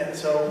kicked in yet,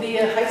 so. The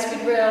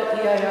high-speed rail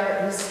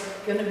EIR is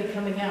going to be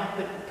coming out,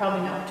 but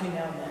probably not between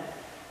now and then.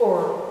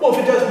 Or, Well,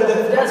 if it does, but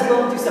if it does,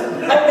 we'll do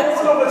something. No,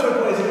 that's my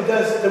point, is if it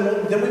does,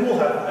 then we will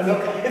have, I mean,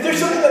 if there's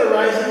something that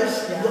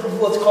arises, Yeah.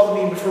 let's call the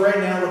meeting, but for right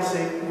now, let's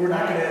say, there will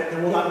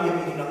not be a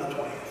meeting on the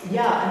 20th.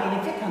 Yeah, I mean,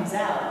 if it comes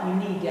out, we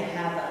need to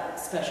have a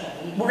special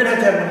meeting. We're gonna have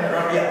to have one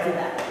there, yeah. For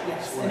that,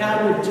 yes, and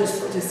I would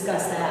just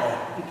discuss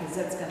that, because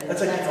that's gonna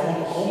That's like a lump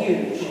of coal, be the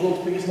huge.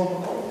 world's biggest lump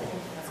of coal.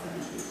 That's gonna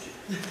be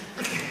huge.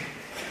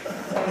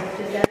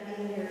 Does that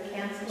mean you're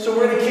canceling? So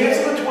we're gonna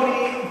cancel the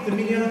 20th, the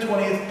meeting on the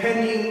 20th,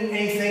 pending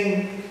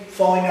anything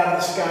falling out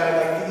of the sky,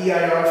 like the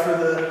EIR for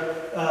the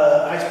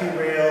high-speed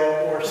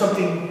rail, or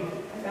something.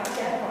 About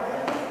that part,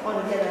 I just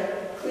want to get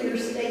a clear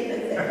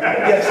statement there.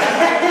 Yes,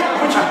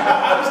 which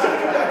I was gonna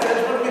come back to, I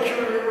just wanna make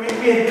sure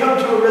we had come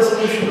to a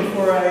resolution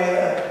before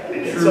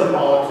A true so-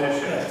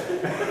 politician.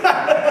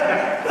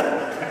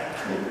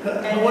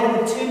 And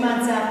then the 2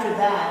 months after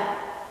that,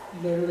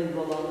 literally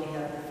we'll only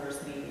have the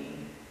first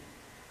meeting.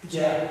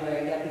 Yeah.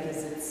 January, yeah,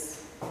 because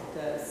it's,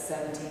 the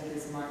 17th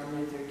is Martin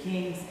Luther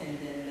King's, and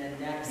then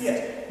the next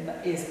Yeah.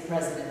 is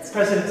President's Day.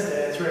 President's Day,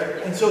 that's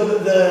right. And so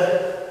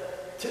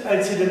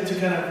I'd say to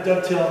kind of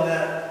dovetail on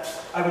that,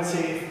 I would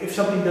say if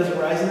something does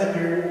arise in that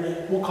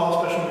period, we'll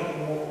call a special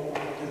meeting, we'll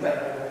do that.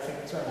 I think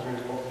it sounds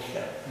reasonable.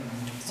 Yeah.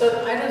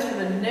 So items for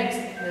the next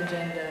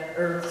agenda,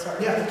 or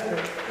sorry, Yeah.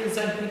 is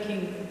I'm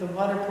thinking the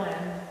water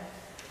plan.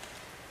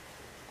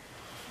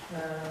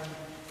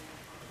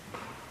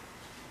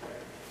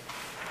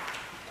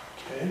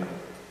 Okay. I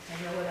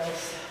know what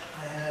else.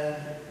 I had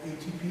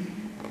ATP.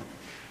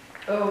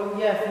 Oh,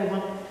 yeah, if we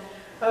want,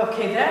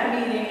 okay, that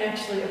meeting,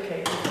 actually,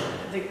 okay,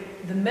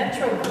 the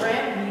Metro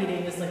grant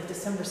meeting is like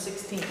December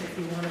 16th if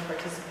you want to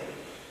participate.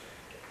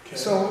 Okay.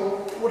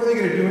 So what are they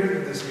gonna do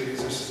in this meeting?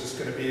 Is this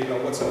gonna be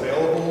about what's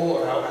available,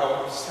 or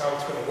how it's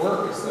gonna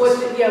work? Is this?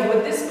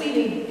 What this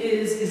meeting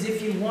is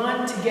if you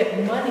want to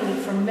get money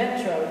from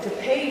Metro to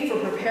pay for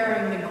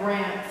preparing the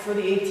grant for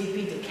the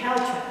ATP to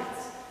Caltrans.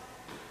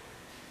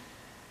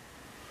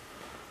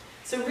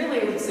 So really,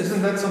 it's.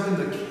 Isn't that something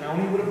the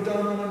county would have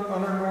done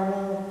on our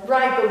normal?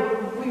 Right,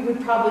 but we would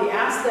probably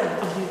ask them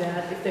to do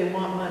that if they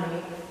want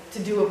money, to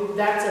do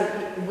that's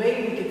a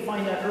way we could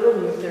find out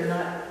early if they're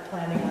not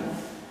planning on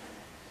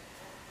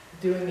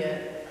doing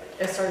it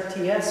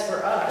SRTS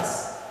for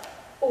us.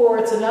 Or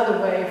it's another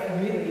way,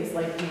 really, is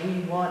like, do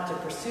we want to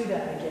pursue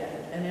that again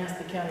and ask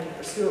the county to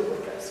pursue it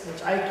with us,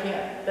 which I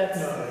can't, that's.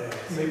 No,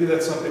 yeah. Maybe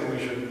that's something we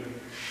should.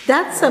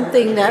 That's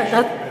something that,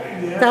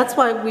 Yeah. that's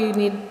why we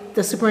need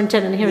the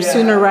superintendent here Yeah.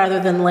 sooner rather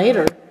than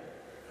later.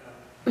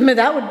 I mean,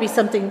 that would be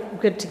something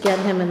good to get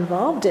him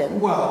involved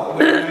in. Well, it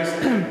would be nice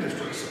to have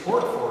district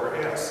support for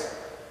it, yes.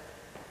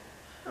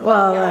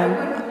 Well, Yeah, I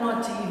wouldn't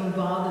want to even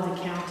bother the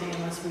county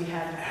unless we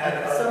had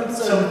Had, some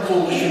sort some of,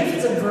 coalition. even if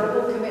it's a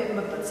verbal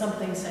commitment, but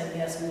something saying,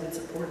 yes, we would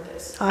support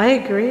this. I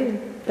agree,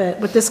 but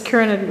with this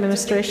current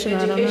administration,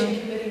 I don't Education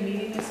know. committee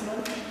meeting this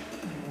month?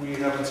 We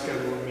haven't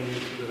scheduled a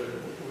meeting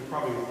we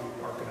probably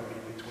are gonna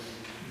be between,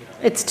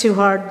 It's too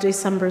hard,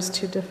 December's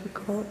too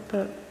difficult,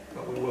 but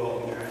but we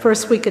will. Yeah.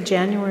 first week of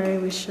January,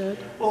 we should.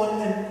 Well,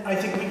 and I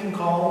think we can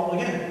call,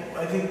 again,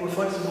 I think we're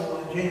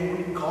flexible in January,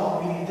 we can call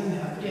a meeting, it doesn't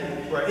have to be.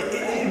 Yeah. Right.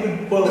 It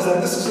would boil This,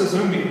 down. this is a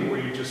Zoom meeting where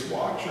you just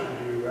watch, or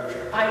do you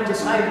actually?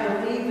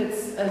 I believe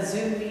it's a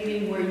Zoom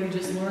meeting where you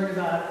just learn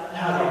about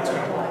how How to it's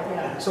gonna apply, work.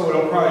 yeah. So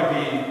it'll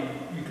probably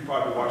be, you could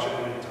probably watch it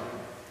anytime.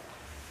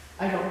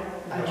 I don't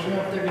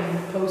know if they're being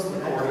posted,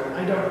 Recorded.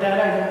 I don't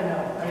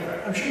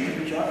know. I'm sure you could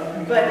reach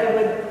out. But it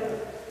would,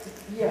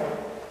 yeah.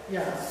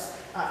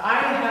 I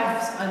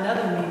have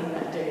another meeting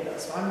that day though,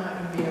 so I'm not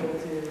gonna be able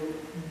to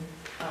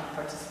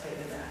participate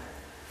in that,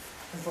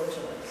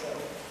 unfortunately, so.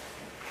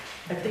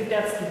 I think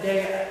that's the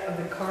day of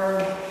the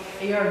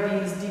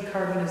ARB's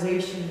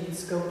decarbonization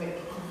scoping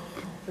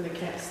for the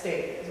Kent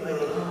State.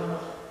 So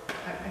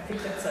I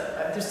think that's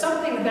there's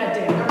something with that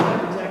day, I don't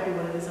remember exactly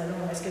what it is, I don't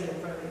have my schedule in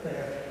front of me,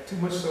 but. Too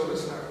much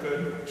soda's not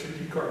good, it should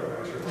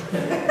decarbonize your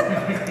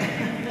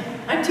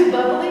life. I'm too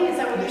bubbly, is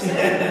that what you're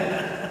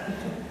saying?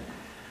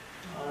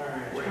 All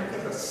right. Wait,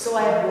 that's- So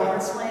I have water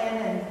plan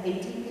and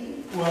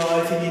ATP? Well,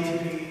 I think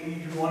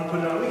ATP, you want to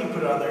put it on, we can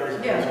put it on there as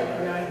a Yeah,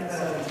 placeholder. yeah, I think so.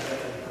 think it's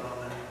better to put on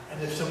there.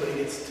 And if somebody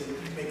gets to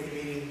make the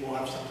meeting, we'll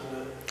have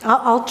something to.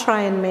 I'll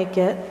try and make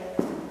it.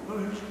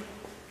 Okay.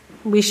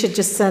 We should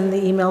just send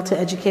the email to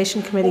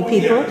education committee Oh,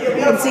 yeah, people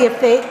yeah, and see if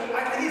they, I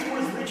think it's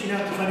worth reaching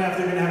out to find out if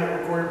they're gonna have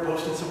it recorded,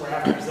 posted somewhere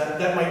after, because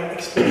that might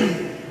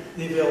expand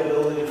the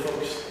availability of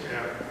folks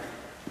Yeah.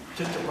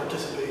 just to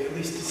participate, at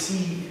least to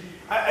see.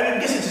 I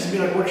guess it's just be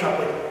like a workshop,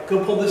 like,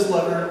 go pull this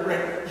lever,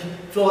 right,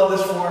 fill out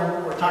this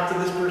form, or talk to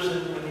this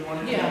person when you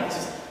want to. Yeah. It's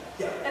just-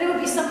 Yeah. And it would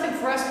be something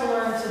for us to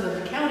learn so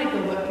that the county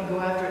can go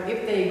after it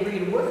if they agree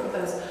to work with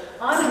us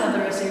on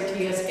another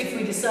SRTS if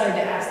we decide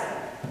to ask them.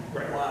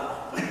 Right. Wow.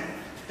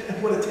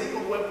 What a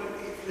tangle web would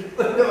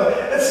be. No,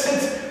 that's,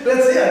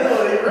 yeah,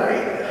 no, you're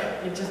right.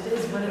 It just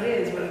is what it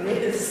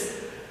is.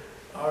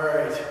 All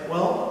right,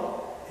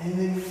 well,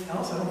 anything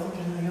else? I don't think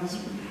there's anything else.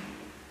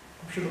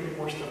 I'm sure there'll be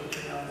more stuff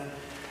between now and then.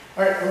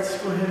 All right, let's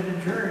go ahead and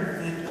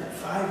adjourn in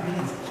 5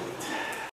 minutes.